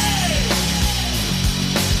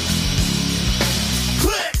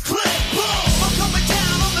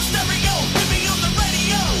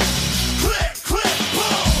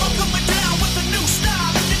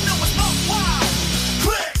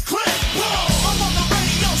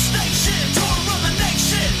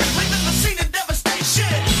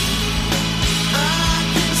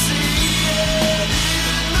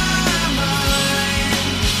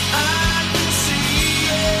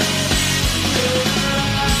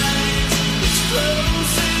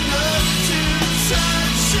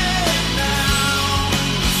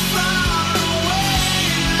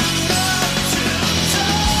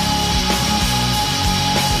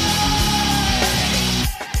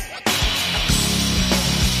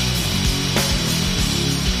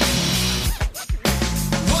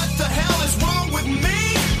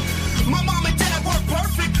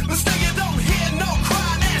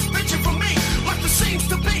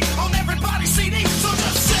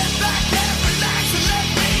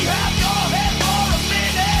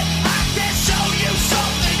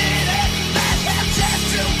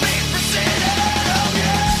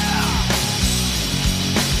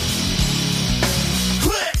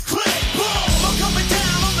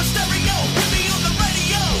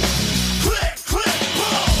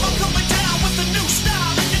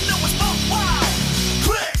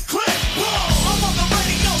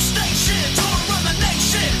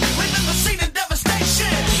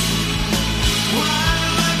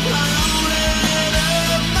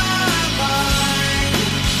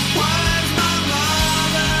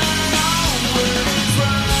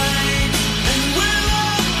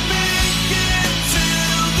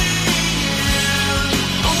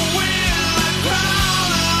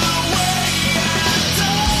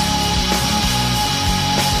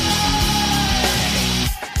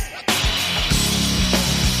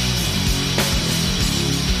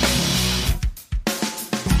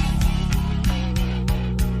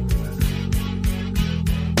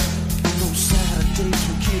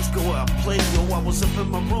was up in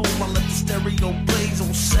my room, I let the stereo blaze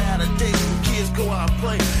on Saturday when kids go out and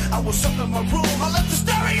play. I was up in my room, I let the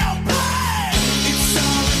stereo play. It's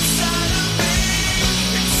all inside of me.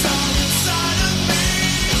 It's all inside of me.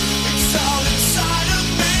 It's all inside of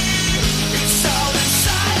me. It's all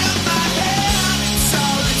inside of my head. It's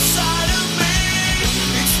all inside of me.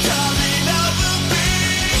 It's coming over me.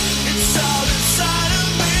 It's all inside of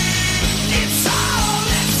me. It's all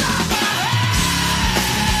inside my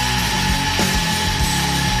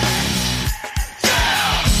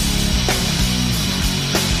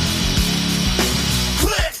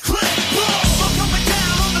Click, click, boom. I'm coming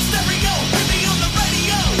down on the stereo, hit me on the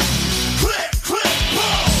radio. Click, click,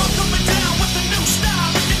 boom. I'm coming down with a new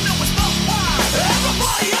style, and you know it's worldwide.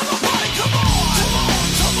 Everybody, everybody, come on, come on,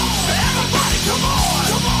 come on. Everybody, come on,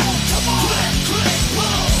 come on, come on. Click, click,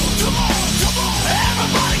 boom. Come on, come on.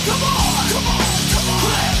 Everybody, come on, come on, come on.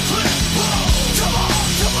 Click, click, boom. Come on,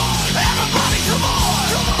 come on. Everybody, come on,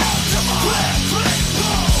 come on, come on. Click, click,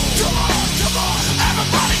 boom. Come on, come on.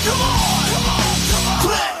 Everybody, come on, come on, come on.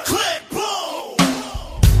 Click, click, boom.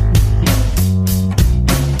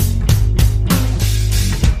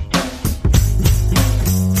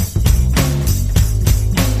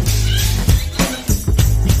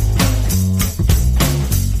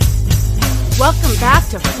 Welcome back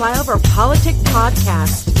to Flyover Politic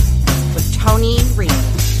Podcast with Tony Reed.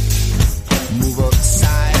 Move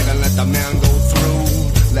aside and let the man go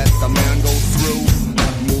through. Let the man go through.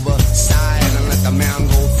 Move aside and let the man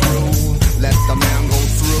go through. Let the man go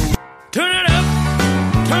through. Turn it up,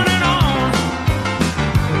 turn it on.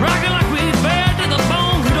 Rockin' like we bad to the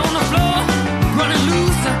bone. Get on the floor, running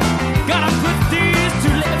loose. Gotta put these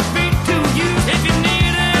two left feet to use. If you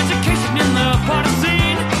need education in the party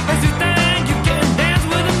scene, if you think you can dance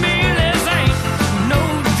with me, this ain't no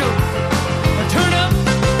joke. Turn up,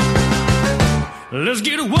 let's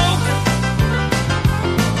get woke.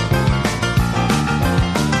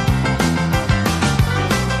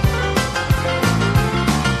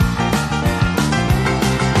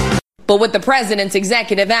 But with the president's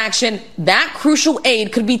executive action, that crucial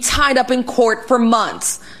aid could be tied up in court for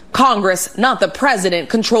months. Congress, not the president,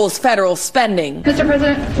 controls federal spending. Mr.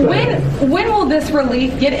 President, when will this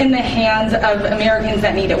relief get in the hands of Americans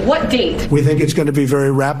that need it? What date? We think it's going to be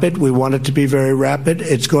very rapid. We want it to be very rapid.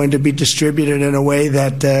 It's going to be distributed in a way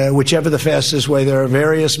that, whichever the fastest way, there are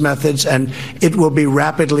various methods, and it will be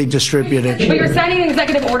rapidly distributed. But you're signing an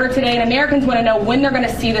executive order today, and Americans want to know when they're going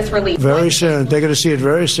to see this relief. Very soon. They're going to see it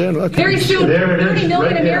very soon. Look. Very soon. There it is, 30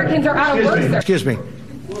 million right there. Americans are out of work, sir. Excuse me.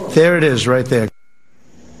 There it is, right there.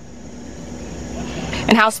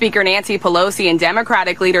 And House Speaker Nancy Pelosi and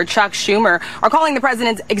Democratic leader Chuck Schumer are calling the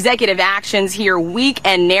president's executive actions here weak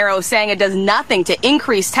and narrow, saying it does nothing to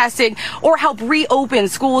increase testing or help reopen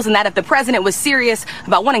schools, and that if the president was serious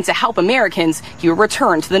about wanting to help Americans, he would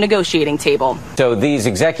return to the negotiating table. So these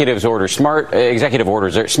executive orders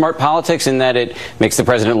are smart politics in that it makes the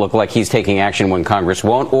president look like he's taking action when Congress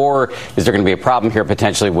won't, or is there going to be a problem here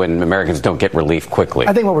potentially when Americans don't get relief quickly?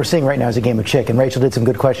 I think what we're seeing right now is a game of chicken. Rachel did some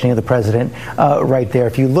good questioning of the president right there.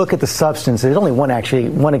 If you look at the substance, there's only one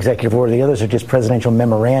executive order. The others are just presidential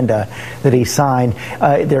memoranda that he signed.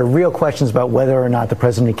 There are real questions about whether or not the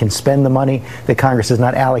president can spend the money that Congress has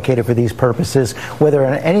not allocated for these purposes, whether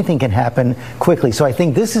anything can happen quickly. So I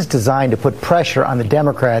think this is designed to put pressure on the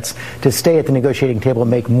Democrats to stay at the negotiating table and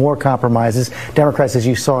make more compromises. Democrats, as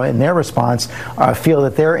you saw in their response, feel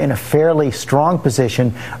that they're in a fairly strong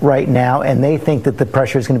position right now, and they think that the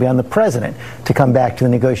pressure is going to be on the president to come back to the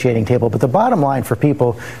negotiating table. But the bottom line for people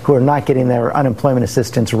who are not getting their unemployment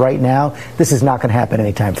assistance right now, this is not going to happen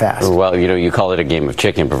anytime fast. Well, you call it a game of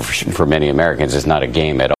chicken, but for many Americans, it's not a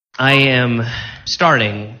game at all. I am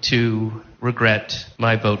starting to regret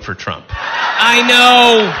my vote for Trump. I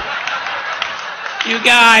know. You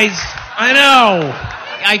guys, I know.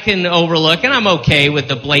 I can overlook, and I'm okay with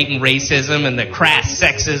the blatant racism and the crass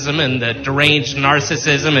sexism and the deranged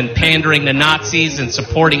narcissism and pandering to Nazis and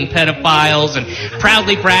supporting pedophiles and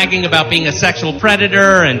proudly bragging about being a sexual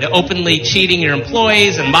predator and openly cheating your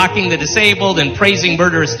employees and mocking the disabled and praising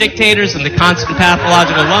murderous dictators and the constant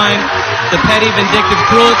pathological lying, the petty vindictive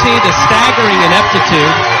cruelty, the staggering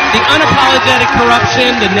ineptitude, the unapologetic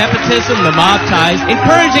corruption, the nepotism, the mob ties,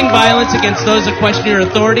 encouraging violence against those that question your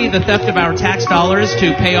authority, the theft of our tax dollars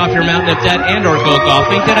to pay off your mountain of debt and or go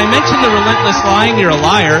golfing. Did I mention the relentless lying? You're a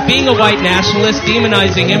liar. Being a white nationalist,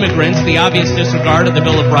 demonizing immigrants, the obvious disregard of the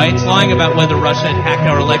Bill of Rights, lying about whether Russia had hacked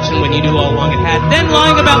our election when you knew all along it had, then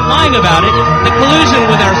lying about it, the collusion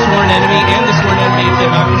with our sworn enemy and the sworn enemy of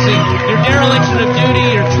democracy, your dereliction of duty,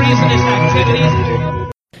 your treasonous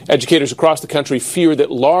activities. Educators across the country fear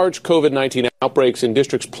that large COVID-19 outbreaks in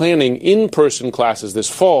districts planning in-person classes this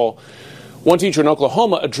fall. One teacher in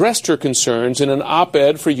Oklahoma addressed her concerns in an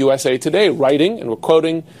op-ed for USA Today, writing, and we're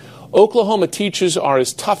quoting, "Oklahoma teachers are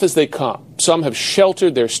as tough as they come. Some have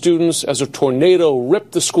sheltered their students as a tornado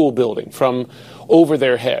ripped the school building from over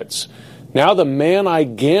their heads. Now the man I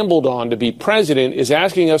gambled on to be president is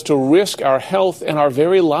asking us to risk our health and our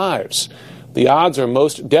very lives. The odds are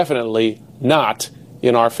most definitely not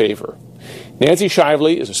in our favor." Nancy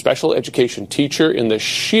Shively is a special education teacher in the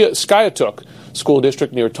Skiatook School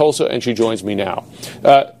District near Tulsa, and she joins me now.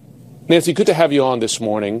 Nancy, good to have you on this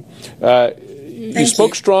morning. You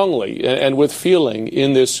spoke strongly and with feeling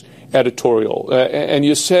in this editorial, and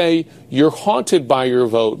you say you're haunted by your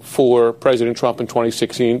vote for President Trump in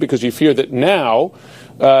 2016 because you fear that now,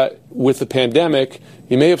 with the pandemic,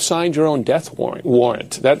 you may have signed your own death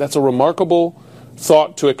warrant. That's a remarkable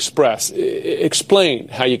thought to express. Explain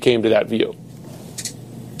how you came to that view.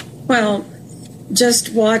 Well,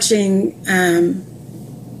 just watching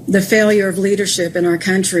the failure of leadership in our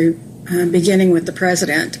country, beginning with the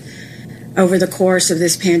president, over the course of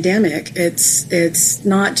this pandemic, it's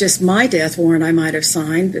not just my death warrant I might have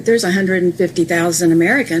signed, but there's 150,000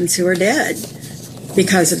 Americans who are dead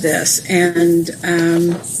because of this. And,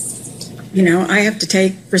 I have to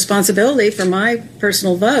take responsibility for my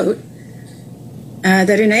personal vote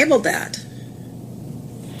that enabled that.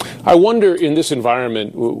 I wonder in this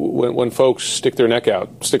environment when folks stick their necks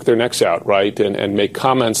out, right, and make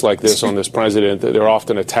comments like this on this president, that they're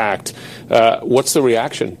often attacked. What's the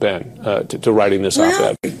reaction been to writing this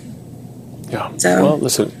op-ed? Yeah. Well,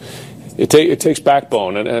 listen, it takes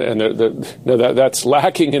backbone, and that's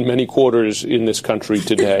lacking in many quarters in this country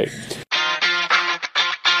today.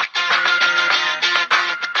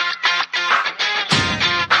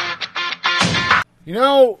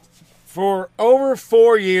 For over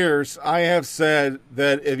 4 years, I have said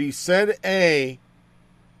that if he said A,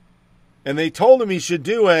 and they told him he should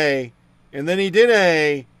do A, and then he did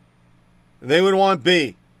A, they would want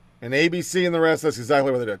B. And ABC and the rest, that's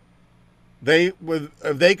exactly what they did.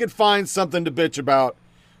 If they could find something to bitch about,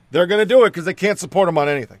 they're going to do it because they can't support him on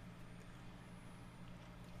anything.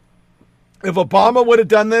 If Obama would have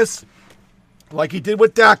done this, like he did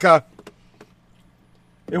with DACA,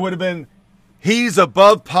 it would have been, he's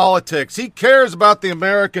above politics. He cares about the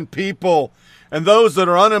American people and those that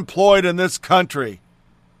are unemployed in this country.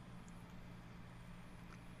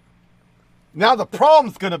 Now the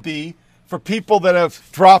problem's going to be for people that have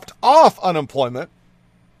dropped off unemployment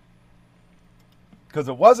because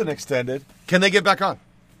it wasn't extended. Can they get back on?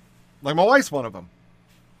 Like my wife's one of them.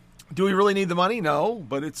 Do we really need the money? No,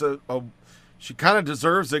 but it's she kind of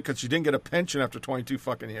deserves it because she didn't get a pension after 22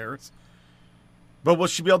 fucking years. But will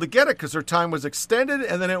she be able to get it because her time was extended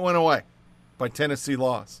and then it went away by Tennessee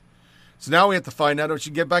laws? So now we have to find out if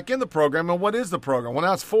she can get back in the program. And what is the program? Well,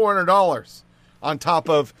 now it's $400 on top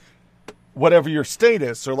of whatever your state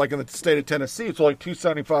is. So like in the state of Tennessee, it's like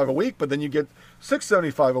 $275 a week, but then you get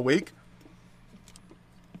 $675 a week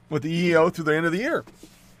with the EO through the end of the year.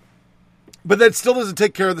 But that still doesn't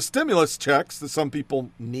take care of the stimulus checks that some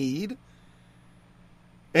people need.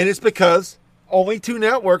 And it's because only 2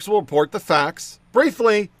 networks will report the facts,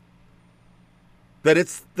 briefly, that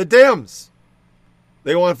it's the Dems.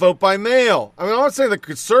 They want to vote by mail. I mean, I'm not saying the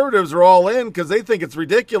conservatives are all in because they think it's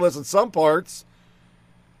ridiculous in some parts.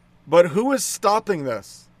 But who is stopping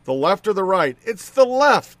this? The left or the right? It's the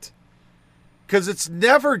left. Because it's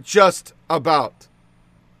never just about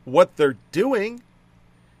what they're doing.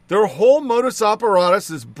 Their whole modus operatus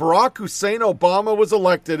is Barack Hussein Obama was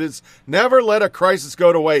elected is never let a crisis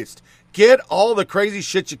go to waste. Get all the crazy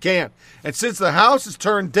shit you can. And since the House has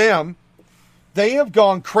turned Dem, they have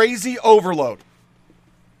gone crazy overload.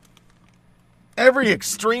 Every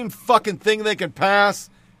extreme fucking thing they can pass,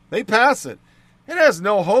 they pass it. It has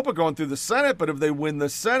no hope of going through the Senate, but if they win the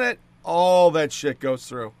Senate, all that shit goes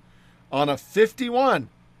through. On a 51,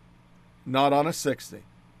 not on a 60.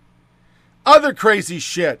 Other crazy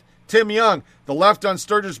shit. Tim Young, the left on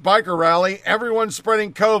Sturgis biker rally, everyone's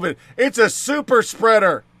spreading COVID. It's a super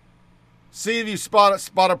spreader. See if you spot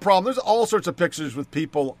a problem. There's all sorts of pictures with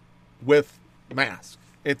people with masks.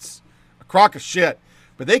 It's a crock of shit.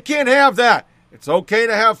 But they can't have that. It's okay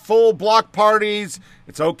to have full block parties.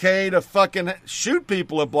 It's okay to fucking shoot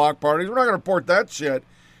people at block parties. We're not going to report that shit.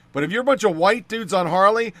 But if you're a bunch of white dudes on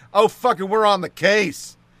Harley, oh, fucking, we're on the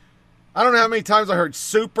case. I don't know how many times I heard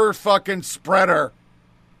super fucking spreader.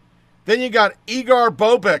 Then you got Igor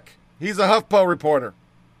Bobek. He's a HuffPo reporter.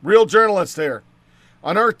 Real journalist here.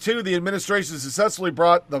 On Earth, too, the administration successfully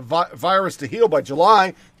brought the virus to heel by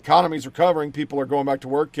July. The economy's recovering. People are going back to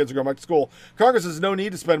work. Kids are going back to school. Congress has no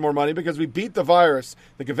need to spend more money because we beat the virus.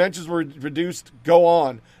 The conventions were reduced. Go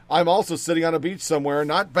on. I'm also sitting on a beach somewhere,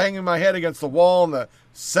 not banging my head against the wall in the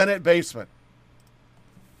Senate basement.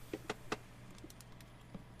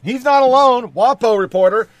 He's not alone. WAPO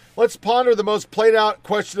reporter. Let's ponder the most played-out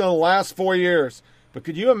question of the last 4 years. But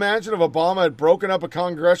could you imagine if Obama had broken up a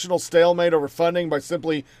congressional stalemate over funding by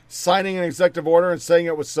simply signing an executive order and saying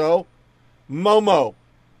it was so? Momo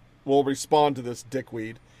will respond to this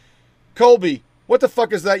dickweed. Colby, what the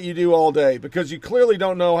fuck is that you do all day? Because you clearly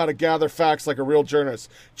don't know how to gather facts like a real journalist.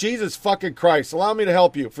 Jesus fucking Christ, allow me to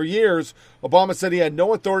help you. For years, Obama said he had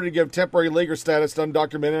no authority to give temporary legal status to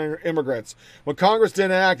undocumented immigrants. When Congress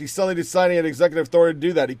didn't act, he suddenly decided he had executive authority to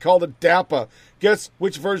do that. He called it DAPA. Guess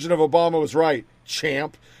which version of Obama was right?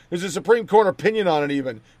 Champ. There's a Supreme Court opinion on it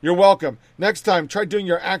even. You're welcome. Next time, try doing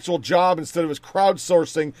your actual job instead of just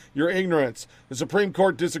crowdsourcing your ignorance. The Supreme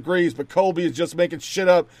Court disagrees, but Colby is just making shit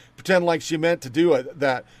up, pretend like she meant to do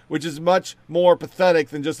that, which is much more pathetic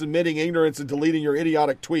than just admitting ignorance and deleting your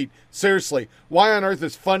idiotic tweet. Seriously, why on earth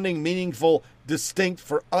is funding meaningful, distinct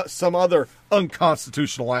for some other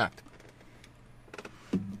unconstitutional act?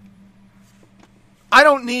 I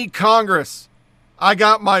don't need Congress. I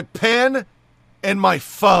got my pen and my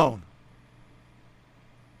phone.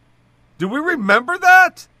 Do we remember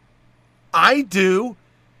that? I do.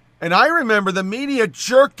 And I remember the media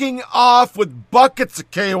jerking off with buckets of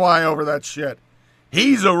KY over that shit.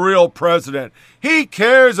 He's a real president. He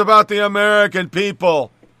cares about the American people.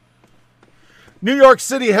 New York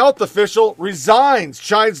City health official resigns,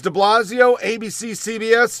 chides de Blasio. ABC,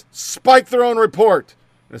 CBS spike their own report.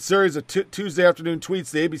 In a series of Tuesday afternoon tweets,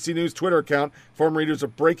 the ABC News Twitter account informed readers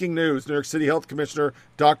of breaking news. New York City Health Commissioner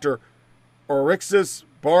Dr. Orixis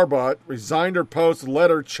Barbot resigned her post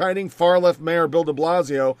letter chiding far-left Mayor Bill de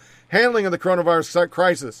Blasio handling of the coronavirus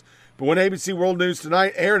crisis. But when ABC World News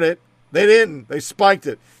Tonight aired it, they didn't. They spiked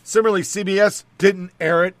it. Similarly, CBS didn't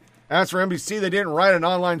air it. As for NBC, they didn't write an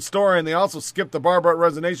online story, and they also skipped the Barbot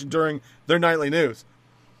resignation during their nightly news.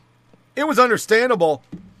 It was understandable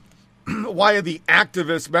why the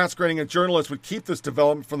activists masquerading as journalists would keep this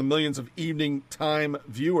development from the millions of evening time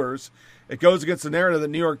viewers. It goes against the narrative that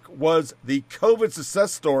New York was the COVID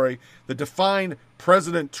success story that defined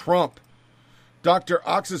President Trump. Dr.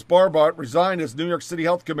 Orixis Barbot resigned as New York City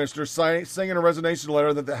Health Commissioner, saying in a resignation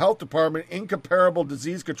letter that the health department's incomparable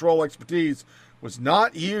disease control expertise was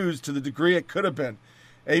not used to the degree it could have been.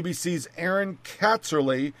 ABC's Aaron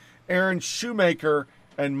Katzerly, Aaron Shoemaker,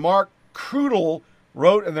 and Mark Krudel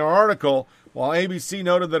wrote in their article, while ABC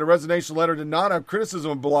noted that a resignation letter did not have criticism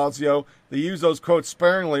of Blasio, they used those quotes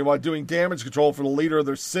sparingly while doing damage control for the leader of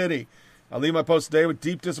their city. I leave my post today with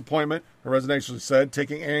deep disappointment, her resignation said,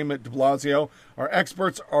 taking aim at de Blasio. Our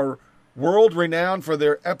experts are world-renowned for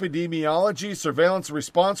their epidemiology, surveillance, and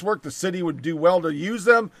response work. The city would do well to use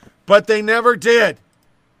them, but they never did.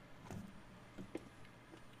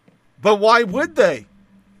 But why would they?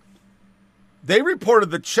 They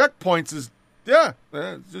reported the checkpoints as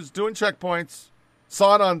just doing checkpoints.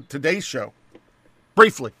 Saw it on Today's Show.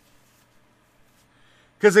 Briefly.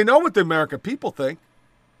 Because they know what the American people think.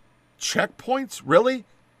 Checkpoints? Really?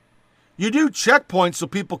 You do checkpoints so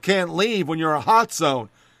people can't leave when you're a hot zone.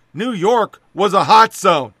 New York was a hot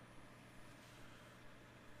zone.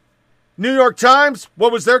 New York Times,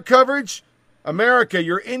 what was their coverage? America,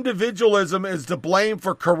 your individualism is to blame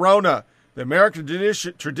for corona. The American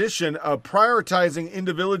tradition of prioritizing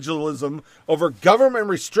individualism over government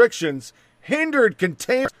restrictions hindered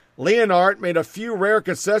containment. Leonhardt made a few rare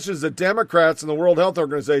concessions that Democrats and the World Health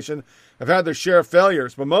Organization have had their share of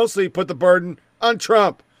failures, but mostly put the burden on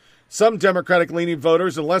Trump. Some Democratic-leaning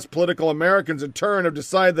voters and less political Americans in turn have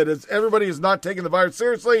decided that as everybody is not taking the virus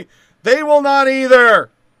seriously, they will not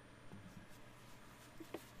either.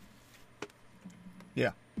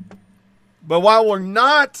 Yeah. But while we're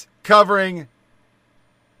not covering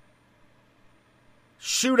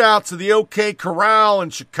shootouts of the OK Corral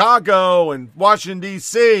in Chicago and Washington,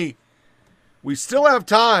 D.C., we still have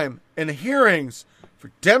time in hearings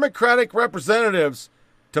for Democratic representatives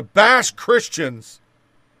to bash Christians,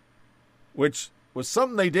 which was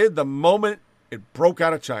something they did the moment it broke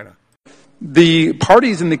out of China. The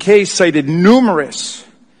parties in the case cited numerous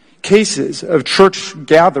cases of church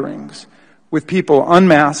gatherings with people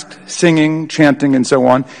unmasked, singing, chanting, and so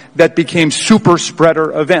on, that became super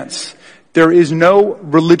spreader events. There is no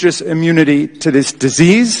religious immunity to this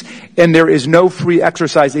disease, and there is no free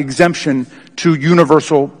exercise exemption to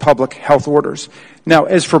universal public health orders. Now,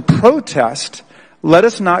 as for protest, let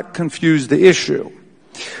us not confuse the issue.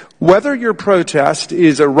 Whether your protest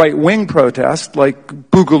is a right-wing protest like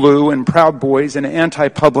Boogaloo and Proud Boys and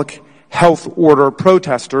anti-public health order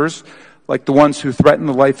protesters like the ones who threatened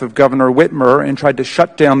the life of Governor Whitmer and tried to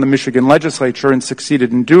shut down the Michigan legislature and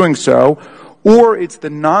succeeded in doing so, or it's the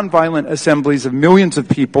nonviolent assemblies of millions of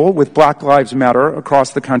people with Black Lives Matter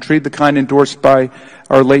across the country, the kind endorsed by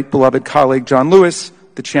our late beloved colleague John Lewis,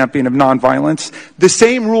 the champion of nonviolence, the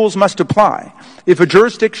same rules must apply. If a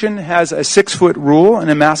jurisdiction has a 6-foot rule and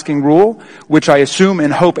a masking rule, which I assume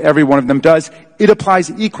and hope every one of them does, it applies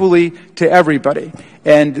equally to everybody.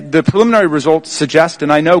 And the preliminary results suggest,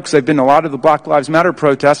 and I know because I've been to a lot of the Black Lives Matter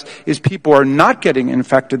protests, is people are not getting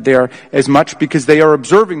infected there as much because they are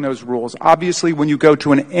observing those rules. Obviously, when you go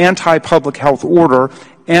to an anti-public health order,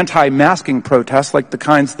 anti-masking protests like the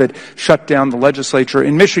kinds that shut down the legislature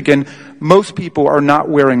in Michigan, most people are not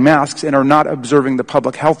wearing masks and are not observing the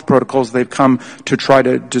public health protocols they've come to try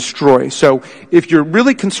to destroy. So if you're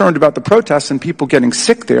really concerned about the protests and people getting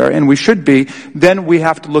sick there, and we should be, then we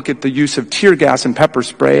have to look at the use of tear gas and pepper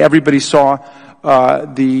spray. Everybody saw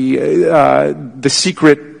the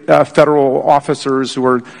secret federal officers who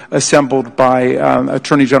were assembled by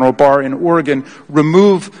Attorney General Barr in Oregon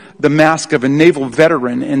remove the mask of a naval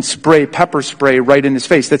veteran and spray pepper spray right in his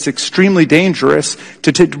face. That's extremely dangerous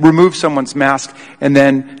to remove someone's mask and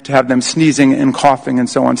then to have them sneezing and coughing and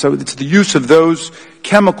so on. So it's the use of those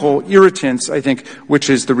chemical irritants, I think, which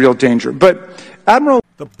is the real danger. But Admiral...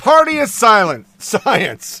 The party is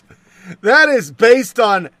science. That is based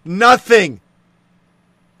on nothing.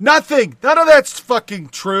 Nothing. None of that's fucking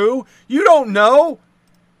true. You don't know.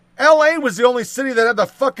 L.A. was the only city that had the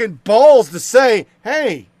fucking balls to say,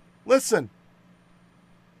 hey, listen,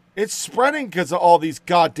 it's spreading because of all these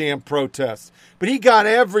goddamn protests. But he got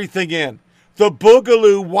everything in. The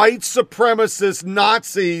Boogaloo white supremacist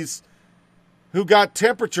Nazis who got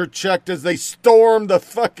temperature checked as they stormed the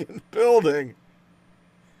fucking building.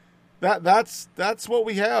 That's what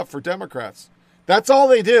we have for Democrats. That's all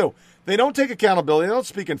they do. They don't take accountability. They don't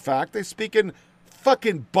speak in fact. They speak in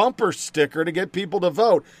fucking bumper sticker to get people to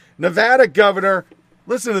vote. Nevada governor,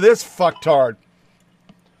 listen to this fucktard.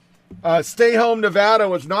 Stay Home Nevada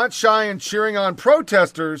was not shy in cheering on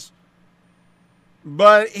protesters,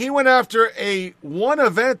 but he went after one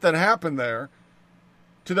event that happened there.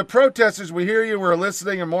 To the protesters, we hear you, we're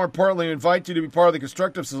listening, and more importantly, we invite you to be part of the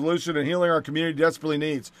constructive solution and healing our community desperately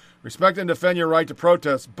needs. Respect and defend your right to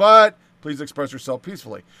protest, but please express yourself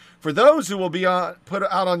peacefully. For those who will be put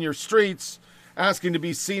out on your streets asking to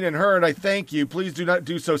be seen and heard, I thank you. Please do not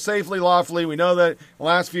do so safely, lawfully. We know that the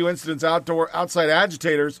last few incidents, outside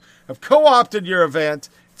agitators have co-opted your event.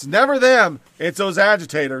 It's never them. It's those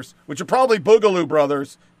agitators, which are probably Boogaloo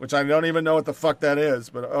Brothers, which I don't even know what the fuck that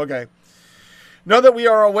is, but okay. Know that we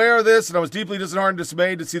are aware of this, and I was deeply disheartened and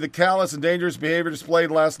dismayed to see the callous and dangerous behavior displayed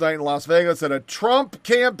last night in Las Vegas at a Trump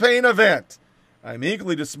campaign event. I'm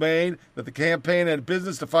equally dismayed that the campaign and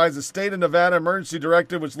business defies the state of Nevada emergency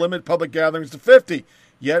directive which limit public gatherings to 50.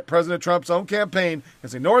 Yet President Trump's own campaign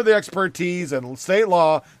has ignored the expertise and state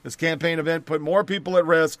law. This campaign event put more people at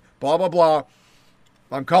risk, blah, blah, blah.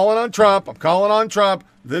 I'm calling on Trump.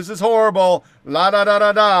 This is horrible. La da da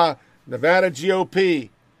da da. Nevada GOP.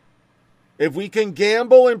 If we can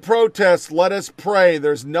gamble and protest, let us pray.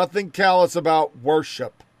 There's nothing callous about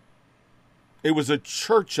worship. It was a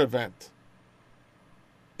church event.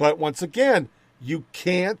 But once again, you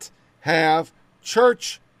can't have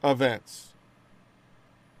church events.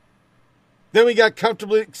 Then we got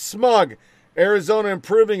comfortably smug. Arizona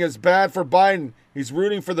improving is bad for Biden. He's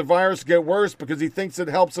rooting for the virus to get worse because he thinks it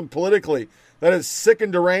helps him politically. That is sick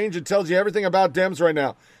and deranged. It tells you everything about Dems right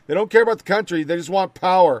now. They don't care about the country. They just want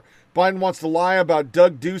power. Biden wants to lie about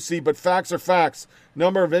Doug Ducey, but facts are facts.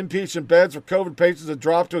 Number of inpatient beds for COVID patients has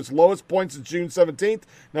dropped to its lowest point since June 17th.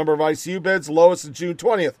 Number of ICU beds lowest since June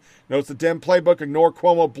 20th. Notes the Dem playbook, ignore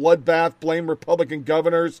Cuomo bloodbath, blame Republican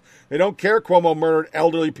governors. They don't care Cuomo murdered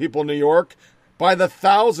elderly people in New York by the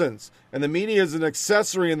thousands. And the media is an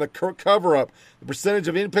accessory in the cover-up. The percentage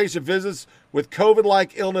of inpatient visits with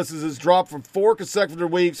COVID-like illnesses has dropped from 4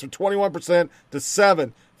 consecutive weeks from 21% to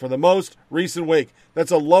 7% for the most recent week. That's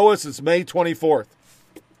the lowest since May 24th.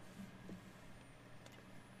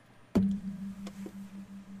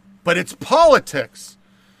 But it's politics.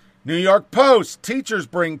 New York Post, teachers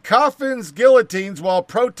bring coffins, guillotines while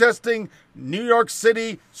protesting New York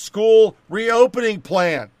City school reopening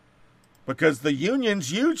plan. Because the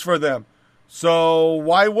union's huge for them. So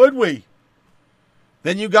why would we?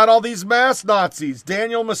 Then you got all these mask Nazis.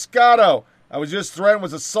 Daniel Moscato. I was just threatened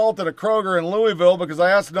with assault at a Kroger in Louisville because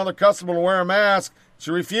I asked another customer to wear a mask.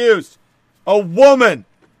 She refused. A woman.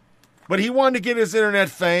 But he wanted to get his internet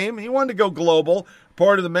fame. He wanted to go global.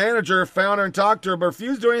 Reported the manager found her and talked to her, but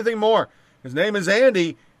refused to do anything more. His name is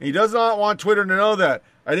Andy, and he does not want Twitter to know that.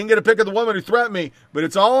 I didn't get a pic of the woman who threatened me, but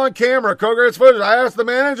it's all on camera. Kroger has footage. I asked the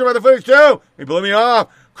manager about the footage, too. He blew me off.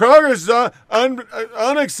 Kroger is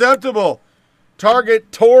unacceptable.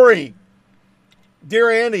 Target Tory. Dear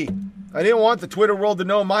Andy, I didn't want the Twitter world to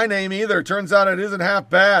know my name either. Turns out it isn't half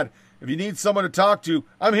bad. If you need someone to talk to,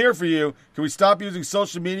 I'm here for you. Can we stop using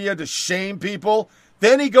social media to shame people?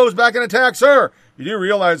 Then he goes back and attacks her. You do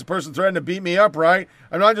realize the person threatened to beat me up, right?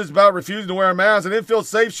 I'm not just about refusing to wear a mask. I didn't feel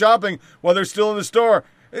safe shopping while they're still in the store.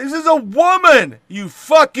 This is a woman, you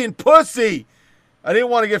fucking pussy. I didn't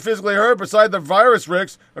want to get physically hurt beside the virus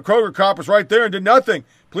risks. A Kroger cop was right there and did nothing.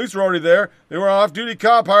 Police were already there. They were an off-duty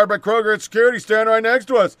cop hired by Kroger at security standing right next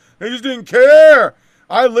to us. They just didn't care.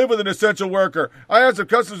 I live with an essential worker. I asked if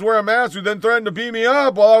customers wear a mask who then threatened to beat me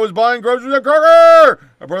up while I was buying groceries at Kroger.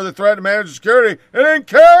 My brother threatened to manage security. They didn't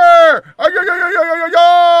care.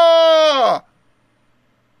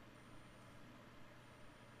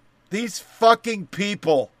 These fucking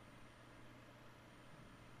people.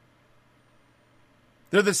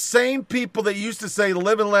 They're the same people that used to say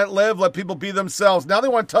live and let live, let people be themselves. Now they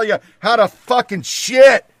want to tell you how to fucking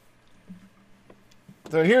shit.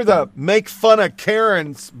 So here's the make fun of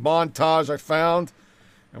Karens montage I found.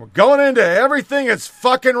 And we're going into everything that's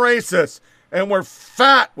fucking racist. And we're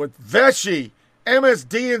fat with Veshy,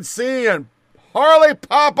 MSDNC, and Harley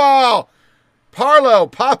Poppy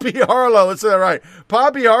Harlow. Let's say that right.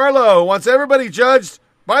 Poppy Harlow wants everybody judged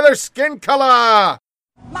by their skin color.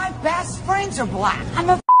 My best friends are black. I'm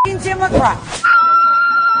a f***ing Democrat.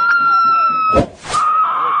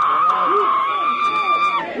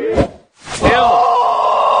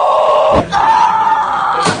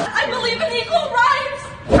 I believe in equal rights.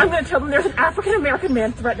 I'm going to tell them there's an African American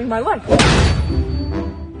man threatening my life.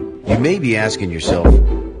 You may be asking yourself,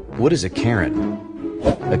 what is a Karen?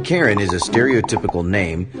 A Karen is a stereotypical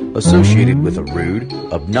name associated with a rude,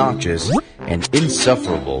 obnoxious, and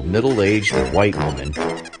insufferable middle-aged white woman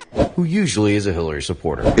who usually is a Hillary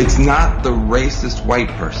supporter. It's not the racist white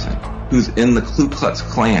person who's in the Ku Klux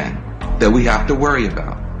Klan that we have to worry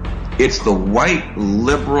about. It's the white,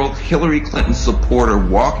 liberal Hillary Clinton supporter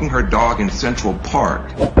walking her dog in Central Park.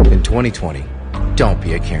 In 2020, don't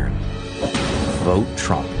be a Karen. Vote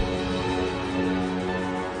Trump.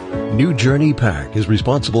 New Journey PAC is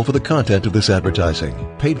responsible for the content of this advertising,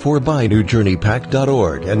 paid for by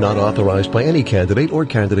NewJourneyPAC.org and not authorized by any candidate or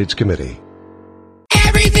candidates committee.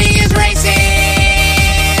 Everything is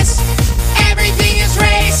racist. Everything is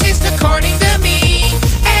racist according to me.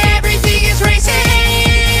 Everything is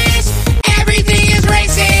racist. Everything is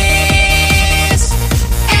racist.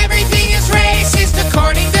 Everything is racist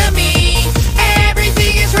according to me.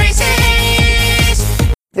 Everything is racist.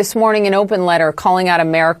 This morning, an open letter calling out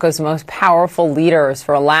America's most powerful leaders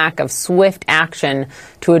for a lack of swift action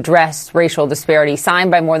to address racial disparity,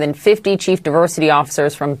 signed by more than 50 chief diversity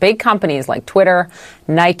officers from big companies like Twitter,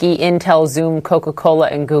 Nike, Intel, Zoom, Coca-Cola,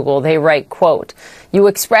 and Google. They write, quote, "You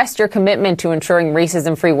expressed your commitment to ensuring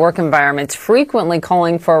racism-free work environments, frequently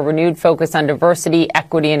calling for a renewed focus on diversity,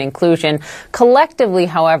 equity, and inclusion. Collectively,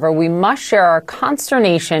 however, we must share our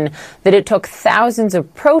consternation that it took thousands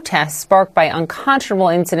of protests sparked by unconscionable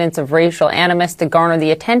incidents of racial animus to garner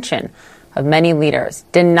the attention of many leaders.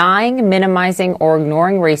 Denying, minimizing, or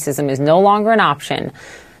ignoring racism is no longer an option,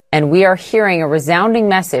 and we are hearing a resounding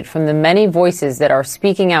message from the many voices that are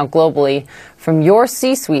speaking out globally, from your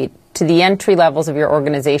C-suite to the entry levels of your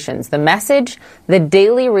organizations. The message: the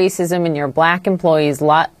daily racism in your black employees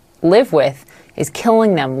live with is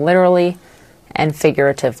killing them literally and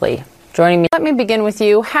figuratively." Joining me, let me begin with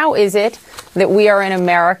you. How is it that we are in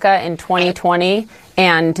America in 2020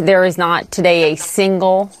 and there is not today a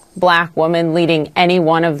single black woman leading any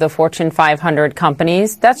one of the Fortune 500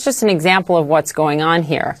 companies? That's just an example of what's going on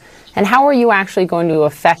here. And how are you actually going to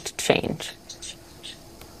affect change?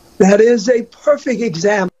 That is a perfect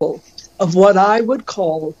example of what I would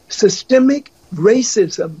call systemic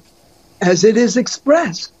racism as it is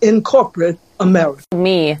expressed in corporate America.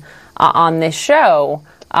 Me on this show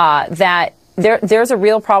that there's a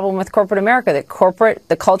real problem with corporate America, that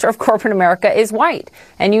the culture of corporate America is white.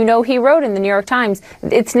 And you know, he wrote in the New York Times,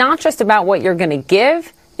 it's not just about what you're going to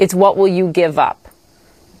give, it's what will you give up.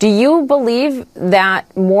 Do you believe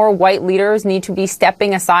that more white leaders need to be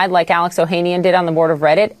stepping aside like Alex Ohanian did on the board of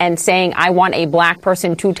Reddit and saying, I want a black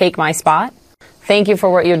person to take my spot? Thank you for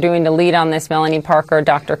what you're doing to lead on this, Melanie Parker,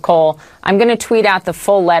 Dr. Cole. I'm going to tweet out the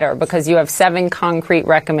full letter because you have 7 concrete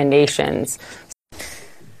recommendations.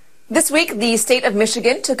 This week, the state of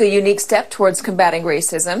Michigan took a unique step towards combating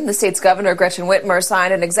racism. The state's governor, Gretchen Whitmer,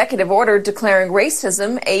 signed an executive order declaring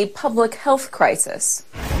racism a public health crisis.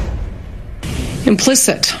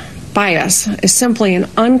 Implicit bias is simply an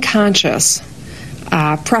unconscious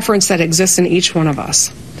preference that exists in each one of us.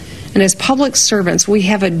 And as public servants, we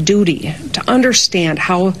have a duty to understand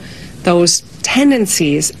how those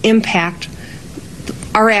tendencies impact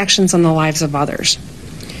our actions on the lives of others.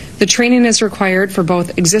 The training is required for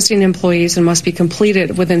both existing employees and must be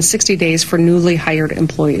completed within 60 days for newly hired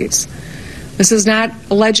employees. This is not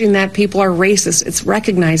alleging that people are racist. It's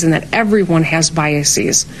recognizing that everyone has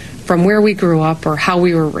biases from where we grew up or how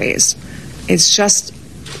we were raised. It's just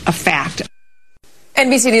a fact.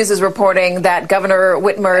 NBC News is reporting that Governor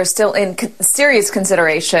Whitmer is still in serious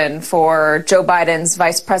consideration for Joe Biden's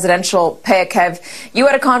vice presidential pick. Have you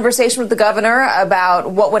had a conversation with the governor about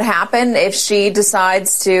what would happen if she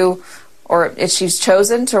decides to, or if she's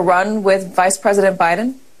chosen to run with Vice President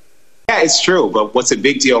Biden? Yeah, it's true. But what's a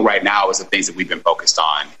big deal right now is the things that we've been focused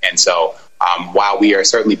on. And so while we are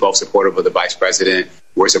certainly both supportive of the vice president,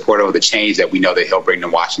 we're supportive of the change that we know that he'll bring to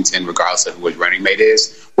Washington, regardless of who his running mate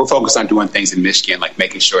is. We're focused on doing things in Michigan, like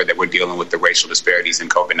making sure that we're dealing with the racial disparities in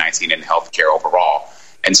COVID-19 and healthcare overall.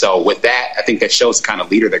 And so with that, I think that shows the kind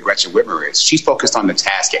of leader that Gretchen Whitmer is. She's focused on the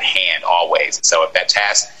task at hand always. So if that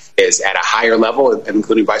task is at a higher level,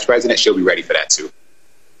 including vice president, she'll be ready for that too.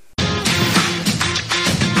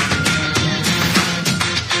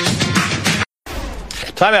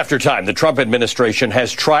 Time after time, the Trump administration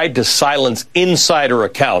has tried to silence insider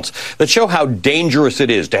accounts that show how dangerous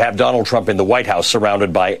it is to have Donald Trump in the White House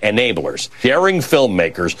surrounded by enablers, daring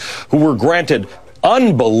filmmakers who were granted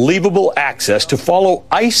unbelievable access to follow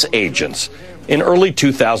ICE agents in early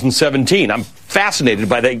 2017. I'm fascinated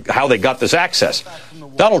by how they got this access.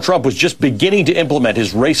 Donald Trump was just beginning to implement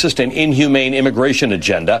his racist and inhumane immigration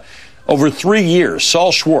agenda. Over 3 years,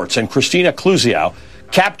 Saul Schwartz and Christina Cluzio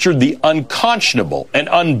captured the unconscionable and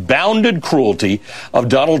unbounded cruelty of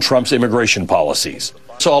Donald Trump's immigration policies.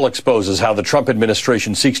 Saul exposes how the Trump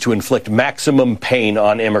administration seeks to inflict maximum pain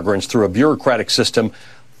on immigrants through a bureaucratic system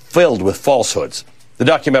filled with falsehoods. The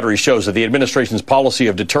documentary shows that the administration's policy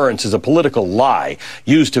of deterrence is a political lie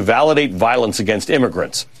used to validate violence against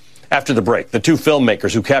immigrants. After the break, the two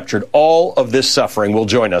filmmakers who captured all of this suffering will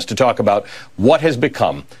join us to talk about what has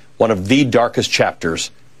become one of the darkest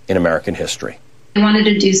chapters in American history. I wanted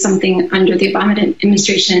to do something under the Obama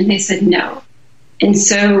administration, and they said no. And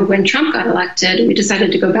so when Trump got elected, we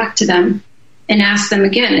decided to go back to them and ask them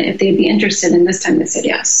again if they'd be interested, and this time they said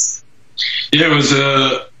yes. Yeah, it was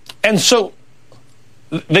And so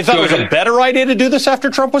they thought it was a better idea to do this after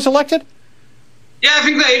Trump was elected? Yeah, I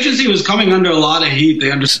think the agency was coming under a lot of heat.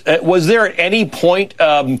 They understood. Was there at any point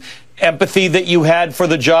empathy that you had for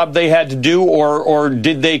the job they had to do, or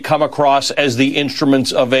did they come across as the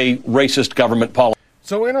instruments of a racist government policy?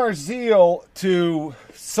 So in our zeal to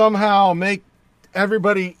somehow make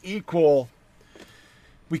everybody equal,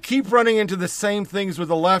 we keep running into the same things with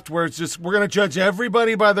the left, where it's just, we're going to judge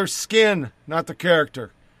everybody by their skin, not the character.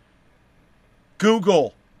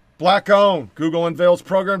 Google, black owned. Google unveils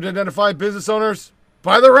program to identify business owners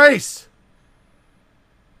by the race.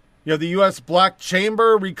 You know, the U.S. Black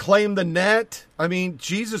Chamber, Reclaim the Net. I mean,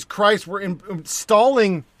 Jesus Christ, we're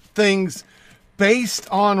installing things based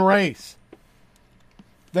on race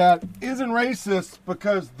that isn't racist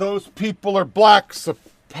because those people are black,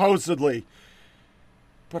 supposedly.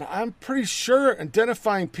 But I'm pretty sure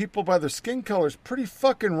identifying people by their skin color is pretty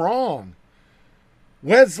fucking wrong.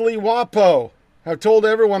 Wesley Wapo. I've told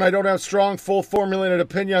everyone I don't have strong, full formulated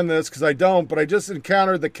opinion on this because I don't, but I just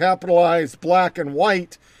encountered the capitalized black and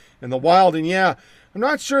white in the wild, and yeah, I'm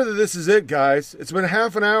not sure that this is it, guys. It's been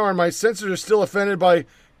half an hour and my sensors are still offended by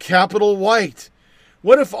capital white.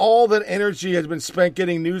 What if all that energy has been spent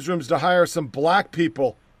getting newsrooms to hire some black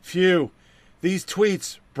people? Phew. These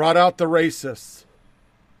tweets brought out the racists.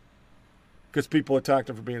 Because people attacked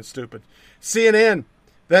them for being stupid. CNN.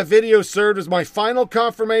 That video served as my final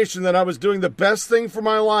confirmation that I was doing the best thing for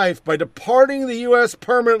my life by departing the U.S.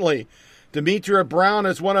 permanently. Demetria Brown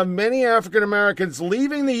is one of many African Americans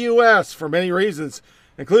leaving the U.S. for many reasons,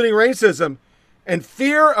 including racism and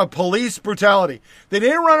fear of police brutality. They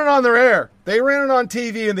didn't run it on their air. They ran it on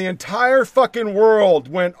TV, and the entire fucking world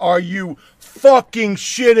went, "Are you fucking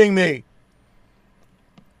shitting me?"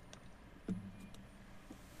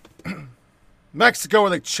 Mexico,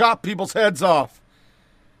 where they chop people's heads off.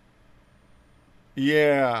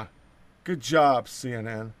 Yeah. Good job,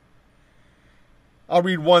 CNN. I'll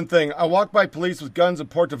read one thing. I walk by police with guns in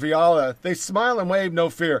Puerto Villala. They smile and wave, no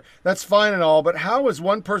fear. That's fine and all, but how is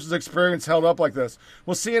one person's experience held up like this?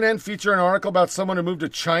 Will CNN feature an article about someone who moved to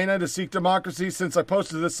China to seek democracy? Since I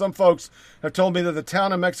posted this, some folks have told me that the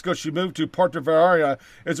town in Mexico she moved to, Puerto Vallarta,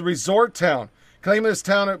 is a resort town. Claiming this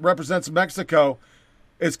town represents Mexico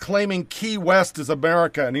is claiming Key West is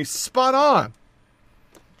America, and he's spot on.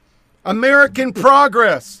 American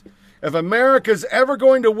progress. If America's ever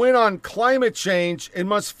going to win on climate change, it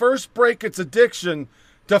must first break its addiction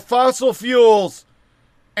to fossil fuels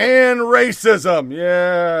and racism.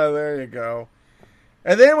 Yeah, there you go.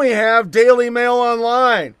 And then we have Daily Mail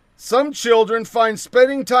Online. Some children find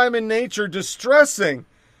spending time in nature distressing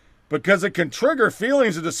because it can trigger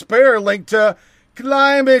feelings of despair linked to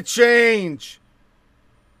climate change.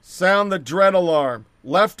 Sound the dread alarm.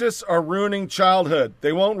 Leftists are ruining childhood.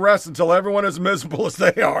 They won't rest until everyone is miserable as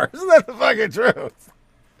they are. Isn't that the fucking truth?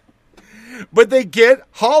 But they get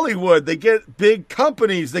Hollywood. They get big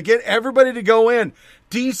companies. They get everybody to go in.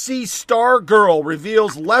 DC Stargirl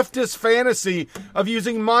reveals leftist fantasy of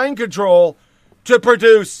using mind control to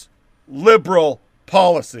produce liberal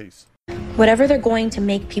policies. Whatever they're going to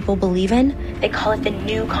make people believe in, they call it the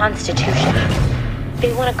new Constitution.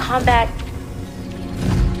 They want to combat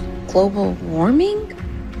global warming?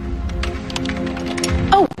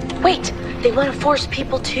 Oh, wait. They want to force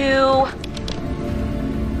people to...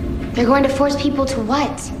 They're going to force people to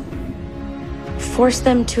what? Force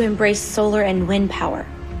them to embrace solar and wind power.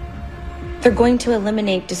 They're going to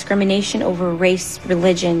eliminate discrimination over race,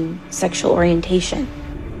 religion, sexual orientation.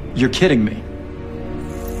 You're kidding me.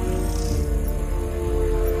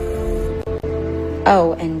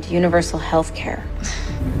 Oh, and universal health care.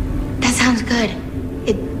 That sounds good.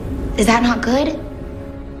 Is that not good?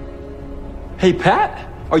 Hey, Pat,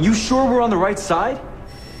 are you sure we're on the right side?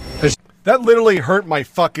 That literally hurt my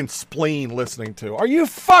fucking spleen listening to. Are you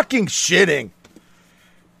fucking shitting?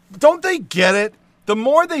 Don't they get it? The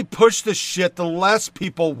more they push the shit, the less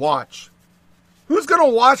people watch. Who's going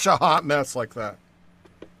to watch a hot mess like that?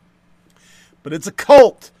 But it's a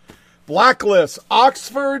cult. Blacklist.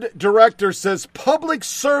 Oxford director says public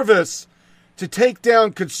service to take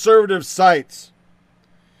down conservative sites.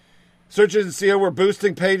 Search engines SEO were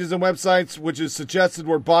boosting pages and websites which is suggested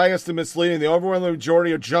were biased and misleading. The overwhelming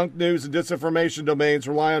majority of junk news and disinformation domains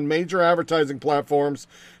rely on major advertising platforms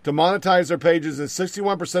to monetize their pages, and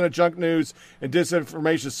 61% of junk news and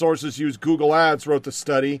disinformation sources use Google Ads, wrote the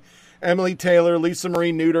study. Emily Taylor, Lisa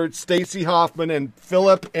Marie Neutert, Stacey Hoffman, and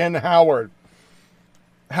Philip N. Howard.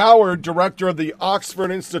 Howard, director of the Oxford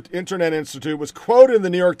Internet Institute, was quoted in the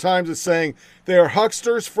New York Times as saying, "They are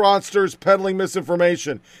hucksters, fraudsters, peddling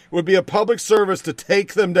misinformation. It would be a public service to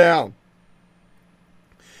take them down."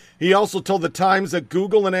 He also told the Times that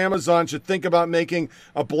Google and Amazon should think about making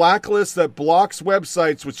a blacklist that blocks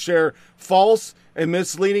websites which share false and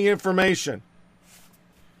misleading information,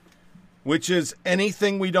 which is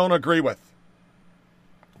anything we don't agree with.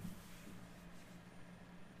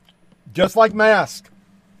 Just like masks.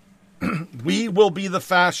 We will be the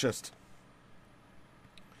fascist.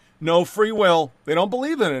 No free will. They don't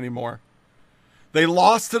believe in it anymore. They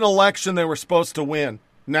lost an election they were supposed to win.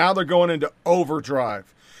 Now they're going into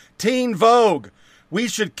overdrive. Teen Vogue. We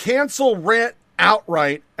should cancel rent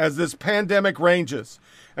outright as this pandemic ranges.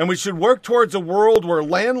 And we should work towards a world where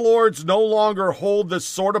landlords no longer hold this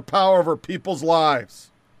sort of power over people's lives.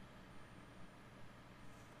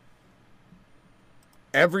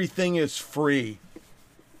 Everything is free.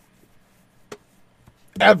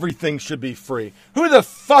 Everything should be free. Who the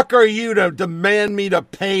fuck are you to demand me to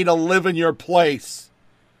pay to live in your place?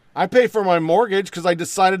 I pay for my mortgage because I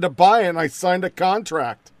decided to buy it and I signed a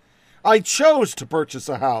contract. I chose to purchase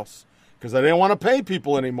a house because I didn't want to pay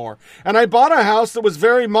people anymore. And I bought a house that was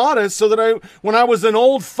very modest so that when I was an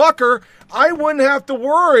old fucker, I wouldn't have to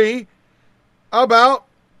worry about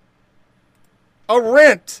a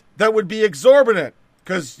rent that would be exorbitant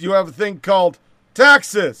because you have a thing called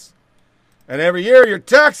taxes. And every year your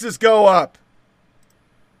taxes go up.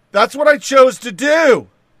 That's what I chose to do.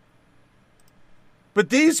 But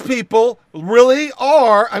these people really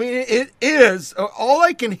are, I mean, it is, all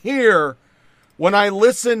I can hear when I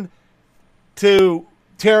listen to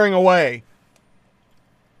Tearing Away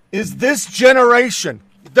is this generation.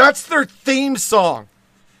 That's their theme song.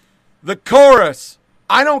 The chorus,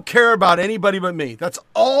 I don't care about anybody but me. That's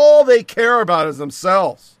all they care about is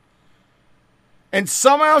themselves. And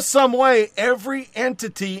somehow, some way, every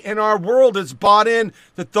entity in our world is bought in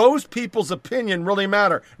that those people's opinion really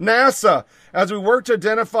matter. NASA, as we work to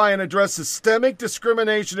identify and address systemic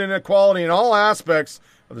discrimination and inequality in all aspects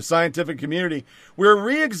of the scientific community, we're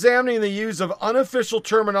re-examining the use of unofficial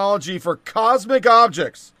terminology for cosmic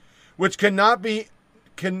objects, which can be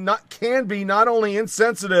not only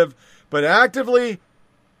insensitive, but actively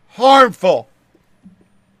harmful.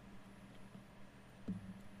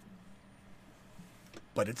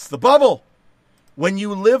 But it's the bubble. When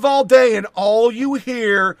you live all day and all you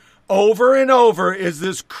hear over and over is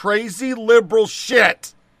this crazy liberal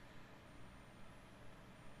shit,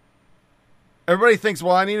 everybody thinks,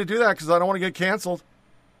 well, I need to do that because I don't want to get canceled.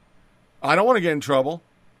 I don't want to get in trouble.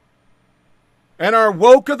 And our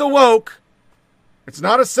woke of the woke, it's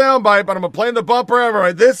not a soundbite, but I'm going to play the bumper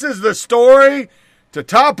ever. This is the story to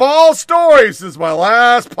top all stories. This is my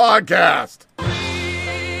last podcast.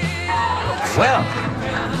 Well,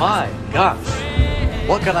 my gosh.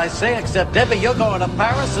 What can I say except, Debbie, you're going to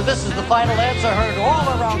Paris, and this is the final answer heard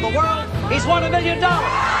all around the world. He's won $1 million.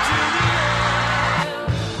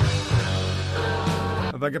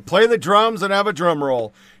 If I could play the drums and have a drum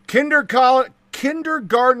roll. Kindergarten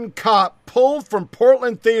cop pulled from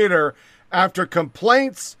Portland theater after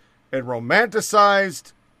complaints and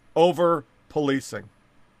romanticized over policing.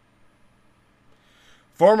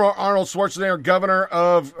 Former California Governor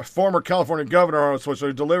Arnold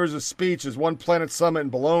Schwarzenegger delivers a speech as One Planet Summit in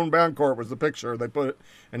Boulogne Bancourt was the picture they put,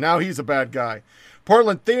 and now he's a bad guy.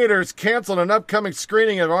 Portland theaters canceled an upcoming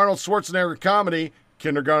screening of Arnold Schwarzenegger comedy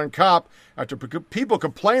Kindergarten Cop after people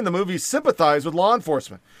complained the movie sympathized with law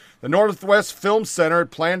enforcement. The Northwest Film Center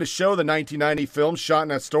had planned to show the 1990 film shot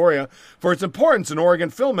in Astoria for its importance in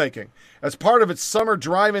Oregon filmmaking as part of its summer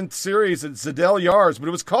drive-in series at Zedell Yards, but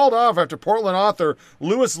it was called off after Portland author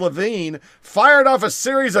Louis Levine fired off a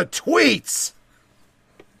series of tweets.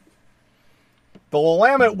 The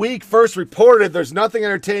Willamette Week first reported there's nothing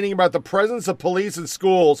entertaining about the presence of police in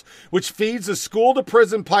schools, which feeds the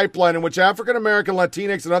school-to-prison pipeline in which African-American,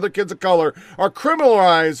 Latinx, and other kids of color are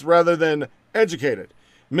criminalized rather than educated.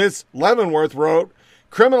 Ms. Leavenworth wrote,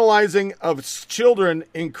 criminalizing of children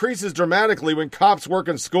increases dramatically when cops work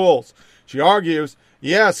in schools. She argues,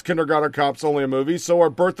 yes, Kindergarten Cop's only a movie, so are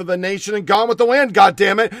Birth of the Nation and Gone with the Wind,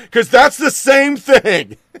 goddammit, because that's the same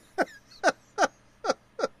thing.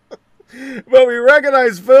 But we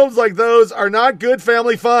recognize films like those are not good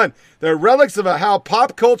family fun. They're relics of how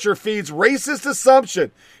pop culture feeds racist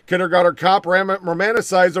assumption. Kindergarten Cop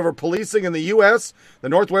romanticized over policing in the U.S. The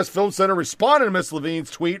Northwest Film Center responded to Ms.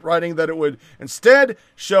 Levine's tweet, writing that it would instead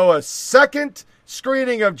show a second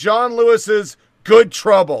screening of John Lewis's Good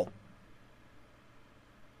Trouble.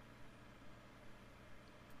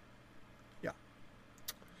 Yeah.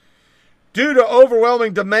 Due to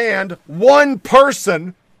overwhelming demand, one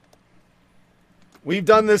person... We've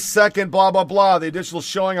done this second, blah, blah, blah. The additional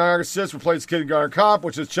showing on August 6th replaced Kindergarten Cop,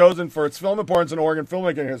 which is chosen for its film importance in Oregon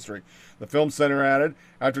filmmaking history. The Film Center added,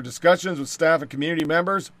 after discussions with staff and community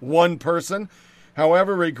members, one person.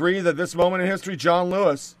 However, we agree that this moment in history, John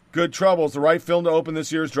Lewis, Good Trouble, is the right film to open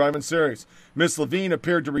this year's drive-in series. Miss Levine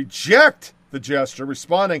appeared to reject the gesture,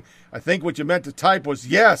 responding, I think what you meant to type was,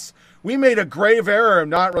 yes, we made a grave error of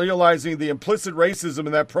not realizing the implicit racism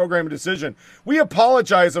in that programming decision. We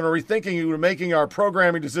apologize and are rethinking and making our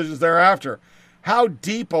programming decisions thereafter. How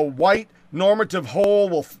deep a white normative hole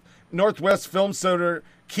will Northwest Film Center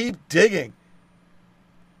keep digging?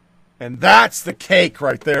 And that's the cake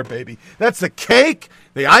right there, baby. That's the cake.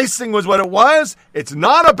 The icing was what it was. It's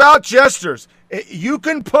not about gestures. You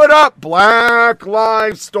can put up Black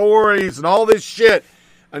Lives stories and all this shit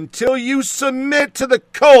until you submit to the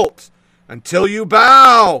cult, until you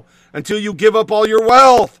bow, until you give up all your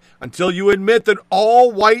wealth, until you admit that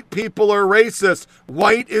all white people are racist.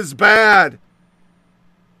 White is bad.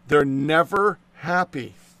 They're never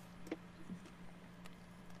happy.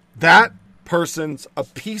 That person's a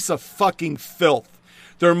piece of fucking filth.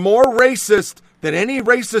 They're more racist than any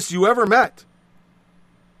racist you ever met.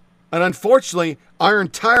 And unfortunately, our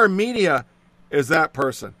entire media is that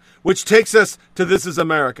person. Which takes us to This Is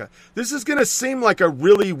America. This is going to seem like a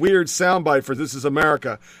really weird soundbite for This Is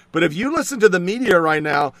America. But if you listen to the media right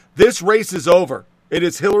now, this race is over. It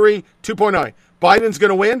is Hillary 2.0. Biden's going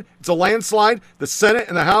to win. It's a landslide. The Senate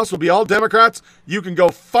and the House will be all Democrats. You can go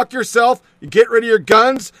fuck yourself. You get rid of your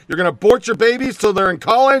guns. You're going to abort your babies till they're in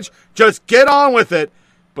college. Just get on with it.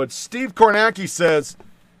 But Steve Kornacki says,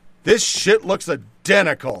 this shit looks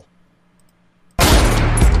identical.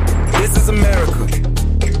 This is America.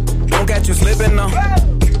 Don't catch you slipping now.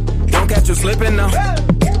 Don't catch you slipping now.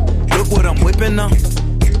 Look what I'm whipping now.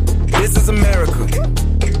 This is America.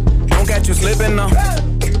 Don't catch you slipping now.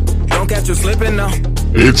 Don't catch you slipping now.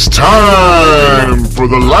 It's time for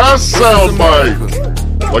the last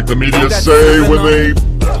soundbite. Like the media say when they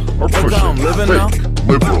are pushing fake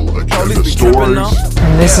liberal agenda stories.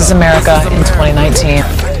 And this is America in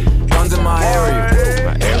 2019. Guns in my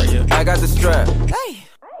area. I got the strap.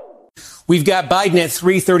 We've got Biden at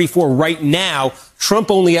 334 right now, Trump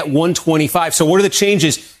only at 125. So what are the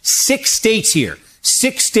changes? 6 states here.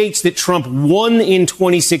 6 states that Trump won in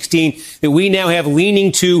 2016 that we now have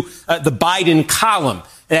leaning to the Biden column.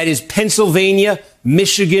 That is Pennsylvania,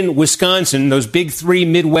 Michigan, Wisconsin, those big 3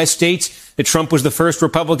 Midwest states that Trump was the first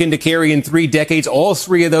Republican to carry in 3 decades. All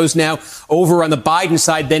 3 of those now over on the Biden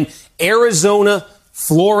side. Then Arizona,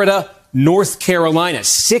 Florida, North Carolina,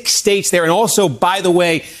 6 states there. And also, by the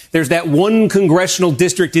way, there's that one congressional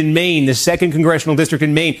district in Maine, the 2nd congressional district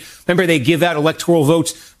in Maine. Remember, they give out electoral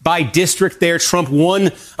votes by district there. Trump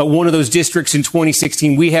won one of those districts in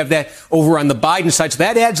 2016. We have that over on the Biden side. So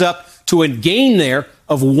that adds up to a gain there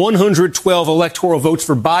of 112 electoral votes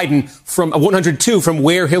for Biden from 102 from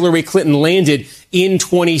where Hillary Clinton landed in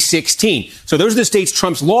 2016. So those are the states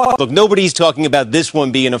Trump's lost. Look, nobody's talking about this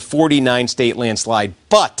one being a 49-state landslide,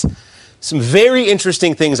 but some very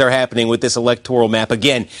interesting things are happening with this electoral map.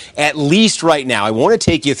 Again, at least right now, I want to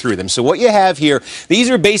take you through them. So what you have here,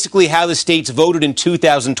 these are basically how the states voted in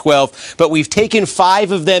 2012, but we've taken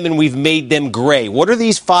 5 of them and we've made them gray. What are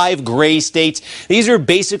these 5 gray states? These are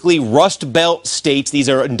basically Rust Belt states. These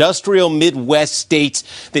are industrial Midwest states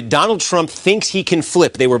that Donald Trump thinks he can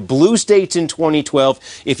flip. They were blue states in 2012.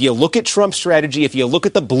 If you look at Trump's strategy, if you look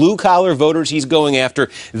at the blue-collar voters he's going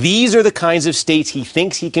after, these are the kinds of states he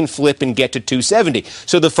thinks he can flip and get to 270.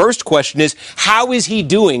 So the first question is, how is he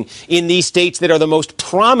doing in these states that are the most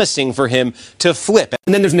promising for him to flip?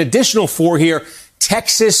 And then there's an additional 4 here: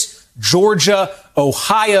 Texas, Georgia,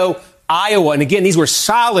 Ohio, Iowa. And again, these were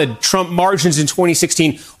solid Trump margins in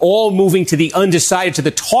 2016, all moving to the undecided, to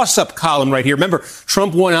the toss-up column right here. Remember,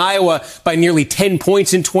 Trump won Iowa by nearly 10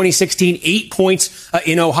 points in 2016, 8 points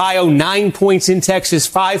in Ohio, 9 points in Texas,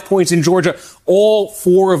 5 points in Georgia. All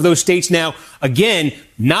 4 of those states now, again,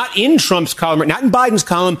 not in Trump's column, not in Biden's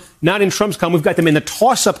column, not in Trump's column. We've got them in the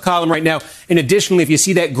toss-up column right now. And additionally, if you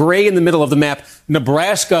see that gray in the middle of the map,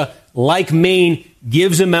 Nebraska, like Maine,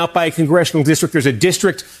 gives them out by a congressional district. There's a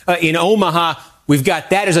district in Omaha. We've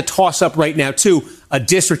got that as a toss-up right now, too, a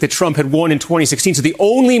district that Trump had won in 2016. So the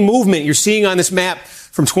only movement you're seeing on this map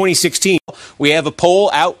from 2016. We have a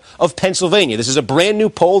poll out of Pennsylvania. This is a brand new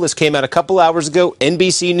poll. This came out a couple hours ago.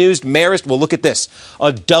 NBC News, Marist. Well, look at this.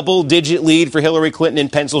 A double-digit lead for Hillary Clinton in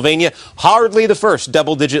Pennsylvania. Hardly the first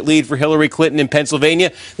double-digit lead for Hillary Clinton in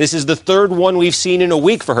Pennsylvania. This is the 3rd one we've seen in a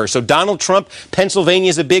week for her. So Donald Trump, Pennsylvania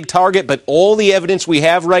is a big target, but all the evidence we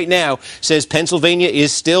have right now says Pennsylvania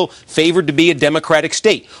is still favored to be a Democratic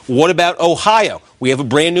state. What about Ohio? We have a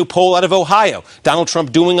brand new poll out of Ohio. Donald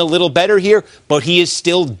Trump doing a little better here, but he is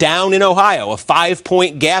still down in Ohio, a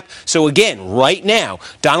 5-point gap. So again, right now,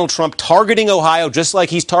 Donald Trump targeting Ohio just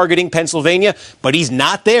like he's targeting Pennsylvania, but he's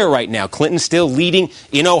not there right now. Clinton's still leading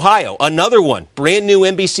in Ohio. Another one, brand new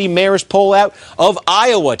NBC Marist poll out of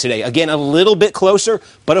Iowa today. Again, a little bit closer,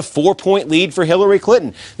 but a 4-point lead for Hillary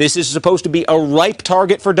Clinton. This is supposed to be a ripe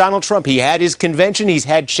target for Donald Trump. He had his convention. He's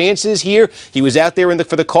had chances here. He was out there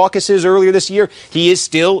for the caucuses earlier this year. He is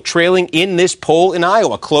still trailing in this poll in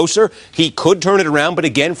Iowa. Closer, he could turn it around, but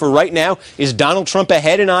again, for right now, is Donald Trump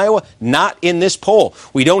ahead in Iowa? Not in this poll.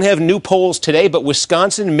 We don't have new polls today, but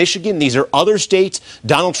Wisconsin, Michigan, these are other states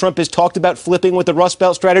Donald Trump has talked about flipping with the Rust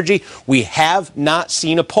Belt strategy. We have not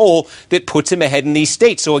seen a poll that puts him ahead in these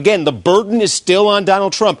states. So again, the burden is still on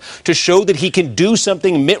Donald Trump to show that he can do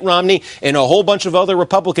something Mitt Romney and a whole bunch of other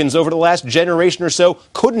Republicans over the last generation or so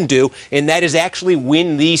couldn't do, and that is actually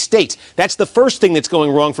win these states. That's the first thing that's going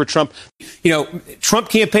wrong for Trump. You know, Trump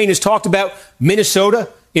campaign has talked about Minnesota,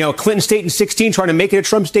 Clinton state in 16, trying to make it a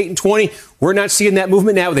Trump state in 20. We're not seeing that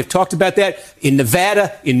movement now. They've talked about that in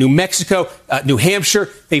Nevada, in New Mexico, New Hampshire.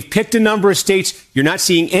 They've picked a number of states. You're not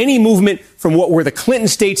seeing any movement from what were the Clinton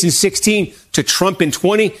states in 16 to Trump in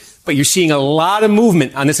 20. But you're seeing a lot of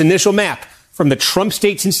movement on this initial map from the Trump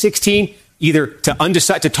states in 16, either to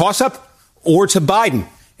undecided, to toss up, or to Biden.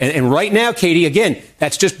 And right now, Katie, again,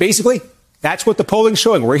 that's just basically, that's what the polling's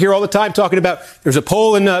showing. We're here all the time talking about there's a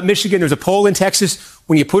poll in Michigan, there's a poll in Texas.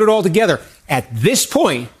 When you put it all together, at this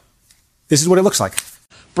point, this is what it looks like.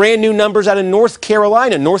 Brand new numbers out of North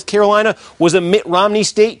Carolina. North Carolina was a Mitt Romney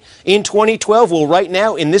state in 2012. Well, right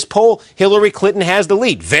now in this poll, Hillary Clinton has the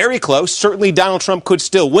lead. Very close. Certainly Donald Trump could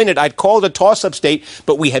still win it. I'd call it a toss-up state,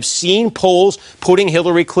 but we have seen polls putting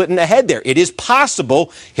Hillary Clinton ahead there. It is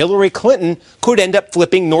possible Hillary Clinton could end up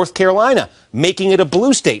flipping North Carolina, making it a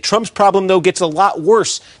blue state. Trump's problem, though, gets a lot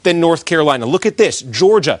worse than North Carolina. Look at this.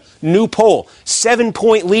 Georgia, new poll,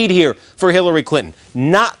 7-point lead here for Hillary Clinton.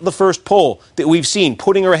 Not the first poll that we've seen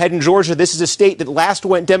putting putting her ahead in Georgia. This is a state that last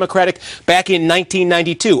went Democratic back in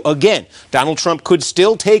 1992. Again, Donald Trump could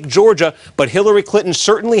still take Georgia, but Hillary Clinton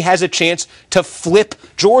certainly has a chance to flip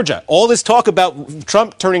Georgia. All this talk about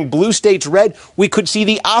Trump turning blue states red, we could see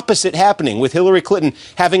the opposite happening with Hillary Clinton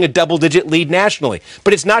having a double-digit lead nationally.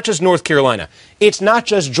 But it's not just North Carolina. It's not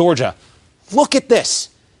just Georgia. Look at this.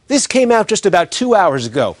 This came out just about 2 hours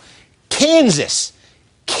ago. Kansas,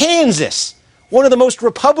 one of the most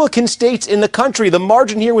Republican states in the country. The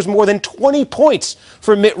margin here was more than 20 points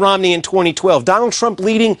for Mitt Romney in 2012. Donald Trump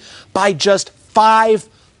leading by just 5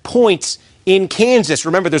 points in Kansas.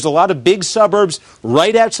 Remember, there's a lot of big suburbs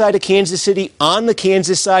right outside of Kansas City on the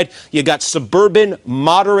Kansas side. You got suburban,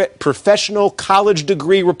 moderate, professional, college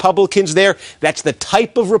degree Republicans there. That's the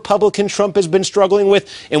type of Republican Trump has been struggling with.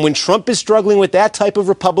 And when Trump is struggling with that type of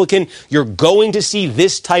Republican, you're going to see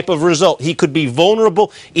this type of result. He could be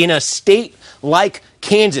vulnerable in a state like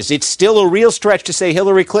Kansas. It's still a real stretch to say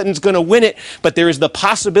Hillary Clinton's going to win it, but there is the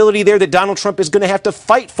possibility there that Donald Trump is going to have to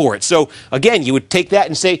fight for it. So, again, you would take that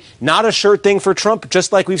and say, not a sure thing for Trump,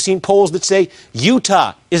 just like we've seen polls that say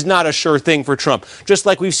Utah is not a sure thing for Trump, just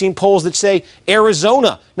like we've seen polls that say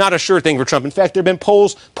Arizona, not a sure thing for Trump. In fact, there have been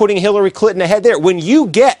polls putting Hillary Clinton ahead there. When you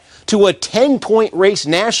get to a 10-point race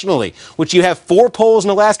nationally, which you have 4 polls in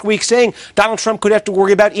the last week saying Donald Trump could have to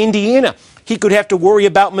worry about Indiana. He could have to worry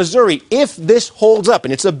about Missouri if this holds up.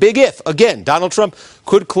 And it's a big if. Again, Donald Trump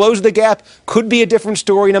could close the gap, could be a different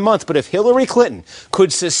story in a month. But if Hillary Clinton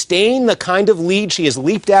could sustain the kind of lead she has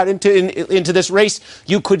leaped out into this race,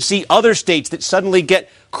 you could see other states that suddenly get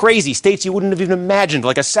crazy. States you wouldn't have even imagined,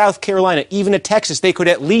 like a South Carolina, even a Texas. They could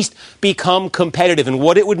at least become competitive. And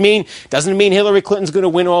what it would mean doesn't mean Hillary Clinton's going to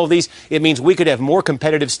win all of these. It means we could have more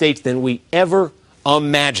competitive states than we ever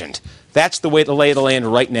imagined. That's the way the lay of the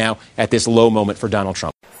land right now at this low moment for Donald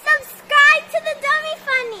Trump. Subscribe to the Dummy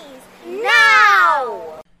Funnies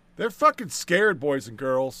now! They're fucking scared, boys and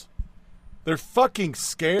girls. They're fucking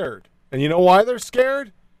scared. And you know why they're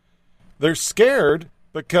scared? They're scared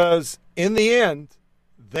because in the end,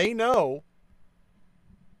 they know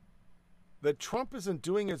that Trump isn't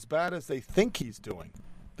doing as bad as they think he's doing.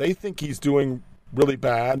 They think he's doing really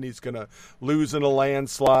bad and he's going to lose in a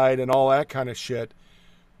landslide and all that kind of shit.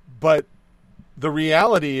 But the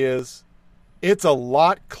reality is it's a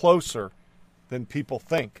lot closer than people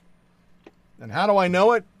think. And how do I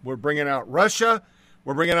know it? We're bringing out Russia.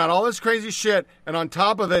 We're bringing out all this crazy shit. And on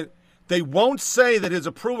top of it, they won't say that his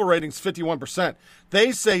approval rating's 51%.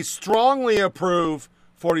 They say strongly approve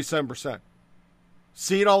 47%.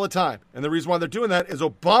 See it all the time. And the reason why they're doing that is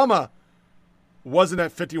Obama wasn't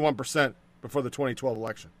at 51% before the 2012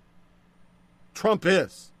 election. Trump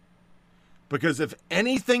is. Because if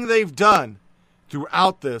anything they've done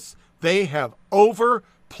throughout this, they have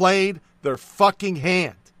overplayed their fucking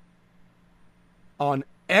hand. On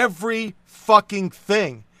every fucking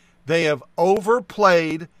thing, they have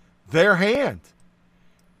overplayed their hand.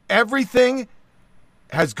 Everything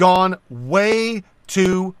has gone way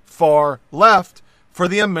too far left for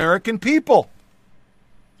the American people.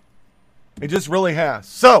 It just really has.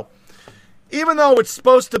 So, even though it's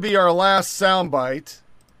supposed to be our last soundbite,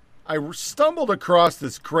 I stumbled across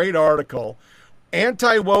this great article,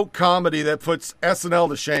 anti-woke comedy that puts SNL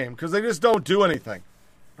to shame because they just don't do anything.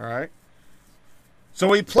 All right? So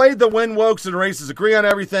we played the When Wokes and Races Agree on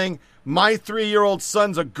Everything. My 3-year-old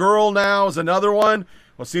son's a girl now is another one.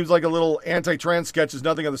 Well, it seems like a little anti-trans sketch is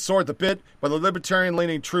nothing of the sort. The bit by the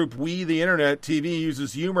libertarian-leaning troupe We the Internet TV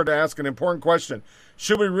uses humor to ask an important question.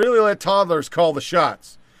 Should we really let toddlers call the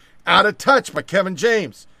shots? Out of Touch by Kevin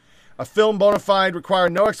James. A film bona fide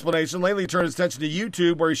required no explanation. Lately, he turned his attention to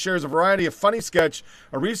YouTube, where he shares a variety of funny sketch.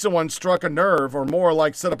 A recent one struck a nerve, or more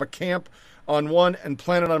like set up a camp on one and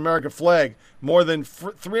planted on American flag. More than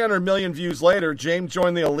 300 million views later, James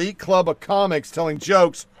joined the elite club of comics telling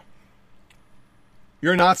jokes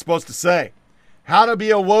you're not supposed to say. How to Be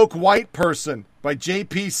a Woke White Person by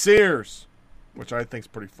J.P. Sears, which I think is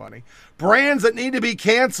pretty funny. Brands that need to be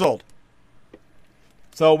canceled.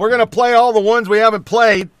 So we're going to play all the ones we haven't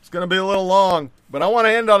played. It's going to be a little long, but I want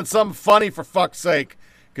to end on something funny for fuck's sake,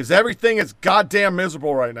 because everything is goddamn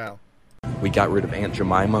miserable right now. We got rid of Aunt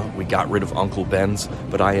Jemima, we got rid of Uncle Ben's,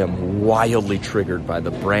 but I am wildly triggered by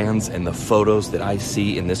the brands and the photos that I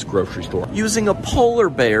see in this grocery store. Using a polar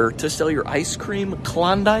bear to sell your ice cream,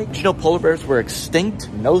 Klondike? Did you know polar bears were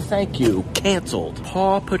extinct? No thank you. Canceled.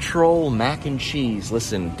 Paw Patrol mac and cheese.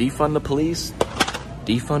 Listen, defund the police,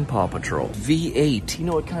 defund Paw Patrol. V8, you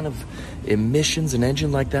know what kind of emissions an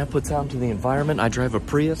engine like that puts out into the environment? I drive a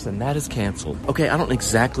Prius and that is canceled. Okay, I don't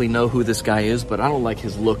exactly know who this guy is, but I don't like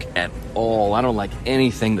his look at all. I don't like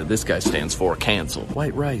anything that this guy stands for. Canceled.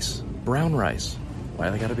 White rice, brown rice, Why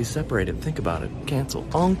do they gotta be separated? Think about it. Cancel.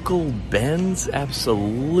 Uncle Ben's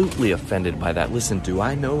absolutely offended by that. Listen, do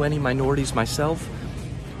I know any minorities myself?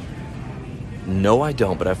 No, I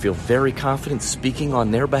don't, but I feel very confident speaking on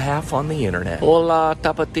their behalf on the internet. Hola,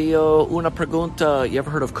 Tapatio. Una pregunta. You ever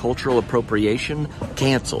heard of cultural appropriation?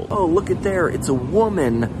 Cancel. Oh, look at there. It's a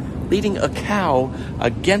woman leading a cow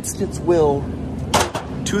against its will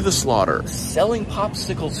to the slaughter, selling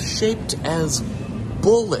popsicles shaped as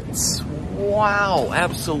bullets. Wow,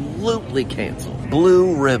 absolutely canceled.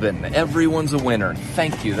 Blue Ribbon, everyone's a winner.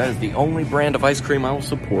 Thank you, that is the only brand of ice cream I will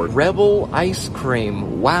support. Rebel Ice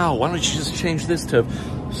Cream, wow, why don't you just change this to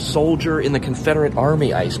Soldier in the Confederate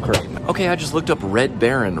Army ice cream? Okay, I just looked up Red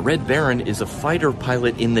Baron. Red Baron is a fighter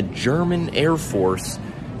pilot in the German Air Force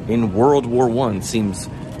in World War I. Seems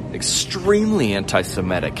extremely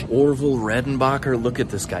anti-Semitic. Orville Redenbacher, look at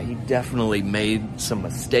this guy. He definitely made some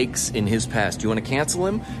mistakes in his past. Do you want to cancel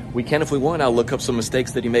him? We can if we want. I'll look up some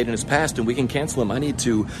mistakes that he made in his past and we can cancel him. I need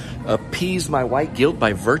to appease my white guilt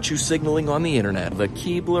by virtue signaling on the internet. The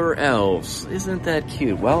Keebler Elves. Isn't that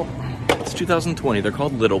cute? Well, it's 2020. They're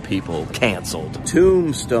called little people. Canceled.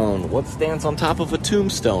 Tombstone. What stands on top of a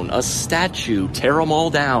tombstone? A statue. Tear them all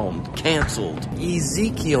down. Canceled.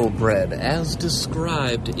 Ezekiel bread, as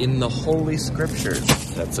described in the Holy Scriptures.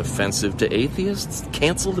 That's offensive to atheists?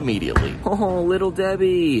 Canceled immediately. Oh, Little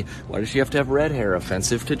Debbie. Why does she have to have red hair?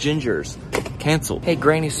 Offensive to gingers. Canceled. Hey,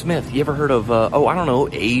 Granny Smith, you ever heard of,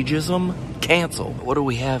 ageism? Cancel. What do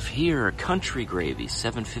we have here? Country gravy,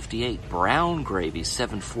 $7.58. Brown gravy,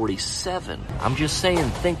 $7.47. I'm just saying,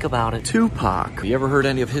 think about it. Tupac. You ever heard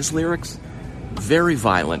any of his lyrics? Very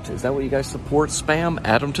violent. Is that what you guys support? Spam?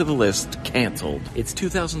 Add them to the list. Canceled. It's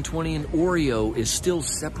 2020 and Oreo is still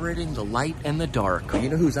separating the light and the dark. You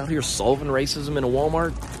know who's out here solving racism in a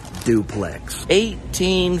Walmart? Duplex.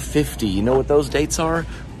 1850. You know what those dates are?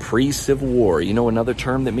 Pre-Civil War. You know another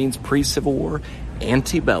term that means pre-Civil War?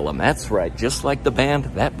 Antebellum. That's right. Just like the band,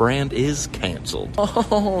 that brand is canceled.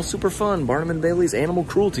 Oh, super fun. Barnum and Bailey's Animal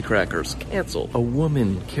Cruelty Crackers. Canceled. A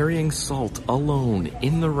woman carrying salt alone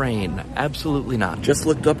in the rain. Absolutely not. Just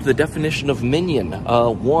looked up the definition of minion.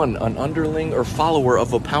 1, an underling or follower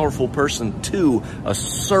of a powerful person. 2, a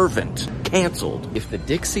servant. Canceled. If the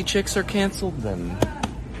Dixie Chicks are canceled, then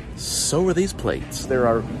so are these plates. There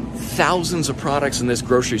are thousands of products in this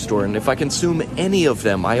grocery store, and if I consume any of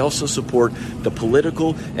them, I also support the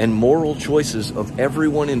political and moral choices of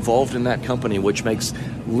everyone involved in that company, which makes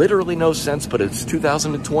literally no sense, but it's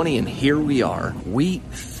 2020, and here we are. Wheat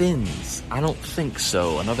thins. I don't think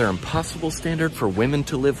so. Another impossible standard for women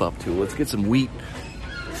to live up to. Let's get some wheat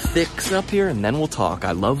thicks up here, and then we'll talk.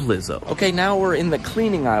 I love Lizzo. Okay, now we're in the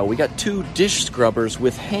cleaning aisle. We got 2 dish scrubbers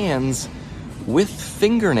with hands with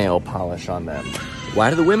fingernail polish on them.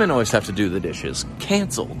 Why do the women always have to do the dishes?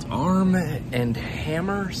 Canceled. Arm and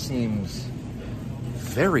Hammer seems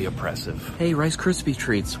very oppressive. Hey, Rice Krispie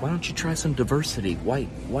treats, why don't you try some diversity? White.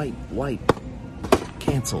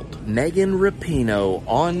 Canceled. Megan Rapinoe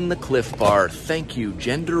on the Cliff Bar. Thank you.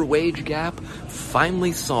 Gender wage gap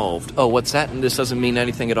finally solved. Oh, what's that? And this doesn't mean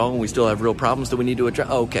anything at all, and we still have real problems that we need to address.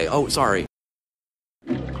 Okay. Oh, sorry.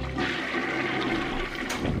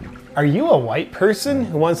 Are you a white person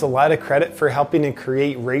who wants a lot of credit for helping to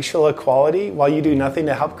create racial equality while you do nothing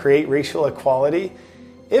to help create racial equality?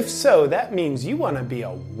 If so, that means you want to be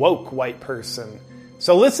a woke white person.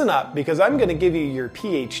 So listen up, because I'm going to give you your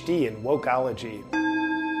PhD in wokeology.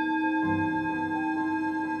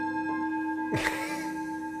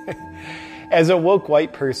 As a woke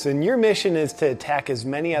white person, your mission is to attack as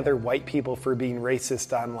many other white people for being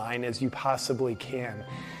racist online as you possibly can.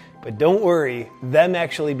 But don't worry, them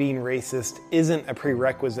actually being racist isn't a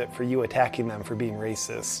prerequisite for you attacking them for being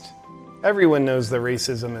racist. Everyone knows that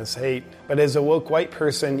racism is hate, but as a woke white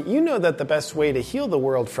person, you know that the best way to heal the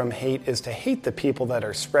world from hate is to hate the people that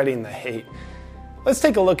are spreading the hate. Let's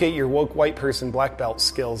take a look at your woke white person black belt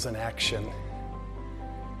skills in action.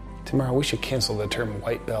 Tomorrow we should cancel the term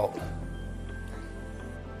white belt.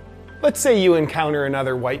 Let's say you encounter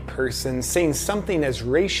another white person saying something as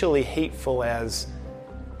racially hateful as,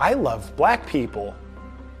 "I love black people."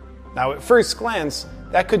 Now, at first glance,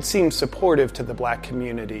 that could seem supportive to the black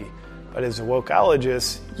community, but as a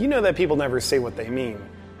wokeologist, you know that people never say what they mean.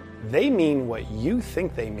 They mean what you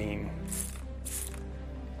think they mean.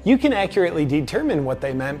 You can accurately determine what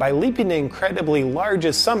they meant by leaping to incredibly large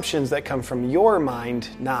assumptions that come from your mind,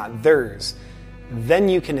 not theirs. Then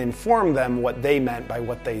you can inform them what they meant by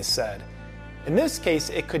what they said. In this case,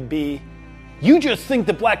 it could be, "You just think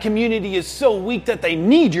the black community is so weak that they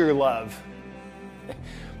need your love."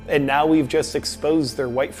 And now we've just exposed their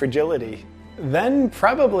white fragility. Then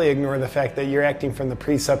probably ignore the fact that you're acting from the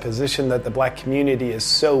presupposition that the black community is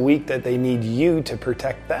so weak that they need you to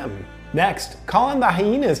protect them. Next, call on the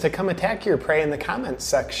hyenas to come attack your prey in the comments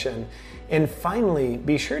section. And finally,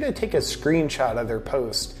 be sure to take a screenshot of their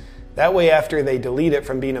post. That way, after they delete it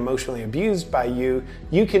from being emotionally abused by you,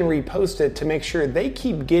 you can repost it to make sure they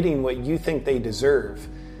keep getting what you think they deserve.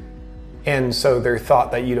 And so their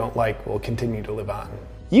thought that you don't like will continue to live on.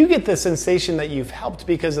 You get the sensation that you've helped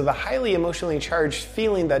because of the highly emotionally charged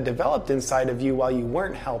feeling that developed inside of you while you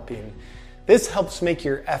weren't helping. This helps make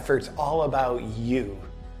your efforts all about you,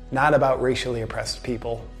 not about racially oppressed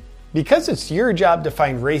people. Because it's your job to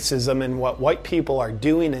find racism in what white people are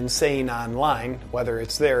doing and saying online, whether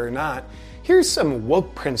it's there or not, here's some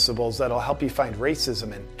woke principles that'll help you find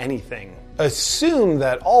racism in anything. Assume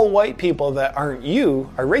that all white people that aren't you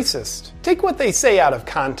are racist. Take what they say out of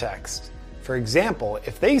context. For example,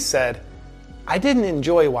 if they said, "I didn't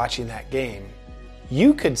enjoy watching that game,"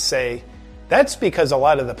 you could say, "That's because a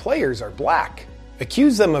lot of the players are black."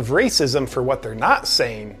 Accuse them of racism for what they're not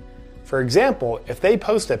saying. For example, if they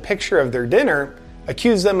post a picture of their dinner,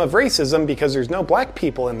 accuse them of racism because there's no black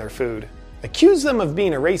people in their food. Accuse them of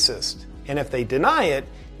being a racist, and if they deny it,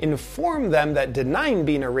 inform them that denying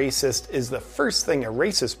being a racist is the first thing a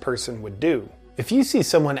racist person would do. If you see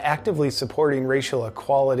someone actively supporting racial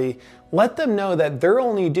equality, let them know that they're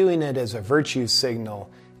only doing it as a virtue signal,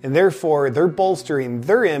 and therefore they're bolstering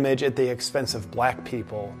their image at the expense of black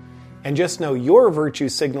people. And just know your virtue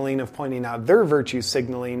signaling of pointing out their virtue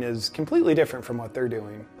signaling is completely different from what they're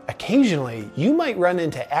doing. Occasionally, you might run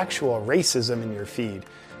into actual racism in your feed,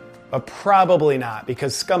 but probably not,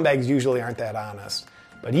 because scumbags usually aren't that honest.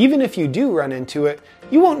 But even if you do run into it,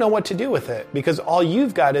 you won't know what to do with it, because all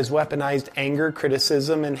you've got is weaponized anger,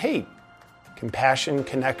 criticism, and hate. Compassion,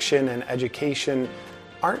 connection, and education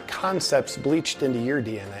aren't concepts bleached into your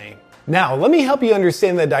DNA. Now, let me help you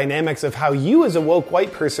understand the dynamics of how you as a woke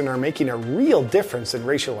white person are making a real difference in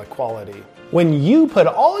racial equality. When you put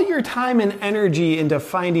all your time and energy into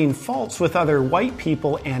finding faults with other white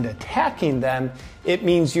people and attacking them, it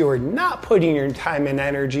means you are not putting your time and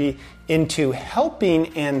energy into helping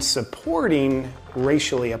and supporting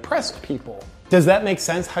racially oppressed people. Does that make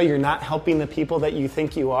sense, how you're not helping the people that you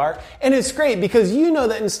think you are? And it's great because you know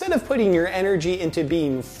that instead of putting your energy into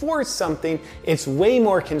being for something, it's way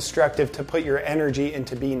more constructive to put your energy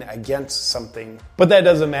into being against something. But that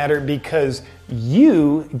doesn't matter because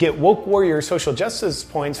you get woke warrior social justice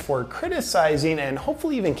points for criticizing and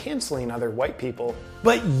hopefully even canceling other white people.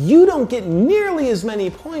 But you don't get nearly as many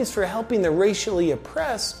points for helping the racially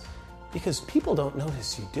oppressed because people don't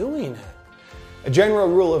notice you doing it. A general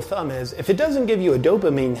rule of thumb is, if it doesn't give you a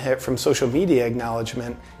dopamine hit from social media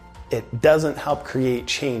acknowledgement, it doesn't help create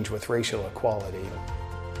change with racial equality.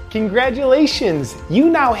 Congratulations! You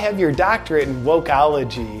now have your doctorate in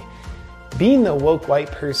wokeology. Being the woke white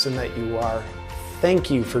person that you are, thank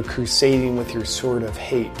you for crusading with your sword of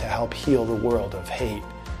hate to help heal the world of hate.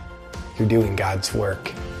 You're doing God's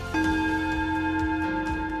work.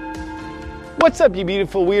 What's up, you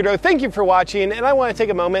beautiful weirdo? Thank you for watching, and I want to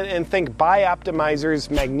take a moment and thank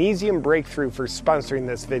Bioptimizer's Magnesium Breakthrough for sponsoring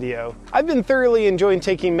this video. I've been thoroughly enjoying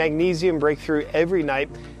taking Magnesium Breakthrough every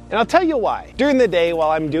night, and I'll tell you why. During the day,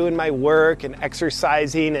 while I'm doing my work and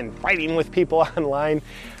exercising and fighting with people online,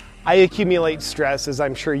 I accumulate stress, as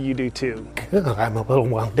I'm sure you do too. I'm a little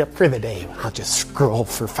wound up for the day. I'll just scroll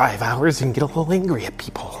for 5 hours and get a little angry at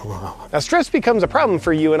people. Now, stress becomes a problem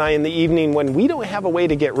for you and I in the evening when we don't have a way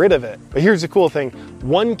to get rid of it. But here's the cool thing.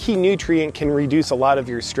 One key nutrient can reduce a lot of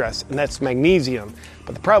your stress, and that's magnesium.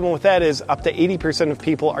 But the problem with that is up to 80% of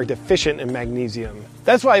people are deficient in magnesium.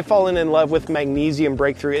 That's why I've fallen in love with Magnesium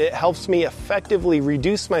Breakthrough. It helps me effectively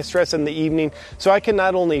reduce my stress in the evening so I can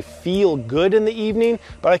not only feel good in the evening,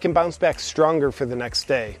 but I can bounce back stronger for the next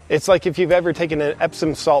day. It's like if you've ever taken an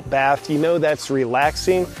Epsom salt bath, you know that's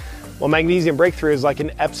relaxing. Well, Magnesium Breakthrough is like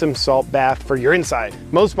an Epsom salt bath for your inside.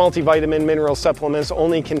 Most multivitamin mineral supplements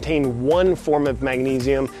only contain one form of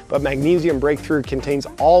magnesium, but Magnesium Breakthrough contains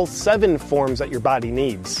all 7 forms that your body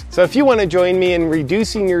needs. So if you want to join me in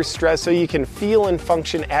reducing your stress so you can feel and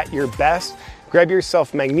function at your best, grab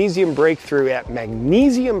yourself Magnesium Breakthrough at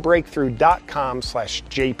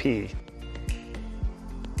magnesiumbreakthrough.com/JP.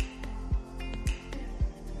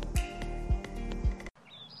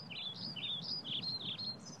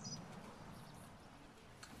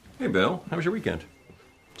 Hey, Bill. How was your weekend?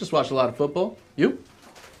 Just watched a lot of football. You?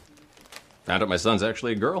 Found out my son's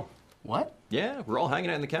actually a girl. What? Yeah, we're all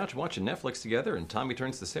hanging out on the couch watching Netflix together, and Tommy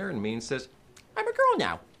turns to Sarah and me and says, "I'm a girl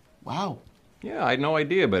now." Wow. Yeah, I had no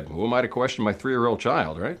idea, but who am I to question my 3-year-old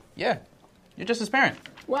child, right? Yeah. You're just his parent.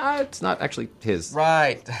 Well, it's not actually his.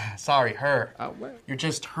 Right. Sorry, her. You're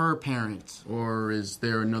just her parent, or is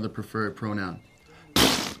there another preferred pronoun?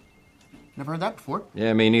 Never heard that before.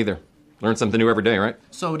 Yeah, me neither. Learn something new every day, right?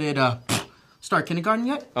 So did, start kindergarten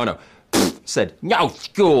yet? Oh, no. Said, no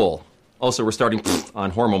school. Also, we're starting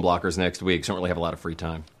on hormone blockers next week, so I don't really have a lot of free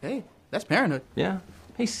time. Hey, that's parenthood. Yeah.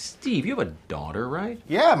 Hey, Steve, you have a daughter, right?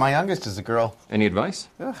 Yeah, my youngest is a girl. Any advice?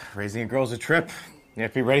 Raising a girl's a trip. You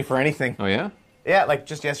have to be ready for anything. Oh, yeah? Yeah, like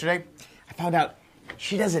just yesterday, I found out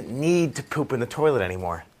she doesn't need to poop in the toilet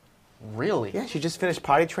anymore. Really? Yeah, she just finished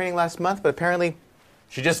potty training last month, but apparently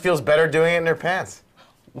she just feels better doing it in her pants.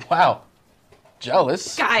 Wow.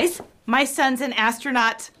 Jealous. Guys, my son's an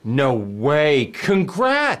astronaut. No way.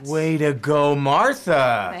 Congrats. Way to go,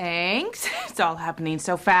 Martha. Thanks. It's all happening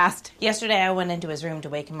so fast. Yesterday, I went into his room to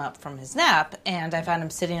wake him up from his nap, and I found him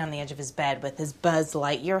sitting on the edge of his bed with his Buzz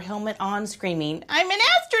Lightyear helmet on, screaming, "I'm an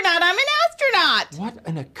astronaut! I'm an astronaut!" What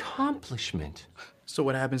an accomplishment. So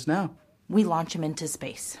what happens now? We launch him into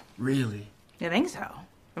space. Really? I think so.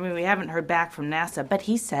 I mean, we haven't heard back from NASA, but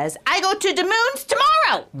he says, I go to the moons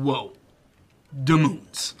tomorrow! Whoa. The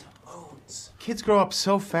moons. Kids grow up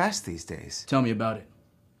so fast these days. Tell me about it.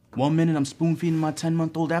 1 minute I'm spoon-feeding my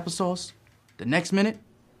 10-month-old applesauce. The next minute,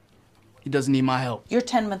 he doesn't need my help. Your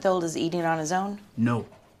 10-month-old is eating on his own? No.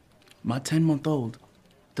 My 10-month-old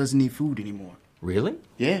doesn't need food anymore. Really?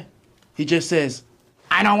 Yeah. He just says,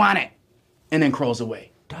 I don't want it, and then crawls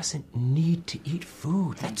away. Doesn't need to eat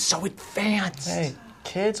food. That's so advanced. Hey,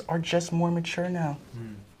 kids are just more mature now.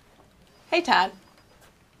 Hey, Todd.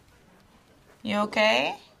 You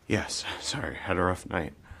okay? Yes, sorry, had a rough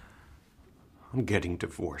night. I'm getting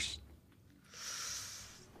divorced.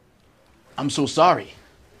 I'm so sorry.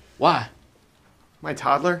 Why? My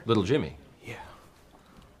toddler? Little Jimmy. Yeah,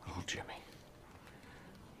 little Jimmy.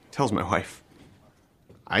 Tells my wife,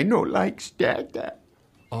 I no likes Dad.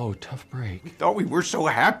 Oh, tough break. We thought we were so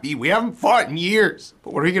happy. We haven't fought in years.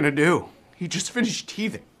 But what are you gonna do? He just finished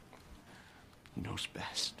teething. He knows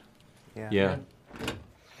best. Yeah.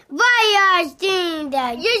 Why are you doing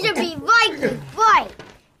that? You should be Viking. Right.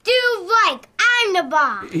 Do like I'm the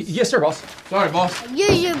boss. Yes, sir, boss. Sorry, boss.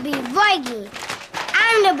 You should be Viking.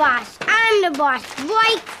 I'm the boss. I'm the boss.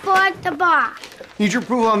 Right for the boss. Need your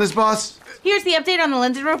approval on this, boss? Here's the update on the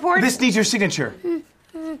Linden report. This needs your signature.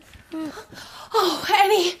 Oh,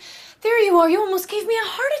 Annie, there you are. You almost gave me a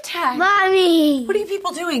heart attack. Mommy. What are you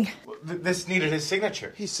people doing? This needed his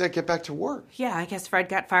signature. He said get back to work. Yeah, I guess Fred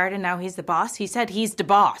got fired and now he's the boss. He said he's the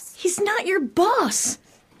boss. He's not your boss.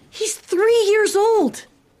 He's 3 years old.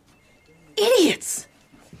 Idiots.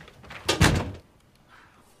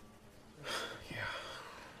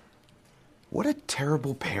 What a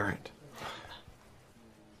terrible parent.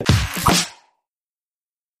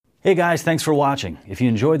 Hey guys, thanks for watching. If you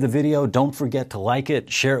enjoyed the video, don't forget to like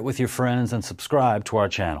it, share it with your friends, and subscribe to our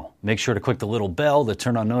channel. Make sure to click the little bell to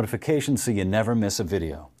turn on notifications so you never miss a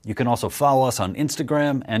video. You can also follow us on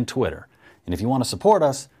Instagram and Twitter. And if you want to support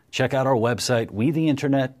us, check out our website,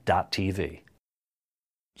 wetheinternet.tv.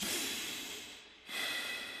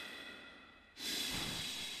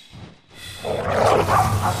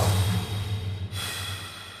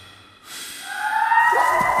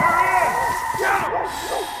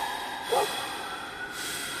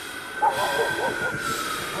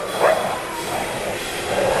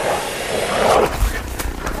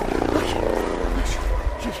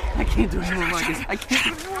 I can't do anymore, Marcus. I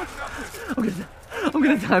can't do anymore. I'm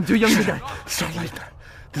gonna die. I'm too young to die. This is our life now.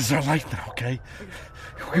 This is our life now, okay?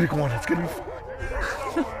 We're gonna go on. It's gonna be fun.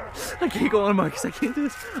 I can't go on, Marcus. I can't do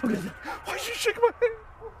this. I'm gonna die. Why are you shaking my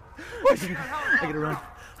hand? I gotta run. I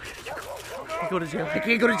can't go to jail. I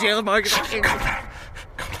can't go to jail, Marcus. I can't.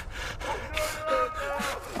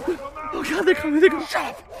 Oh God, they're coming. They're coming. Shut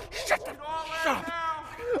up. Shut up. Shut up.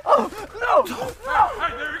 Oh no!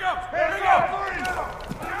 Hey, there you go. There you go.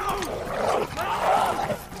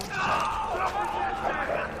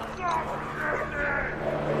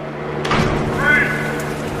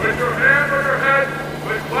 Put your hand on your head,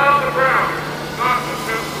 but flat on the ground, not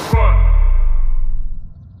attempt to run.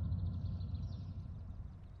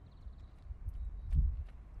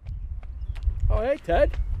 Oh hey, Ted.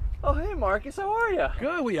 Oh hey, Marcus. How are you?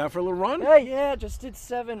 Good. We out for a little run? Hey, yeah, just did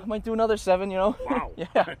 7. I might do another 7. You know. Wow. Yeah.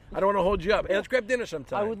 I don't want to hold you up. Hey, let's grab dinner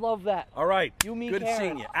sometime. I would love that. All right. You, me, Good Karen.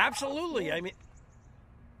 seeing you. Absolutely. I mean.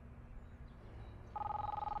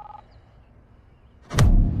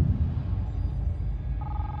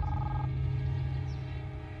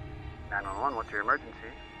 What's your emergency?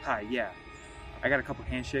 Hi, yeah. I got a couple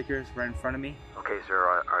handshakers right in front of me. Okay, sir,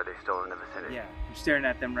 are they still in the vicinity? Yeah, I'm staring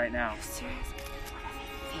at them right now. Serious.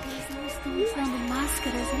 Estamos usando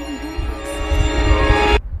máscaras,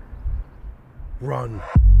 nem Run.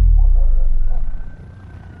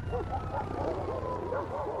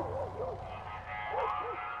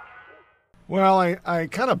 Well, I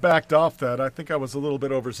kind of backed off that. I think I was a little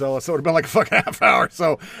bit overzealous. It would have been like a fucking half hour.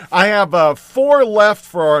 So I have 4 left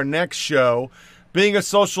for our next show. Being a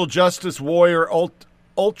Social Justice Warrior,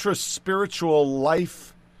 Ultra Spiritual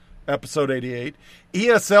Life, episode 88.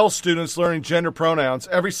 ESL students learning gender pronouns.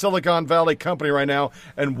 Every Silicon Valley company right now.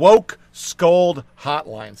 And Woke Scold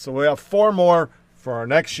Hotline. So we have 4 more for our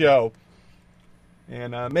next show.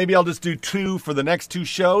 And maybe I'll just do 2 for the next 2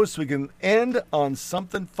 shows so we can end on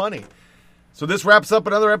something funny. So this wraps up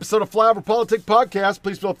another episode of Flyover Politics Podcast.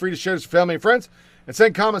 Please feel free to share this with family and friends. And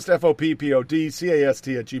send comments to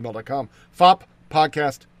foppodcast@gmail.com.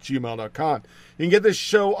 foppodcast@gmail.com. You can get this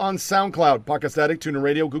show on SoundCloud, Podcast Addict, TuneIn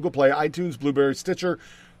Radio, Google Play, iTunes, Blueberry, Stitcher,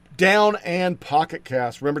 Down, and Pocket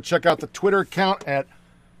Cast. Remember, check out the Twitter account at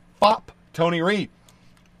FopTonyReed.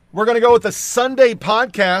 We're going to go with the Sunday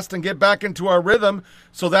podcast and get back into our rhythm.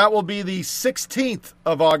 So that will be the 16th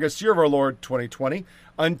of August, year of our Lord, 2020.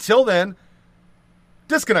 Until then,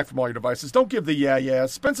 disconnect from all your devices. Don't give the yeah.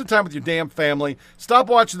 Spend some time with your damn family. Stop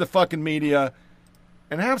watching the fucking media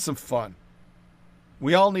and have some fun.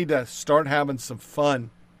 We all need to start having some fun.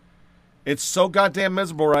 It's so goddamn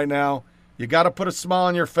miserable right now. You got to put a smile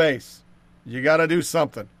on your face. You got to do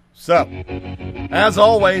something. So, as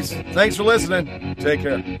always, thanks for listening. Take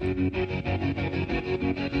care.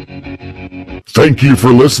 Thank you for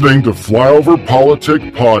listening to Flyover Politic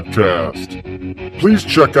Podcast. Please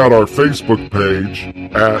check out our Facebook page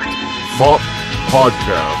at FOP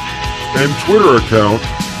Podcast and Twitter account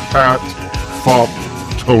at FOP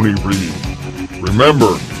Tony Reed.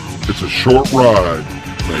 Remember, it's a short ride.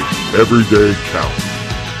 Make every day count.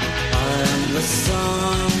 I'm the sun.